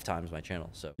 5 times my channel,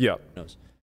 so Yeah, who knows?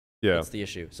 yeah. That's the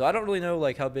issue. So I don't really know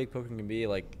like how big poker can be.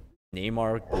 Like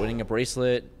Neymar winning a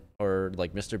bracelet, or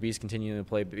like Mr. Beast continuing to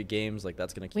play big games. Like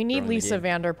that's gonna keep. We need growing the Lisa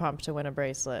game. Vanderpump to win a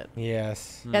bracelet.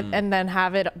 Yes. And then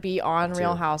have it be on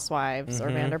Real too. Housewives or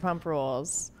Mm-hmm. Vanderpump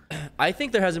Rules. I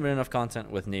think there hasn't been enough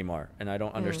content with Neymar, and I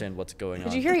don't understand what's going on.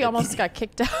 Did you hear he almost got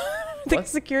kicked out? The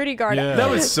security guard. Yeah. That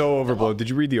was so overblown. Did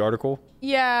you read the article?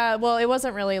 Yeah, well, it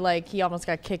wasn't really like he almost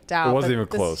got kicked out. It wasn't but even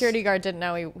the close. security guard didn't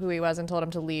know who he was and told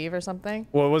him to leave or something.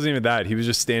 Well, it wasn't even that. He was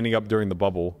just standing up during the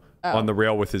bubble on the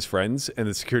rail with his friends, and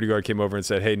the security guard came over and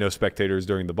said, "Hey, no spectators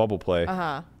during the bubble play."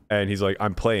 And he's like,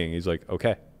 "I'm playing." He's like,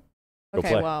 "Okay." Go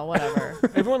Okay, play. well, whatever.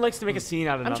 Everyone likes to make a scene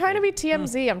out of I'm nothing. trying to be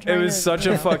TMZ. I'm It trying was to, such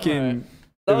you a know. fucking.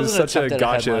 That It was was an such a attempt at a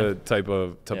gotcha headline. type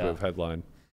Yeah. of headline.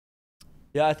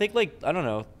 Yeah, I think like I don't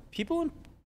know, people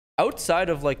outside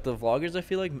of like the vloggers, I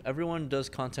feel like everyone does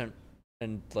content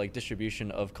and like distribution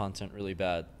of content really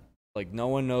bad. Like no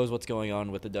one knows what's going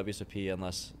on with the WSOP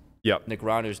unless Yep. Nick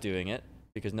Ronder's doing it,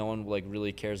 because no one like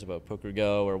really cares about Poker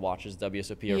Go or watches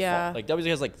WSOP or Yeah. like WSOP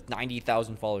has like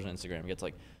 90,000 followers on Instagram, gets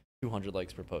like 200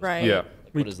 likes per post. Right. Yeah. Like,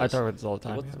 what is I this? talk about this all the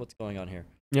time. What's going on here?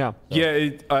 Yeah. Yeah,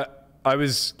 I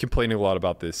was complaining a lot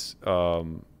about this.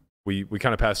 We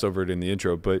kind of passed over it in the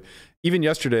intro, but even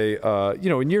yesterday,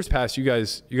 in years past, you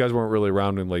guys weren't really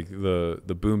around in like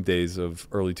the boom days of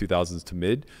early 2000s to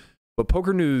mid, but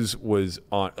Poker News was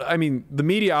on. I mean, the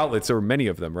media outlets, there were many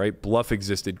of them, right? Bluff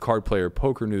existed, Card Player,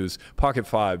 Poker News, Pocket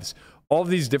Fives, all of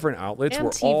these different outlets And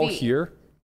were all TV. here.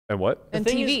 And what? And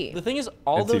thing TV. The thing is,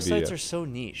 all And those TV, sites yeah. are so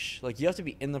niche. Like you have to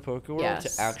be in the poker world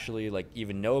Yes. to actually like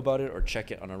even know about it or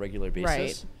check it on a regular basis.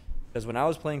 Right. Because when I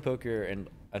was playing poker, and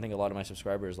I think a lot of my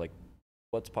subscribers like,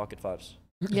 what's Pocket Fives?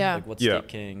 Yeah. Like what's Yeah. State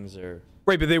Kings or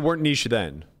Right, but they weren't niche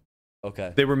then.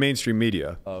 okay. They were mainstream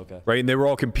media. Oh, okay. Right? And they were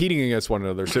all competing against one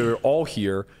another. So they're all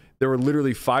here. There were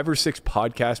literally 5 or 6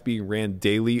 podcasts being ran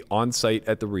daily on site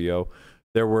at the Rio.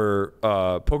 There were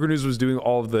Poker News was doing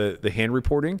all of the hand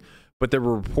reporting, but there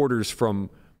were reporters from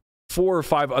 4 or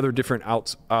 5 other different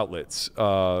outlets,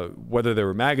 whether they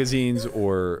were magazines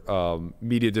or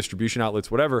media distribution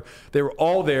outlets, whatever. They were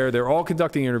all there. They're all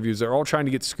conducting interviews. They're all trying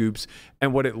to get scoops.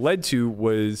 And what it led to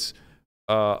was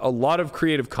a lot of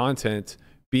creative content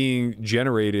being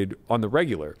generated on the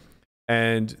regular.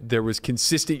 And there was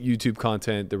consistent YouTube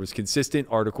content. There was consistent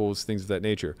articles, things of that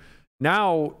nature.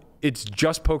 Now it's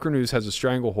just Poker News has a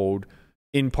stranglehold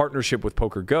in partnership with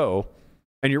Poker Go.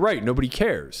 And you're right, nobody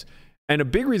cares. And a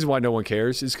big reason why no one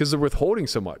cares is because they're withholding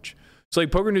so much. So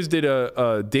like Poker News did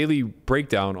a daily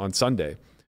breakdown on Sunday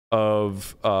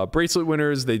of bracelet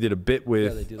winners. They did a bit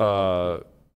with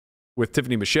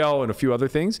Tiffany Michelle and a few other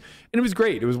things. And it was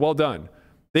great. It was well done.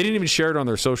 They didn't even share it on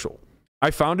their social. I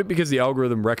found it because the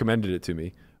algorithm recommended it to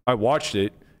me. I watched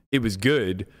it. It was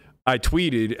good. I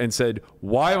tweeted and said,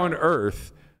 why on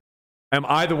earth am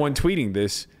I the one tweeting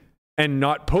this and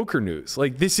not Poker News?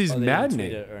 Like, this is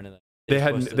maddening. They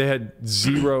had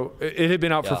zero. It had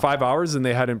been out for 5 hours and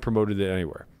they hadn't promoted it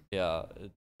anywhere. Yeah,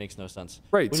 it makes no sense.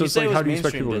 Right. When So you it's say like, it how was do you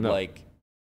expect people to mainstream, know?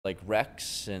 like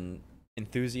Rex and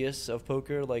enthusiasts of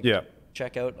poker, like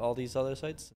check out all these other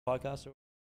sites, podcasts?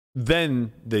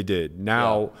 Then they did.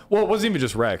 Now, well, it wasn't even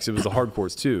just Rex. It was the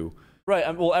hardcores too. Right.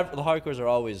 Well, the hardcores are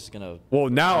always gonna. Well,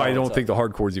 now I don't think the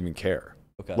hardcores even care.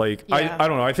 Okay. Like, I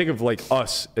don't know. I think of like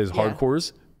us as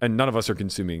hardcores, and none of us are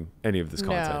consuming any of this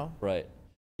content. No. Right.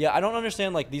 Yeah, I don't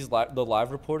understand like the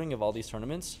live reporting of all these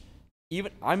tournaments.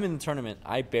 Even I'm in the tournament,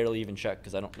 I barely even check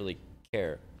because I don't really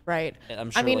care. Right. And I'm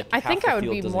sure, I mean, like, I half think the I would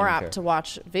field be doesn't more even apt care. to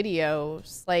watch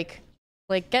videos, like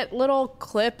get little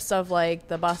clips of like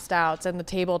the bust outs and the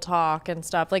table talk and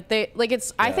stuff. Like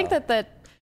I think that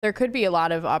there could be a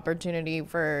lot of opportunity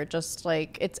for just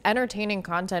like, it's entertaining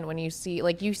content when you see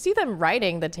them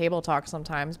writing the table talk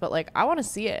sometimes, but like I want to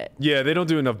see it. Yeah, they don't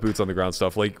do enough boots on the ground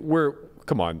stuff. Like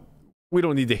come on. We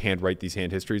don't need to handwrite these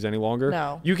hand histories any longer.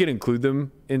 No. You can include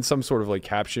them in some sort of like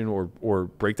caption or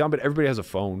breakdown, but everybody has a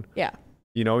phone. Yeah.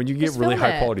 You know, and you Just get really film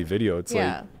it. high quality video. It's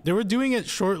like They were doing it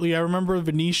shortly. I remember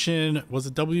Venetian, was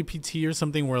it WPT or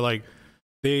something, where like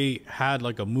they had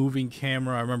like a moving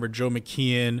camera. I remember Joe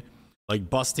McKeon like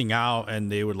busting out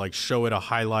and they would like show it a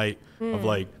highlight of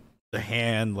like the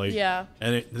hand, like,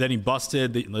 and then he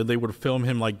busted. They would film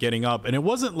him like getting up, and it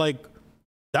wasn't like,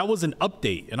 that was an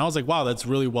update. And I was like, wow, that's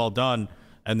really well done.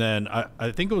 And then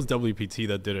I think it was WPT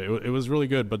that did it. It was really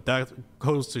good, but that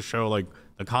goes to show like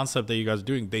the concept that you guys are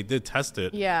doing. They did test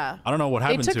it. Yeah. I don't know what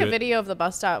happened to it. They took a video of the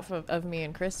bust out of me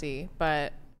and Chrissy,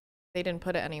 but they didn't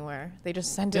put it anywhere. They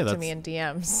just sent it to me in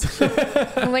DMs.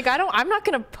 I'm like, I'm not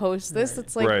gonna post this.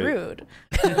 It's like rude.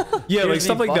 Yeah, like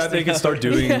stuff like that. They can start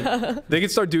doing. They can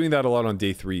start doing that a lot on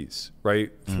day threes, right?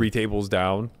 3 tables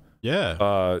down.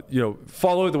 Yeah. You know,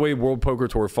 follow it the way World Poker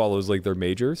Tour follows like their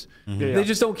majors. They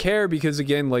just don't care because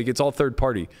again, like it's all third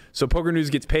party. So Poker News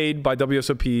gets paid by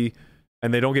WSOP,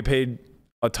 and they don't get paid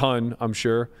a ton, I'm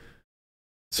sure.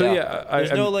 So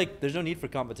there's no need for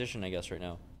competition, I guess, right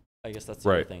now. I guess that's the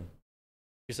other thing.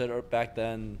 You said back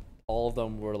then all of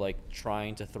them were like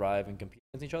trying to thrive and compete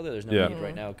with each other. There's no need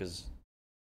right now because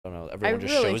I don't know, everyone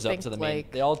just shows up to the main.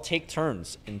 They all take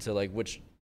turns into like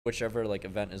whichever like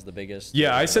event is the biggest.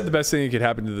 Yeah, I said the best thing that could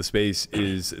happen to the space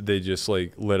is they just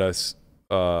like let us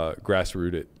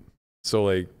grassroot it. So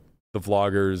like the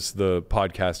vloggers, the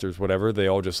podcasters, whatever, they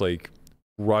all just like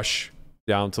rush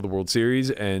down to the World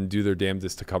Series and do their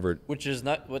damnedest to cover it. Which is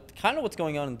not what's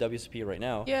going on in WSOP right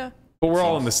now. Yeah. But we're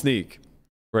all in the sneak,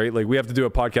 right? Like we have to do a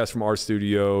podcast from our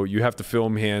studio. You have to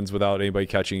film hands without anybody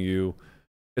catching you.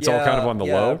 It's all kind of on the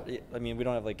low. I mean, we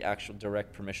don't have like actual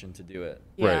direct permission to do it.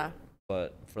 Yeah. Right.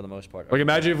 But for the most part. Like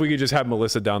imagine if we could just have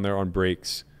Melissa down there on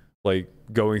breaks, like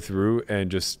going through and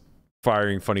just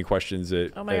firing funny questions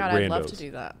at Oh my God, randos. I'd love to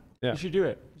do that. Yeah. You should do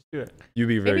it. Just do it. You'd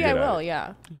be very Maybe good I will, at it.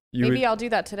 yeah. You Maybe would- I'll do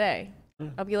that today.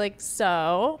 I'll be like,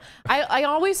 so I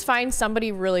always find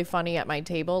somebody really funny at my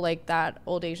table, like that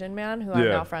old Asian man who I'm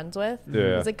now friends with.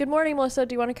 Yeah. He's like, good morning, Melissa.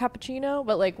 Do you want a cappuccino?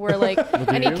 But like, we're like,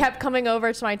 and he kept coming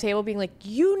over to my table being like,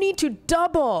 you need to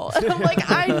double. And I'm like,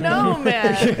 I know,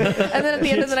 man. And then at the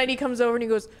end of the night, he comes over and he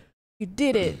goes, you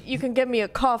did it. You can get me a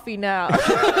coffee now.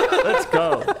 Let's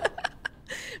go.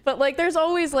 But like, there's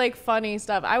always like funny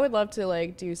stuff. I would love to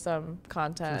like do some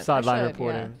content. Sideline I should,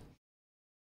 reporting.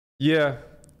 Yeah.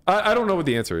 I don't know what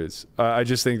the answer is. I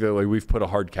just think that like we've put a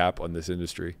hard cap on this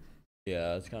industry.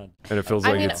 Yeah, it's kind of. And it feels I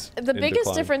like mean, it's the in biggest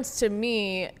decline. difference to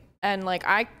me, and like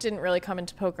I didn't really come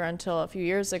into poker until a few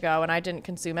years ago, and I didn't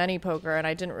consume any poker, and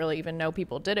I didn't really even know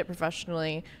people did it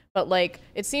professionally. But like,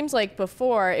 it seems like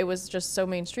before it was just so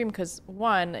mainstream because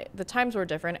one, the times were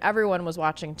different. Everyone was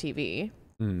watching TV.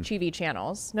 TV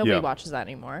channels. Nobody watches that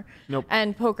anymore. Nope.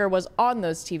 And poker was on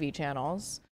those TV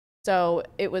channels. So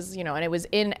it was, you know, and it was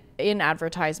in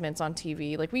advertisements on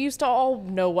TV. Like, we used to all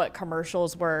know what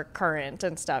commercials were current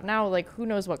and stuff. Now, like, who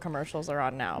knows what commercials are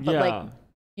on now? But like,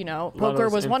 you know, poker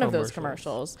was one of those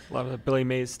commercials. A lot of the Billy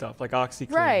Mays stuff, like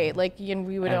OxyClean. Right. Like,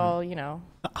 we would all, you know,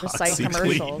 recite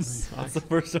commercials. That's the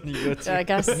first one you go to. I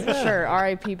guess, sure.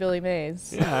 R.I.P. Billy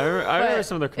Mays. Yeah, I remember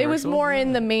some of the commercials. It was more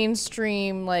in the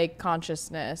mainstream, like,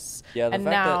 consciousness. Yeah, the and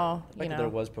fact now, that, you know, there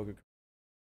was poker.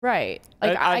 right.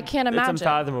 Like, I can't imagine. It's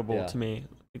unfathomable to me.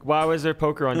 Like, why was there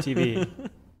poker on TV?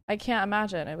 I can't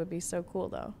imagine. It would be so cool,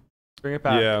 though. Bring it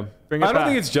back. Yeah. I don't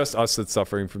think it's just us that's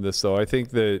suffering from this, though. I think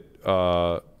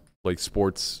that like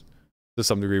sports, to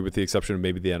some degree, with the exception of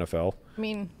maybe the NFL, I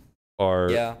mean, are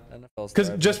NFL's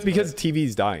because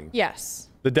TV's dying. yes.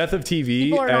 The death of TV.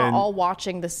 People are not all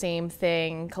watching the same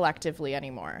thing collectively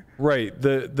anymore. Right.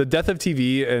 The death of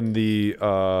TV and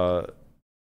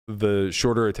the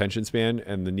shorter attention span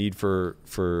and the need for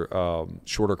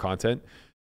shorter content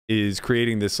is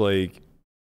creating this, like,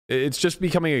 it's just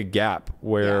becoming a gap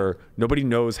where nobody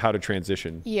knows how to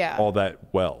transition all that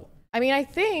well. I mean, I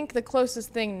think the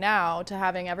closest thing now to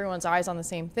having everyone's eyes on the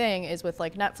same thing is with,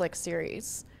 like, Netflix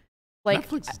series. Like,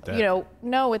 Netflix is dead. you know,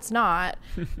 no, it's not.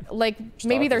 Like,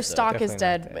 maybe their stock is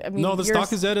dead. I mean, No, the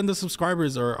stock is dead and the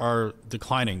subscribers are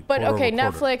declining. But okay,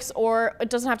 quarter-over-quarter. Netflix, or it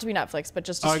doesn't have to be Netflix, but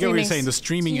just I get what you're saying. The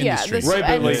streaming industry. Right,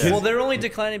 but like Well, they're only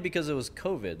declining because it was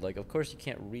COVID. Like, of course, you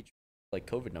can't reach like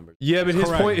COVID numbers. Yeah, but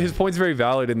Correct. his point's very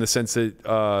valid in the sense that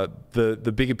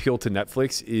the big appeal to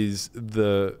Netflix is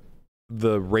the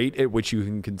rate at which you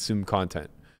can consume content,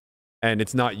 and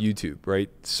it's not YouTube, right?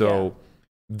 So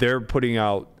they're putting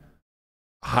out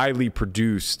highly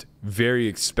produced, very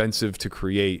expensive to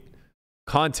create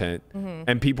content,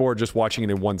 and people are just watching it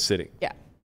in one sitting. Yeah.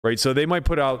 Right. So they might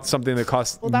put out something that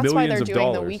costs that's millions why they're of doing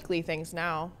dollars. the weekly things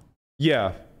now.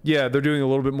 Yeah, they're doing a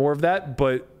little bit more of that,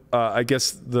 but I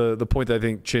guess the point that I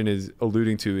think Chin is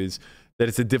alluding to is that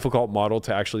it's a difficult model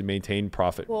to actually maintain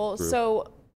profit. Well, through.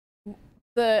 so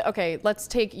let's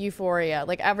take Euphoria.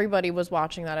 Like, everybody was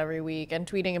watching that every week and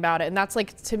tweeting about it, and that's,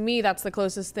 like, to me, that's the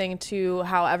closest thing to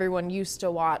how everyone used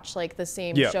to watch, like, the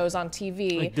same shows on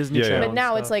TV. Like Disney Channel. But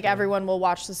now and it's stuff, like everyone will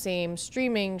watch the same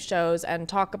streaming shows and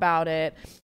talk about it.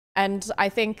 And I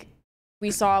think we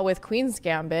saw with Queen's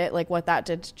Gambit, like, what that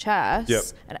did to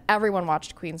chess, and everyone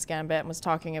watched Queen's Gambit and was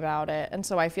talking about it. And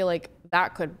so I feel like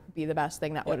that could be the best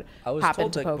thing that would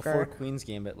happen to poker. Before Queen's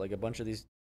Gambit, like, a bunch of these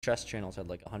chess channels had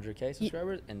like 100K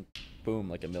subscribers, and boom,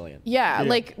 like 1 million. Yeah,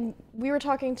 like, we were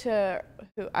talking to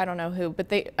I don't know who,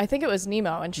 but I think it was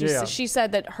Nemo, and she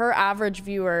said that her average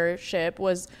viewership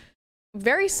was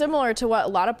very similar to what a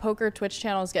lot of poker Twitch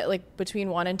channels get, like between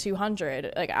 1 and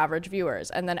 200 like average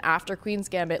viewers, and then after Queen's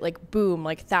Gambit, like, boom,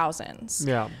 like thousands.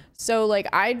 Yeah. So, like,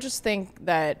 I just think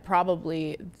that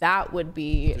probably that would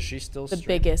be Does she still the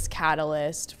stream? biggest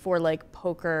catalyst for, like,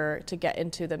 poker to get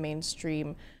into the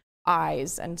mainstream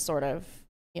eyes and sort of,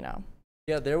 you know.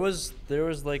 Yeah, there was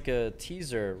like a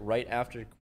teaser right after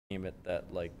Queen's Gambit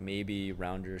that, like, maybe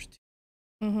Rounders.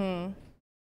 That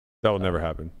will never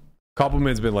happen.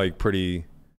 Koppelman's been, like, pretty.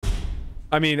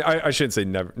 I mean, I shouldn't say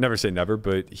never say never,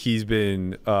 but he's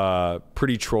been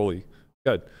pretty trolly.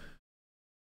 Good.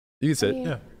 You can sit.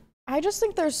 Yeah. I just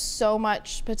think there's so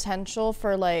much potential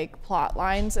for, like, plot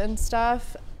lines and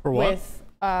stuff. For what? With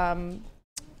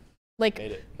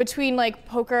like, between, like,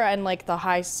 poker and, like, the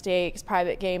high stakes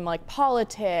private game, like,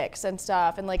 politics and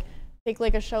stuff, and, like, take,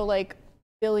 like, a show like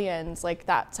Billions, like,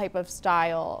 that type of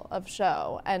style of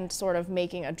show, and sort of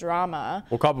making a drama.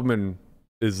 Well, Koppelman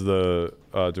is the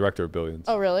director of Billions.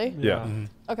 Oh, really? Yeah.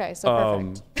 Okay, so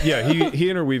perfect. Yeah,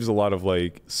 he interweaves a lot of,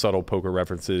 like, subtle poker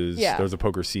references. Yeah. There's a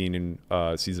poker scene in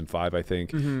season 5, I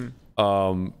think. I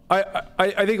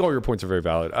think all your points are very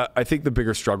valid. I think the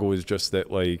bigger struggle is just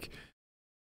that, like,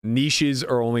 niches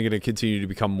are only going to continue to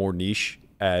become more niche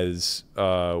as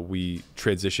we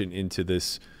transition into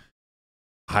this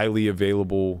highly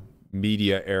available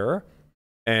media era,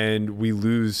 and we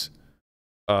lose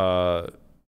like,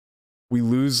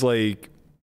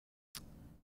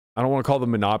 I don't want to call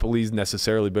them monopolies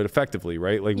necessarily, but effectively,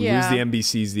 right? Like, we lose the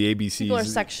NBCs, the ABCs. People are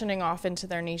sectioning off into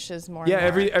their niches more. Yeah,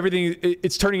 and more. everything.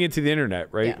 It's turning into the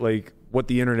internet, right? Yeah. Like, what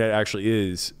the internet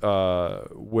actually is,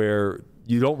 where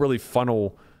you don't really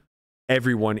funnel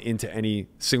everyone into any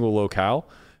single locale,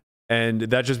 and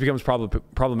that just becomes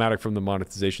problematic from the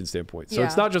monetization standpoint. So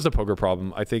it's not just a poker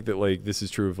problem. I think that, like, this is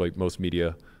true of, like, most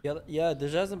media. Yeah. There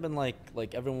hasn't been like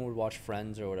everyone would watch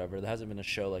Friends or whatever. There hasn't been a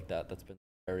show like that that's been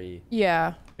very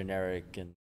generic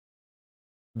and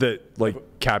that, like,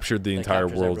 captured the entire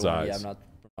world's everyone. eyes. Yeah, I'm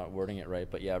not wording it right,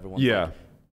 but yeah, everyone's like,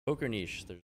 poker niche.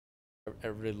 There's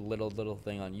every little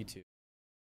thing on YouTube.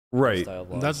 Right. style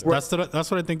vlog.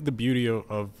 That's what I think the beauty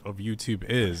of YouTube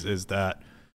is that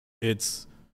it's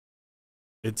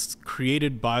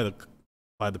created by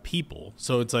the people.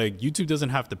 So it's like YouTube doesn't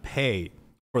have to pay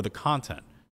for the content.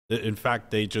 In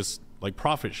fact, they just like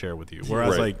profit share with you.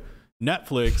 Whereas like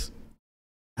Netflix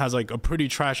has like a pretty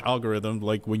trash algorithm.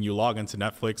 Like when you log into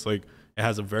Netflix, like it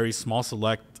has a very small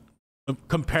select,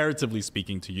 comparatively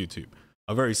speaking to YouTube,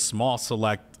 a very small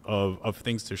select of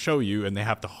things to show you, and they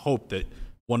have to hope that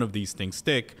one of these things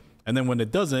stick. And then when it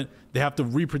doesn't, they have to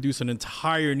reproduce an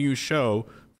entire new show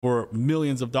for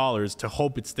millions of dollars to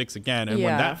hope it sticks again. And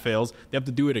when that fails, they have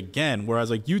to do it again. Whereas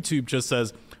like YouTube just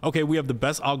says, okay, we have the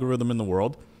best algorithm in the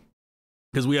world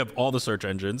because we have all the search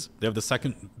engines. They have the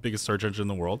second biggest search engine in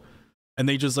the world. And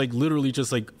they just like literally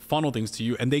just like funnel things to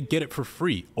you, and they get it for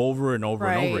free over and over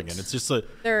and over again. It's just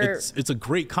it's a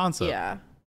great concept. Yeah.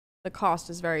 The cost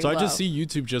is very So low. I just see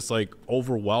YouTube just like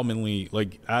overwhelmingly,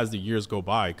 like as the years go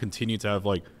by, continue to have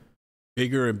like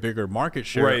bigger and bigger market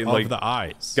share of like, the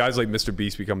eyes. Guys like Mr.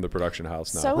 Beast become the production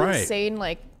house now. So insane,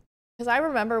 like, because I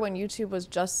remember when YouTube was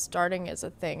just starting as a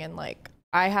thing, and like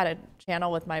I had a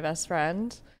channel with my best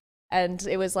friend, and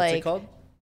it was like, What's it called?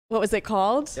 What was it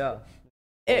called? Yeah.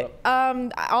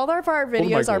 All of our the videos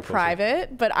mic are more closer.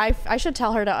 private, but I should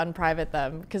tell her to unprivate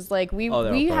them because like we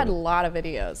had a lot of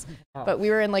videos, but we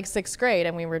were in like 6th grade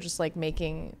and we were just like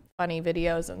making funny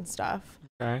videos and stuff.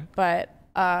 Okay. But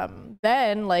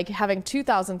then like having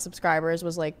 2,000 subscribers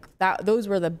was like that. Those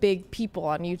were the big people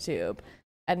on YouTube,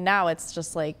 and now it's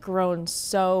just like grown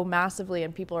so massively,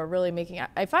 and people are really making.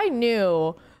 If I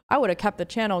knew, I would have kept the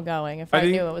channel going. If I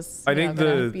knew it was, going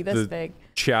to be this big.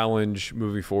 Challenge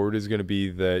moving forward is going to be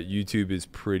that YouTube is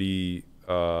pretty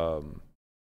they're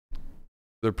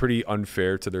pretty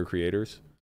unfair to their creators.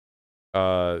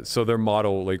 So their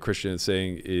model, like Christian is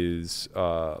saying, is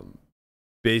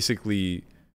basically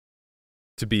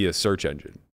to be a search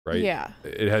engine, right? Yeah.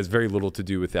 It has very little to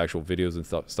do with the actual videos and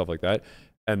stuff like that.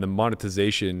 And the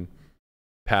monetization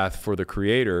path for the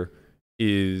creator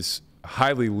is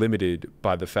highly limited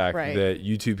by the fact that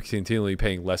YouTube is continually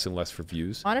paying less and less for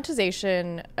views.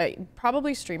 Monetization,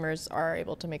 probably streamers are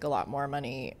able to make a lot more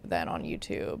money than on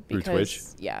YouTube because Twitch?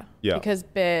 Yeah, because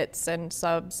bits and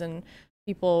subs and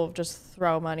people just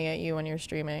throw money at you when you're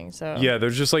streaming. So yeah,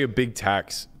 there's just like a big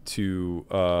tax to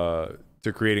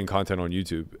creating content on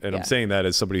YouTube, and I'm saying that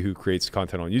as somebody who creates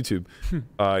content on YouTube.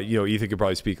 You know, Ethan could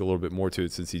probably speak a little bit more to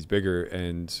it since he's bigger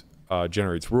and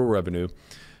generates real revenue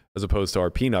as opposed to our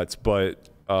peanuts. But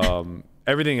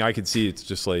everything I can see, it's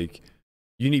just like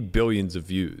you need billions of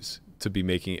views to be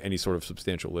making any sort of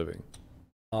substantial living.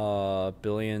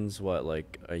 Billions, what,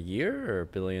 like a year or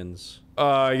billions?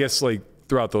 I guess like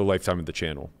throughout the lifetime of the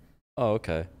channel. Oh,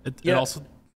 okay. It also,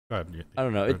 go ahead. I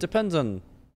don't know. It depends on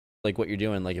like what you're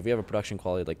doing. Like if you have a production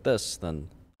quality like this, then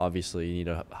obviously you need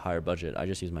a higher budget. I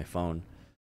just use my phone.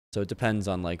 So it depends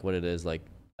on like what it is. Like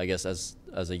I guess as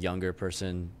a younger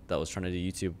person that was trying to do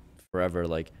YouTube forever,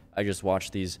 like I just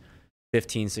watched these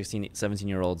 15, 16,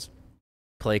 17-year-olds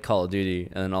play Call of Duty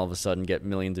and then all of a sudden get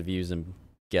millions of views and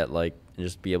get like and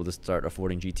just be able to start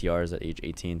affording GTRs at age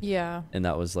 18. Yeah. And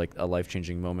that was like a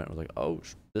life-changing moment. I was like, oh,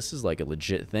 this is like a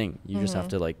legit thing. You just have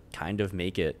to like kind of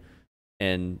make it.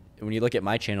 And when you look at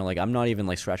my channel, like I'm not even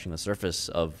like scratching the surface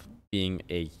of being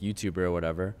a YouTuber or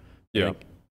whatever. Yeah. Like,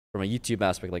 from a YouTube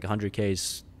aspect, like 100K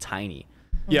is tiny.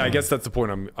 Yeah, I guess that's the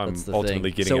point I'm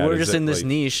ultimately getting at. So we're just in this like,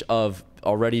 niche of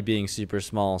already being super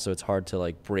small, so it's hard to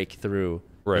like break through.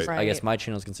 Right. I guess my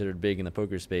channel is considered big in the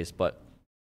poker space, but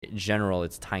in general,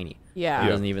 it's tiny. Yeah. It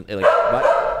doesn't even like.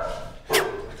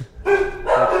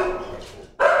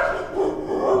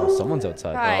 Oh, someone's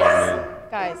outside.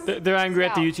 Guys, They're angry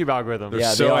at the YouTube algorithm. They're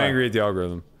Yeah, so they are. angry at the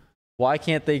algorithm. Why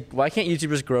can't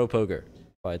YouTubers grow poker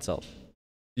by itself?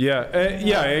 Yeah,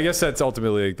 yeah. I guess that's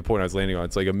ultimately like the point I was landing on.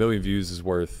 It's like 1 million views is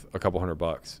worth a couple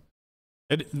 $100.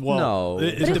 No.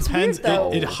 It But it's depends. weird,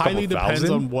 though. It highly Couple depends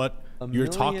thousand? on what you're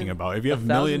talking about. If you have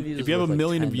 1,000 views if you have is a worth, like,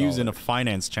 million views in a $10.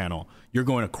 finance channel, you're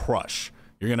going to crush.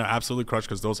 You're going to absolutely crush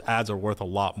because those ads are worth a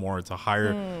lot more. It's a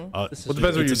higher. Well, it depends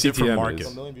what your it's a different CPM market. is.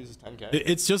 1 million views is 10K.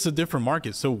 It's just a different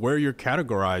market. So where you're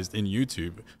categorized in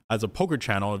YouTube as a poker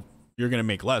channel, you're going to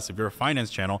make less. If you're a finance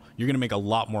channel, you're going to make a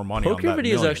lot more money. Poker on that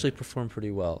videos million. actually perform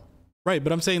pretty well. Right,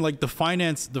 but I'm saying like the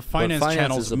finance finance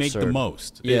channels is make the absurd.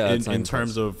 most Yeah, in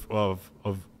terms of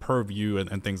per view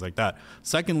and things like that.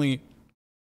 Secondly,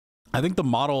 I think the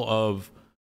model of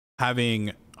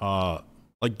having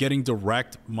like getting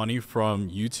direct money from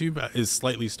YouTube is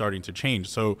slightly starting to change.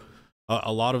 So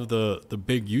a lot of the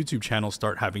big YouTube channels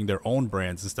start having their own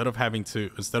brands instead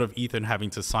of Ethan having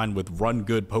to sign with Run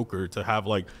Good Poker to have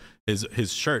like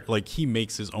his shirt. Like he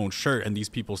makes his own shirt, and these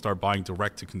people start buying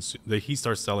direct to consumer. He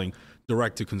starts selling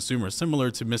direct to consumer,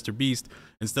 similar to Mr. Beast.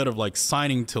 Instead of like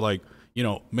signing to like, you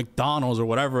know, McDonald's or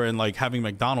whatever, and like having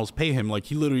McDonald's pay him, like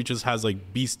he literally just has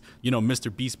like Beast, you know,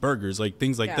 Mr. Beast burgers, like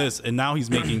things like this, and now he's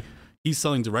making. He's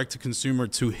selling direct to consumer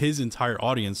to his entire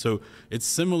audience. So it's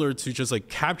similar to just like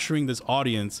capturing this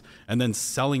audience and then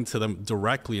selling to them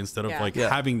directly instead of like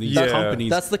having these companies.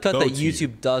 That's the cut go that to you.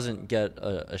 YouTube doesn't get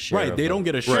a share. Right, they don't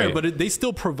get a share, Right. but they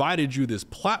still provided you this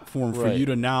platform for Right. you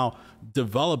to now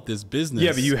develop this business.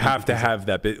 Yeah, but you have to have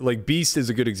that bit. Like Beast is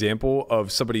a good example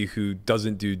of somebody who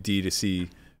doesn't do D2C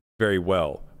very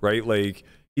well, right? Like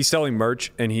he's selling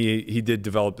merch and he did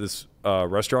develop this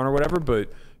restaurant or whatever,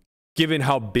 but given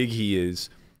how big he is,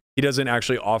 he doesn't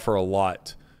actually offer a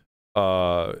lot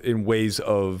in ways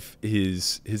of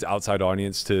his outside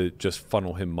audience to just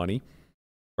funnel him money,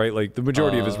 right? Like the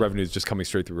majority of his revenue is just coming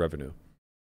straight through revenue.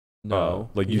 No,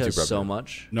 like he YouTube has so revenue.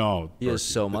 much. No, He has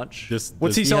so much.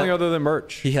 What's he selling other than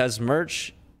merch? He has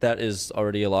merch that is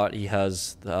already a lot. He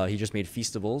has he just made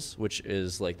Feastables, which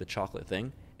is like the chocolate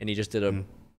thing, and he just did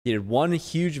he did one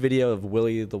huge video of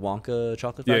Willy the Wonka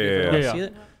chocolate factory. If you want to see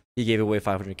it. He gave away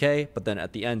 $500K, but then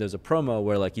at the end there's a promo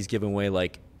where like he's giving away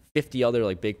like 50 other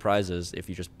like big prizes if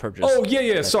you just purchase. Oh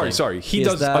yeah. that Sorry. thing. He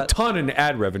does a ton in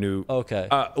ad revenue. Okay.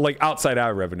 Like outside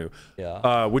ad revenue.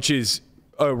 Yeah. Which is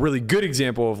a really good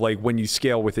example of like when you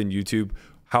scale within YouTube,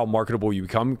 how marketable you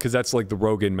become, because that's like the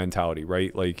Rogan mentality,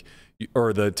 right? Like,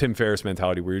 or the Tim Ferriss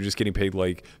mentality, where you're just getting paid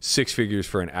like 6 figures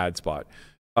for an ad spot.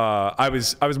 I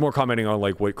was more commenting on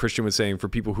like what Christian was saying for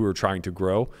people who are trying to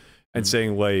grow and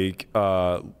saying like,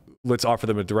 let's offer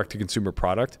them a direct-to-consumer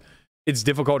product. It's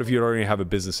difficult if you already have a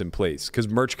business in place because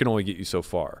merch can only get you so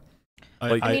far.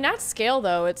 Like, I mean, at scale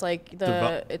though, it's like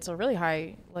it's a really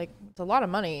high, like it's a lot of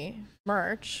money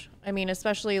merch. I mean,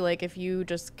 especially like if you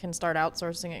just can start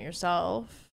outsourcing it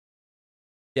yourself.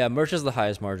 Yeah, merch is the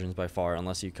highest margins by far,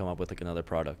 unless you come up with like another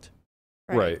product.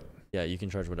 right. Yeah, you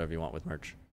can charge whatever you want with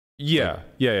merch. Yeah.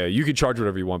 You can charge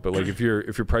whatever you want, but like if you're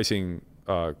pricing,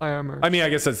 I mean, I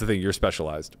guess that's the thing. You're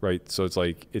specialized, right? So it's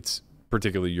like it's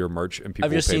particularly your merch, and people.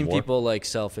 I've just pay seen more. people like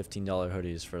sell $15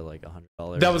 hoodies for like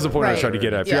 $100. That was the point I was Right. trying to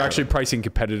get at. If you're Yeah. actually pricing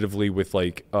competitively with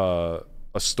like a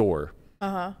store,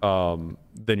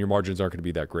 then your margins aren't going to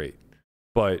be that great.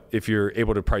 But if you're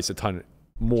able to price a ton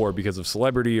more because of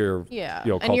celebrity or you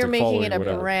know, and you're cult making following it or a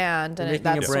whatever. brand, and Making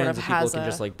that a sort brand of that people has can a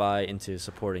just like buy into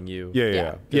supporting you.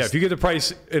 Yeah. If you get the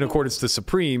price in accordance to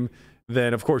Supreme,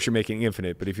 then of course you're making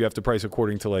infinite. But if you have to price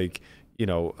according to like, you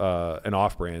know, an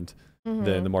off brand,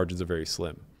 then the margins are very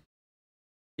slim.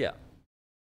 Yeah.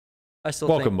 I still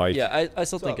Welcome, think, Mike. Yeah, I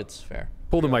still think it's fair.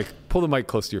 Pull the mic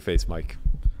close to your face, Mike.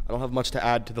 I don't have much to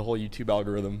add to the whole YouTube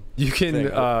algorithm. You can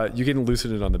thing. you can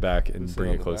loosen it on the back and Loosen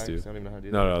bring it it on close the to you. back? I don't even know how to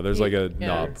do No, there's like a Yeah.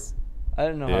 knob. I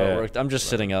didn't know how Yeah. it worked. I'm just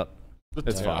sitting up.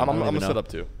 It's Yeah, fine. I'm I don't gonna even sit know. up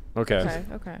too. Okay.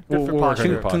 Okay. We'll for work on posture.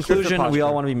 your posture. Conclusion: We all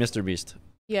posture. want to be Mr. Beast.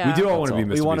 Yeah. We do all That's want to be all.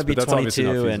 Mr. We want to Beast, be but that's obviously not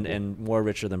 22 feasible. and more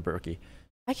richer than Berkey.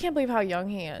 I can't believe how young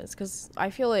he is, because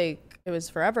I feel like it was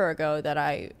forever ago that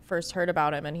I first heard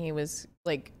about him, and he was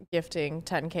like gifting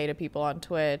 10K to people on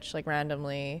Twitch, like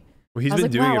randomly. Well, he's I was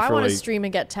been like, doing wow, it I for want like to stream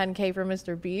and get 10K for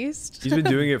Mr. Beast. he's been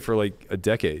doing it for like a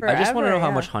decade. Right. I just want to know Forever, how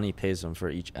yeah. much Honey pays him for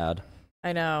each ad,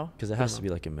 I know. because it has to be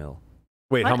like $1 million.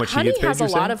 Wait, how much he Honey gets paid? has a you're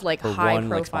lot saying? of like For high one,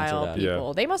 like, profile sponsored ad. Yeah.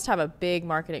 people. They must have a big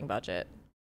marketing budget.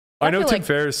 I know feel Tim like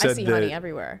Ferriss I said see Honey that.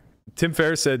 everywhere. Tim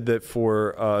Ferriss said that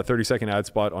for a 30-second ad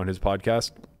spot on his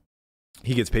podcast,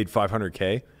 he gets paid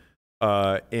 $500K,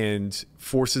 and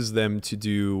forces them to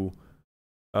do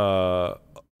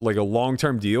like a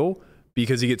long-term deal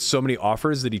because he gets so many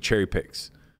offers that he cherry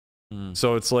picks.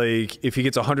 So it's like if he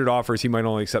gets 100 offers, he might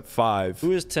only accept 5.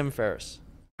 Who is Tim Ferriss?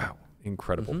 Wow,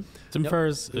 incredible. Tim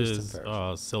Ferriss Who's Tim is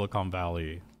Ferriss? Silicon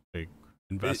Valley big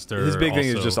investor. His big thing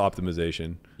is just also-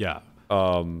 optimization. Yeah.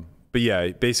 But yeah,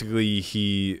 basically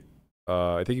he,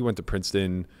 I think he went to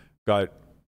Princeton, got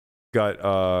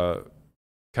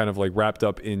kind of like wrapped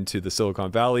up into the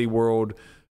Silicon Valley world,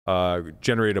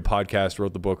 generated a podcast,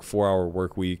 wrote the book 4 Hour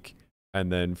Work Week, and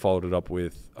then followed it up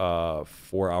with 4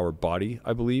 Hour Body,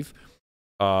 I believe.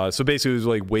 So basically it was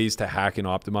like ways to hack and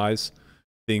optimize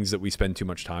things that we spend too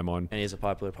much time on. And he has a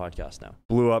popular podcast now.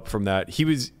 Blew up from that. He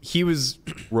was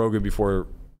Rogan before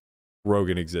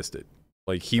Rogan existed.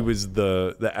 Like he was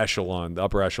the echelon, the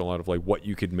upper echelon of like what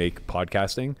you could make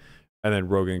podcasting, and then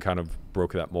Rogan kind of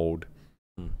broke that mold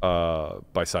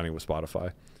by signing with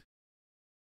Spotify.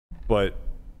 But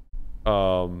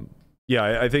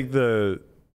yeah, I think I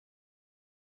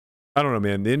don't know,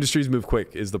 man. The industries move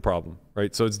quick is the problem,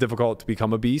 right? So it's difficult to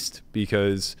become a beast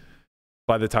because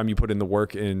by the time you put in the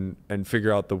work and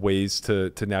figure out the ways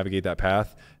to navigate that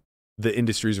path, the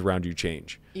industries around you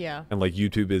change. Yeah. And like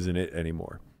YouTube isn't it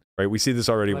anymore, right? We see this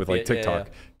already with like be it, TikTok.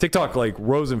 yeah. TikTok like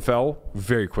rose and fell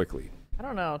very quickly. I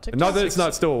don't know. And not that it's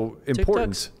not still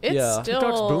important. It's Yeah. still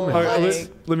TikTok's booming. All right, like,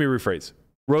 let me rephrase.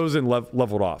 Rose and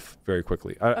leveled off very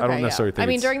quickly. I okay, don't necessarily think. I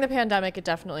mean, it's- during the pandemic, it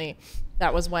definitely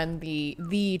that was when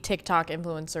the TikTok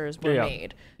influencers were Yeah.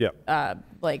 made. yeah.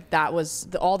 Like that was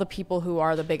all the people who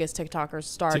are the biggest TikTokers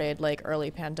started like early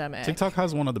pandemic. TikTok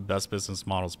has one of the best business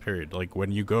models, period. Like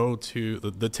when you go to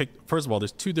first of all,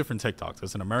 there's two different TikToks.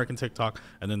 There's an American TikTok,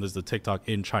 and then there's the TikTok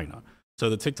in China. So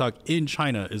the TikTok in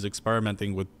China is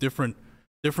experimenting with different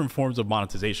forms of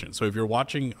monetization. So if you're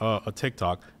watching a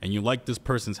TikTok and you like this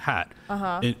person's hat,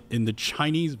 in the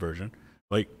Chinese version,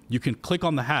 like you can click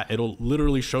on the hat, it'll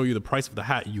literally show you the price of the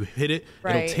hat. You hit it,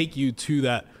 Right. it'll take you to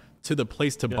the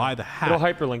place to buy the hat. It'll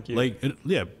hyperlink you.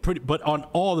 Like but on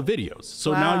all the videos.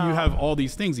 So now you Wow. have all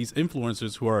these things, these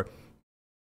influencers who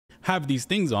have these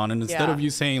things on, and instead Yeah. of you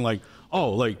saying like, oh,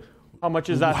 like How much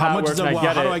is that? how hat much worth is and that? I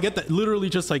get How do it? I get that? Literally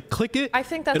just like click it. I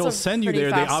think that's it'll a send you pretty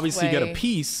there. They fast obviously get a way.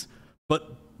 piece,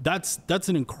 but that's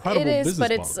an incredible It is, business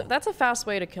but model. that's a fast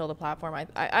way to kill the platform.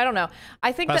 I don't know.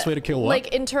 I think Fast that way to kill what?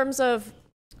 like in terms of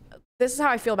this is how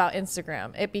I feel about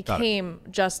Instagram. It became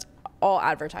just all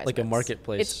advertisements. Like a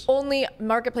marketplace. It's only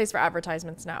marketplace for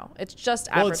advertisements now. It's just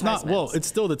well, advertisements. it's not. Well, it's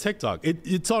still the TikTok.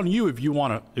 It's on you if you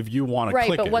wanna right,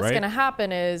 click but it. what's right? going to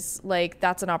happen is like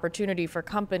that's an opportunity for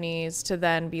companies to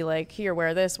then be like, here,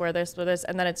 wear this,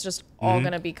 and then it's just all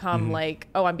going to become like,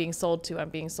 oh, I'm being sold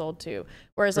to.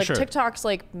 Whereas like sure. TikTok's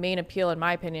like main appeal, in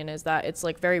my opinion, is that it's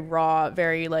like very raw,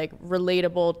 very like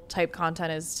relatable type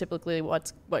content is typically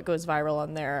what goes viral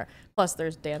on there. Plus,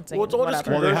 there's dancing. Well, it's and all just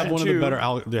whatever. Well, they have one of the Conversion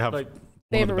better. to, They have like,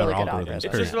 They one have of a the better really good algorithms. algorithm. It's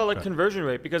period. just about like conversion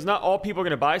rate, because not all people are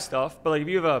going to buy stuff, but like if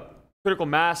you have a critical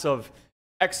mass of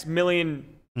X million,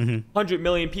 100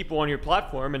 million people on your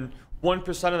platform, and 1%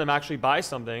 of them actually buy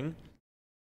something,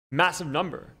 massive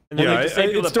number. And then Yeah, like the same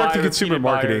people it's that buy direct to are consumer repeated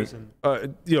marketing. buyers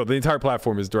and- The entire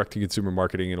platform is direct to consumer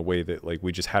marketing in a way that like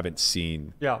we just haven't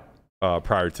seen yeah.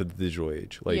 prior to the digital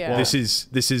age. Like Yeah. this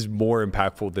is more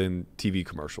impactful than TV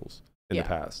commercials in the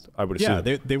past. I would assume.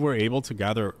 Yeah, they were able to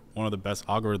gather one of the best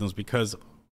algorithms because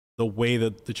the way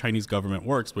that the Chinese government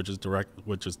works, which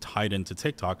is tied into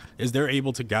TikTok, is they're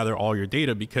able to gather all your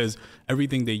data because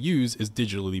everything they use is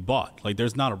digitally bought. Like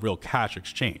there's not a real cash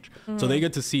exchange. So they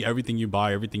get to see everything you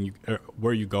buy, everything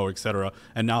where you go, etc.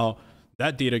 And now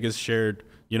that data gets shared,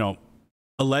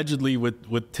 allegedly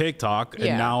with TikTok, and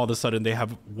Yeah. now all of a sudden they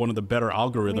have one of the better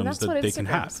algorithms that's that what they can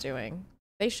have. Instagram's doing.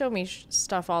 They show me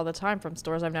stuff all the time from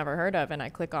stores I've never heard of, and I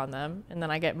click on them, and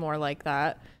then I get more like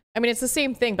that. I mean, it's the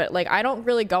same thing, but like I don't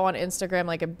really go on Instagram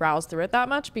like and browse through it that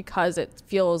much because it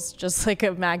feels just like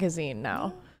a magazine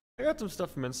now. I got some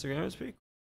stuff from Instagram. It's pretty cool.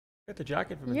 I got the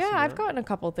jacket from Instagram. Yeah, I've gotten a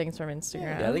couple things from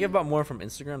Instagram. Yeah, I think I bought more from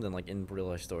Instagram than like in real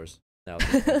life stores. Now,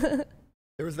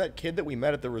 There was that kid that we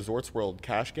met at the Resorts World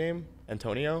cash game,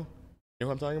 Antonio. You know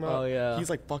who I'm talking about? Oh, yeah. He's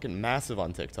like fucking massive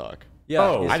on TikTok. yeah,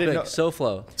 Oh, he's I didn't big. know-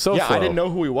 SoFlo. So yeah, I didn't know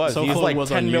who he was. So He's Flo like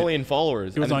was on 10 you- million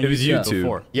followers. It was And- on It was YouTube YouTube.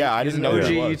 before. Yeah, I He's didn't an know OG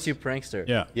who he was. YouTube prankster.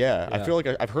 Yeah. Yeah, I Yeah. feel like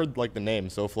I've heard like the name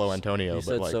SoFlo Antonio, You but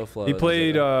said like SoFlo. He It was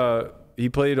played. like- He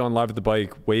played on Live at the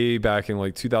Bike way back in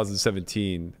like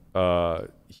 2017.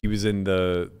 He was in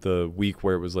the week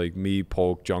where it was like me,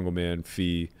 Polk, Jungle Man,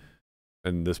 Fee,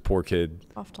 and this poor kid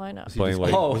Off lineup. playing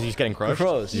like. Oh, was he just getting crushed?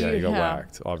 Gross. Yeah, he got Yeah.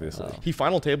 whacked. Obviously. Oh. He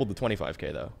final tabled the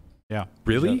 25K though. Yeah.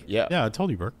 Really? Yeah. Yeah, I told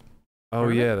you, Burke. Oh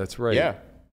yeah, that's right. Yeah.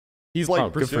 He's like Oh,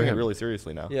 good for pursuing it him. really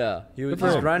seriously now. Yeah, he was for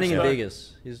him. grinding in Yeah.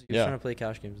 Vegas. He was Yeah. trying to play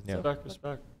cash games and Yeah. stuff.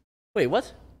 Respect. Wait,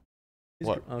 what?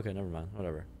 What? Okay, never mind.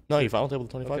 Whatever. No, he final tabled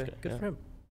the 25K. Okay, good yeah. for him.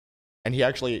 And he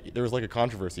actually, there was like a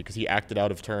controversy because he acted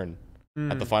out of turn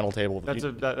at the final table. That's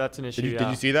that's an issue. Did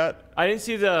you see that? I didn't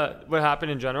see what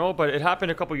happened in general, but it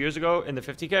happened a couple years ago in the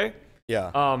 50K.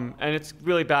 Yeah. And it's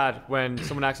really bad when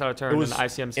someone acts out of turn It was in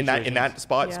ICM in situations. that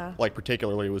spot, Yeah. like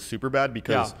particularly, it was super bad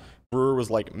because Yeah. Brewer was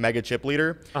like mega chip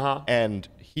leader, and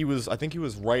he was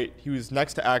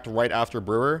next to act right after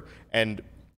Brewer, and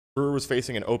Brewer was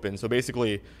facing an open. So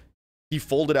basically, he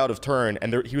folded out of turn,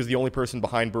 and he was the only person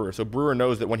behind Brewer. So Brewer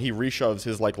knows that when he reshoves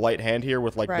his like light hand here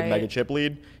with like the Right. mega chip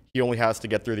lead, he only has to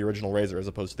get through the original razor as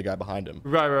opposed to the guy behind him.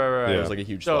 Right. It Yeah. was like a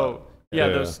huge So spot. yeah,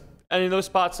 Yeah. in those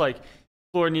spots, like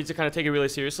floor needs to kind of take it really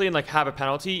seriously and like have a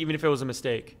penalty, even if it was a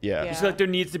mistake. Yeah. Yeah. Just like there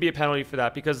needs to be a penalty for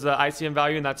that because the ICM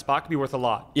value in that spot could be worth a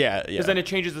lot. Yeah. Because then it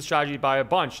changes the strategy by a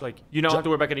bunch. Like you don't have to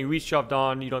worry about getting reach shoved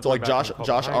on. You don't. Have So to like worry about Josh getting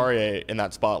Josh called behind. Aryeh in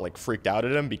that spot like freaked out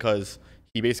at him because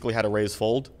he basically had a raise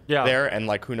fold Yeah. there, and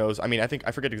like who knows? I mean,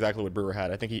 I forget exactly what Brewer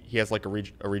had. I think he has like a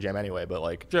rejam anyway, but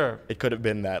like Sure. it could have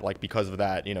been that like because of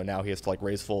that, now he has to like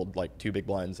raise fold like two big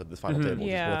blinds at this final table, which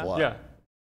is Yeah. worth a lot. Yeah.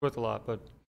 worth a lot. But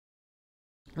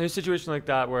there's a situation like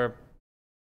that where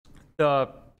the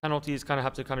penalties kind of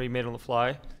have to kind of be made on the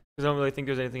fly because I don't really think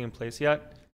there's anything in place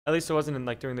yet. At least it wasn't in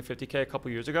like during the 50K a couple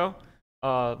years ago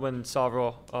when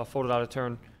Salvo folded out a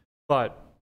turn. But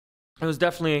it was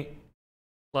definitely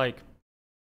like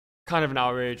kind of an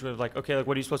outrage with like, okay, like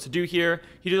what are you supposed to do here?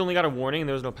 He only got a warning and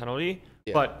there was no penalty,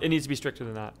 but it needs to be stricter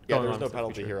than that. Yeah, there's no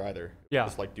penalty here either. Yeah,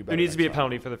 just like do better there needs to be a next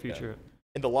penalty time. for the future.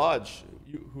 In the lodge,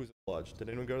 who's in the lodge? Did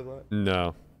anyone go to that?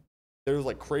 No. There was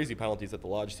like crazy penalties at the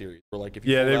lodge series. Where like if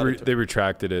you Yeah, fold out they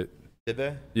retracted it. did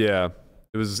they? Yeah.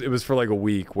 It was for like a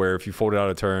week where if you folded out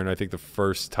a turn, I think the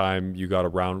first time you got a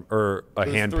round or a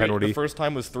hand penalty. The first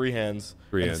time was 3 hands.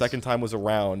 The second time was a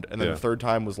round, and then the third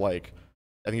time was like,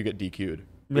 I think you get DQ'd.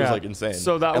 It was like insane.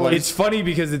 So that and was, like, It's funny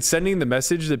because it's sending the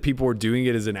message that people are doing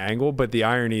it as an angle, but the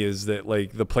irony is that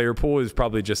like the player pool is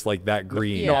probably just like that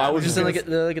green. No, I was Just just like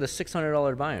they're like at a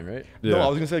 $600 buy-in, right? Yeah. No, I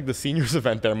was gonna say like the seniors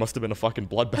event there must have been a fucking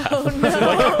bloodbath. Oh, no.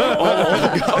 Like, all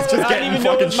the guys just getting even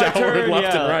know fucking it was my showered turn,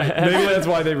 left yeah. and right. Maybe that's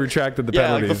why they retracted the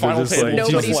Yeah, like penalties. the final They're just table, like,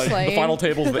 Nobody's just like playing. the final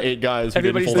table's the 8 guys. Who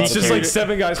Everybody's didn't fold it's out just the like turn.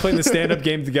 7 guys playing the stand-up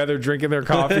game together, drinking their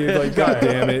coffee. Like, God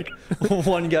damn it.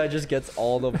 One guy just gets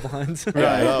all the blinds.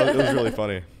 Yeah, no, it was really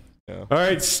funny. Yeah. All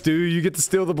right, Stu, you get to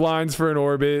steal the blinds for an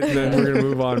orbit, and then we're going to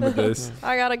move on with this.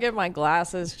 I gotta get my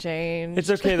glasses changed. it's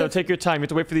okay though. Take your time. You have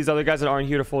to wait for these other guys that aren't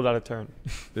here to fold out a turn.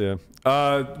 Yeah.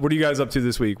 What are you guys up to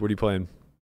this week? What are you playing?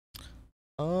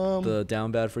 The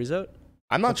down bad freeze out.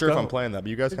 I'm not Let's sure if go. I'm playing that, but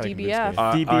you guys The kind of DBF.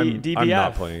 convinced me. I'm DBF.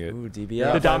 not playing it. Ooh,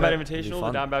 DBF. The down bad That'd be invitational, the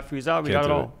fun. down bad freeze out. We Can't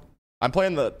got it do all. I'm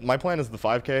playing my plan is the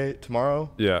 5K tomorrow,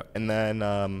 Yeah. and then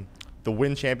the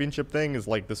win championship thing is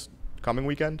like this coming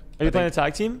weekend. Are you I playing a think.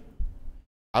 tag team?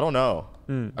 I don't know.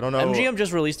 I don't know. MGM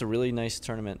just released a really nice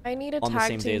tournament. I need a on the tag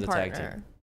same day team as a tag partner. team.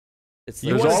 It's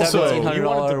There's the also-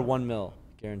 $1,700 $1 mil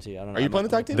guarantee. I don't know. Are you playing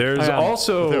the tag team? There's I am.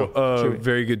 also With who? a Chewy.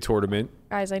 very good tournament.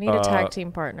 Guys, I need a tag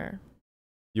team partner.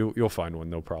 You'll find one,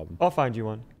 no problem. I'll find you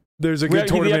one. There's a We good have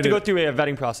tournament. to go through a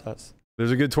vetting process.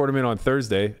 There's a good tournament on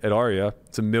Thursday at Aria.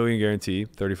 It's $1 million guarantee,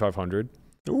 3,500.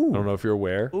 I don't know if you're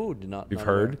aware. Ooh, did not. You've not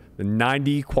heard aware. the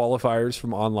 90 qualifiers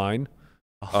from online.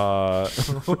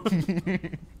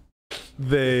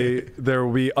 There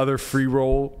will be other free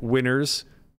roll winners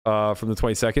from the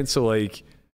 22nd. So like,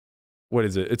 what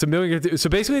is it? It's $1 million. So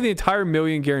basically, the entire $1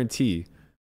 million guarantee.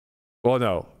 Well,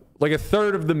 no, like a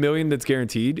third of the $1 million that's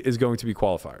guaranteed is going to be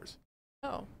qualifiers,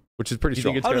 Oh. which is pretty You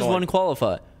strong. think How does gonna, one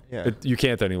qualify? Yeah. You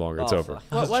can't any longer. It's Oh, over.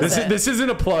 fuck. What was it? This isn't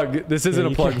a plug. This isn't a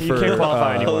you plug can't- for. you can't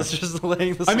qualify I anymore. was just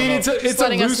laying this I mean, one it's out. a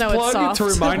letting us loose know it's plug soft. to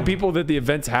remind people that the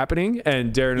event's happening,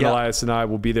 and Darren and Yeah. Elias and I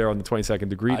will be there on the 22nd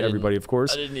to greet I didn't- everybody, of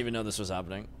course. I didn't even know this was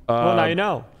happening. Well, now you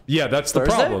know. Yeah, that's the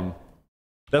Thursday? problem.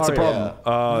 That's the Oh, yeah.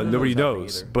 problem. Nobody what's happening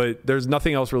knows, either. but there's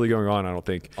nothing else really going on. I don't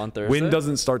think. On Thursday? Win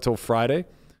doesn't start till Friday,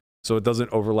 so it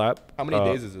doesn't overlap. How many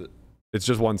days is it? It's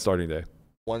just one starting day.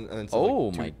 One and then Oh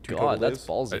like my two total god, that's days?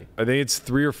 ballsy. I think it's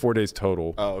 3 or 4 days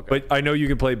total. Oh, okay. But I know you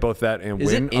can play both that and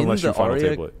Is win it in unless you the final Aria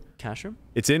table it. cash room?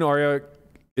 It's in Aria.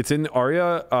 It's in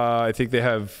Aria. I think they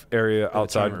have area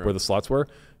outside tournament where room. the slots were.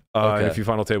 And Okay. if you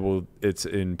final table, it's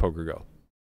in Poker Go.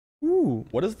 Ooh.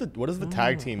 What does the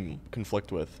tag team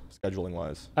conflict with scheduling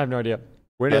wise? I have no idea.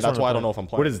 Where Yeah, does that's why I don't know if I'm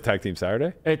playing. What is the tag team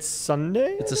Saturday? It's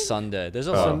Sunday? It's a Sunday. There's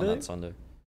a Oh. Sunday. Not Sunday.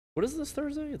 What is this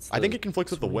Thursday? It's I think the it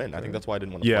conflicts with the win. I think that's why I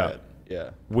didn't want to Yeah. play it. Yeah.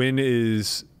 Win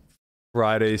is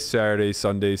Friday, Saturday,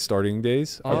 Sunday starting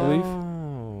days, I believe.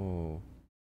 Oh.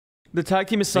 The tag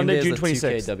team is Same Sunday, day as June the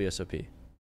 26th. 2K WSOP.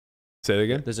 Say it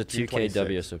again. There's a June 2K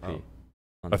 26th. WSOP. Oh.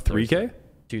 on A 3K? Thursday.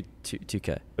 2K.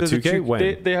 A There's 2K? two-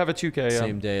 When? They have a 2K, yeah.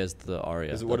 Same day as the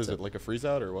Aria. Is it, what That's is it, like a freeze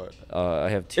out or what? I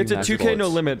have 2 It's a match 2K no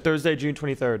bullets. limit, Thursday, June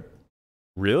 23rd.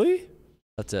 Really?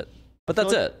 That's it. But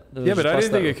that's feel it. Yeah, but I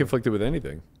didn't think it conflicted with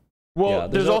anything. Well, Yeah,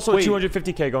 there's there's also a wait.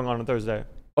 250K going on Thursday.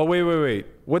 Oh, wait.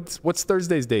 What's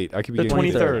Thursday's date? I could be The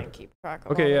getting 23rd. Can't keep track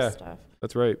of Okay, all yeah. this stuff.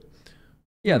 That's right.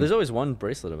 Yeah, there's always one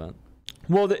bracelet event.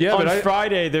 Well, Yeah, on but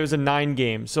Friday, there's a 9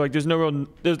 game. So, like, there's no real.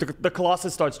 There's the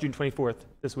Colossus starts June 24th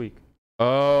this week.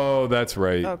 Oh, that's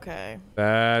right. Okay.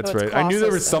 That's So it's right. I knew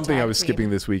there was Colossus and something I tag was team. skipping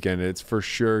this weekend. It's for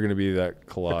sure going to be that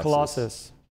Colossus. The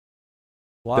Colossus.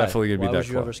 Why? Definitely gonna be Why that would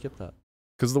you close. ever skip that?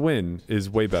 Because the win is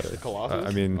way better. Colossus?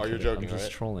 I mean, Oh, you're joking, I'm just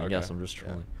right? trolling. Okay. Yes, I'm just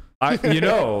trolling.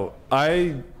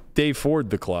 I Dave Ford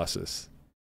the Colossus.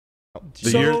 The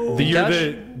So-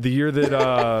 year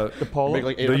that The Polo. Make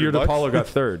like the year that $800 Apollo got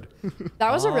third.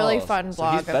 That was a really Oh, fun so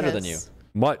vlog. he's better of than his.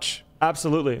 Much.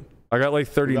 Absolutely. I got like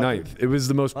 39th. It was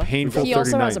the most Huh? painful He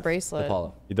also 39th. has a bracelet.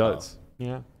 Apollo. He does.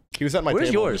 Yeah. He was at my Where's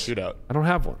table yours? in the shootout. I don't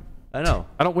have one. I know.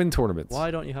 I don't win tournaments.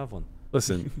 Why don't you have one?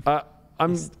 Listen,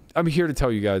 I'm I'm here to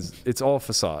tell you guys, it's all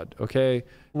facade. Okay.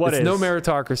 What it's is? no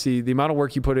meritocracy. The amount of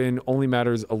work you put in only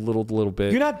matters a little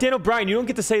bit. You're not Dan O'Brien. You don't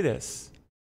get to say this.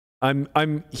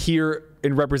 I'm here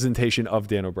in representation of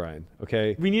Dan O'Brien.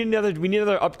 Okay. We need another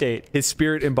update. His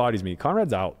spirit embodies me.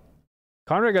 Conrad's out.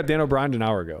 Conrad got Dan O'Brien an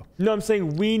hour ago. No, I'm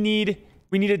saying we need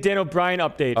a Dan O'Brien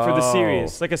update for the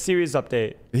series, like a series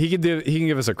update. He can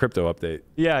give us a crypto update.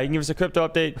 Yeah, you can give us a crypto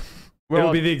update.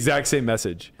 It'll be the exact same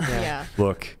message. Yeah.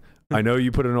 Look, I know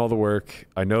you put in all the work.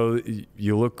 I know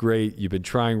you look great. You've been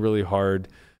trying really hard.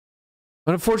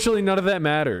 But unfortunately, none of that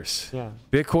matters. Yeah.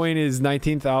 Bitcoin is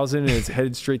 19,000 and it's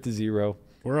headed straight to zero.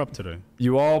 We're up today.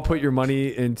 You all put your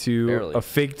money into Barely. a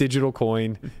fake digital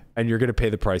coin, and you're going to pay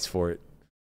the price for it.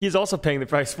 He's also paying the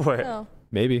price for it. Oh.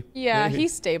 Maybe. Yeah, he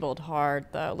stabled hard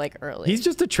though, like early. He's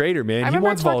just a trader, man. He remember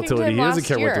wants talking to volatility. him He doesn't last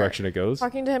care what year. direction it goes.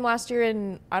 Talking to him last year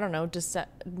in, I don't know,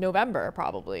 November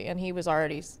probably, and he was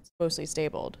already mostly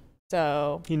stabled.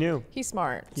 So He knew. he's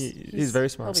smart. He's very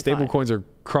smart. he'll be Stable fine. coins are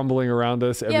crumbling around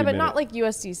us every Yeah, but minute. not like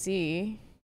USDC.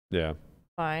 Yeah,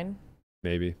 Fine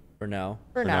maybe. For now.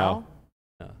 for now.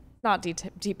 now. Not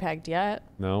depegged yet.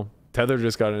 No. Tether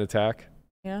just got an attack.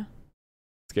 Yeah.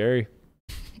 Scary.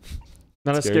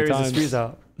 Not as Scary scary as times. this freeze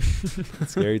out.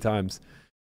 Scary times.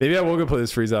 Maybe I will go play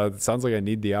this freeze out. It sounds like I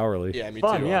need the hourly. Yeah, me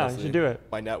Fun, too. yeah, honestly. you should do it.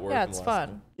 My net worth. Yeah, in it's the last-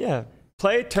 fun. Yeah.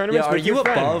 Play tournaments Yeah, are with you your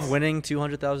above friends. winning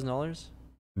 $200,000?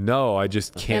 No, I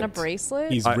just And a can't.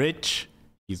 bracelet. He's rich.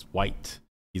 He's white.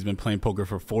 He's been playing poker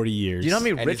for 40 years. Do you know how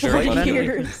many And rich he's white very men?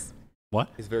 years. What?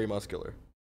 He's very muscular.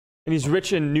 And he's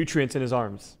rich in nutrients in his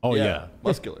arms. Oh, yeah.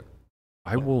 Muscular.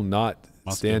 I will not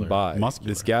stand by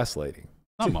this gaslighting.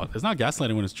 It's not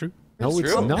gaslighting when it's true. No,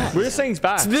 it's true. not. We're just saying it's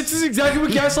bad. This is exactly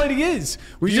what gaslighting is.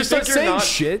 We just start saying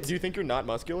shit. Do you think you're not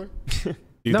muscular? Do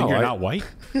you think you're not white?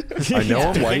 I know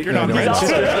I'm white. you're not and I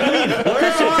know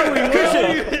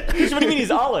rich? Christian, what do you mean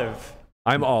he's olive?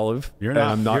 I'm olive. You're and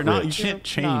not. I'm not You're not. You rich. can't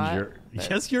change. Not,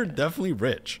 Yes, you're definitely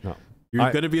rich. No.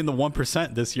 You're going to be in the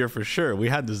 1% this year for sure. We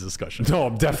had this discussion. No,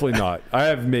 I'm definitely not. I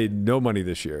have made no money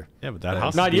this year. Yeah, but that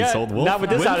house Not is being yet. sold. Not with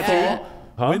this attitude.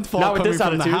 Huh? Windfall Not with coming this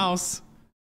from the attitude. house.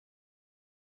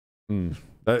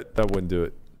 That wouldn't do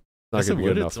it. Not Yes, it gonna be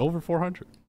would. good It's enough. over 400.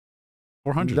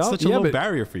 400. No, It's such a yeah, low but-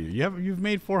 barrier for you. You've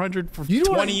made 400 for You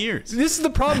don't 20 want- years. This is the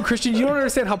problem, Christian. You don't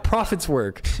understand how profits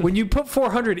work. When you put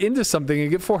 400 into something and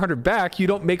get 400 back, you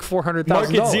don't make $400,000.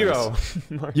 Market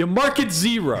zero. You market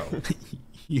zero.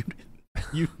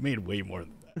 You made way more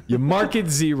than that. You market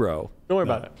zero. Don't worry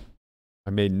about it. I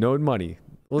made no money.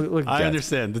 Look at I that.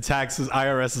 understand. The taxes,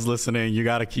 IRS is listening. You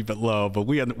got to keep it low, but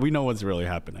we know what's really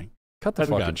happening. Cut the We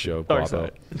got fucking you. show, Sorry,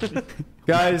 Bobo.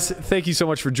 Guys, thank you so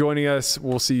much for joining us.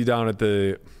 We'll see you down at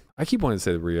the. I keep wanting to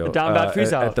say the Rio. The Down Bad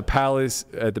Freeze Out. At the Palace,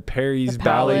 at the Perry's The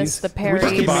Palace, Bally's. the Can we just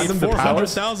Perry's. combine Made them, the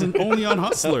Palace? 400,000 only on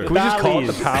Hustler. Can we just call it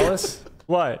the Bally's. Palace?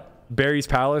 What? Barry's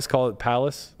Palace. Call it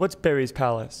Palace. What's Barry's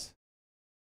Palace?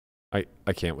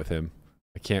 I can't with him.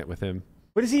 I can't with him.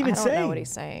 What does he I even don't say? know what he's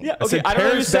saying. Yeah, I okay, said I don't know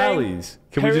what Paris he's saying. Bally's.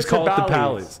 Can we Paris just call or it the Bally's?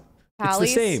 Palace? Pally's?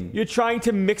 It's the same. You're trying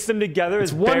to mix them together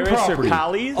It's as one Barris or property.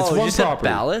 Pally's? It's Oh, one you said property.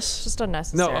 Ballas? Just No,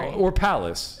 unnecessary. or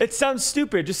Palace. It sounds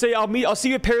stupid. Just say I'll see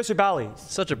you at Paris or Bally's.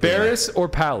 Such a Barris or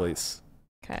Palace?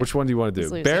 Okay. Which one do you want to He's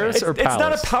do? losing. Barris or It's Palace?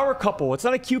 not a power couple. It's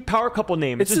not a cute power couple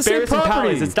name. It's just the same Barris and property.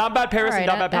 Pally's. It's Down Bad Paris and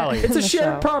All Down right, Bad Pally's. It's a the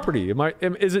shared show. property.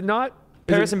 Is it not?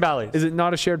 Paris and Bally's. Is it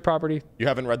not a shared property? You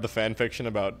haven't read the fan fiction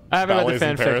about I haven't read the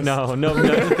ballets in fanfic.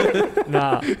 Paris? No.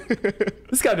 Nah.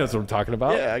 This guy knows what I'm talking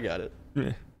about. Yeah, I got it.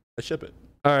 I ship it.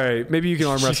 All right, maybe you can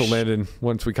arm wrestle Landon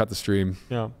once we cut the stream.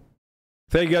 Yeah.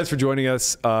 Thank you guys for joining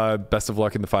us. Best of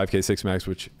luck in the 5K 6 Max,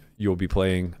 which you'll be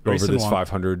playing Grayson over this wants-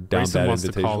 500 down Grayson bad wants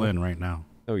to call invitation. in right now.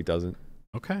 No, he doesn't.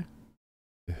 Okay.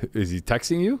 Is he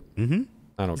texting you? Mm-hmm.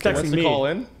 I don't He's care. texting Wants to me. call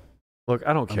in? Look,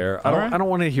 I don't care. I all don't. right. I don't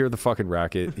want to hear the fucking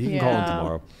racket. He can call him Yeah.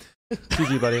 tomorrow.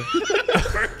 GG, buddy.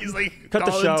 He's like, Cut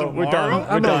the call in show. We're done.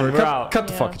 tomorrow? We're done. over. We're cut, out. Cut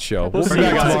the Yeah. fucking show. We'll We'll see be you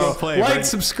back guys. tomorrow. Play, Like, right?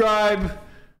 subscribe,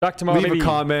 Back tomorrow. leave maybe. a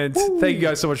comment. Thank you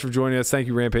guys so much for joining us. Thank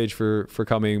you, Rampage, for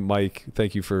coming. Mike,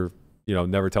 thank you for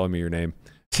never telling me your name.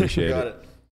 Appreciate Got it. it.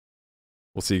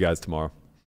 We'll see you guys tomorrow.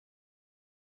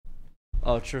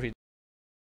 Oh, true.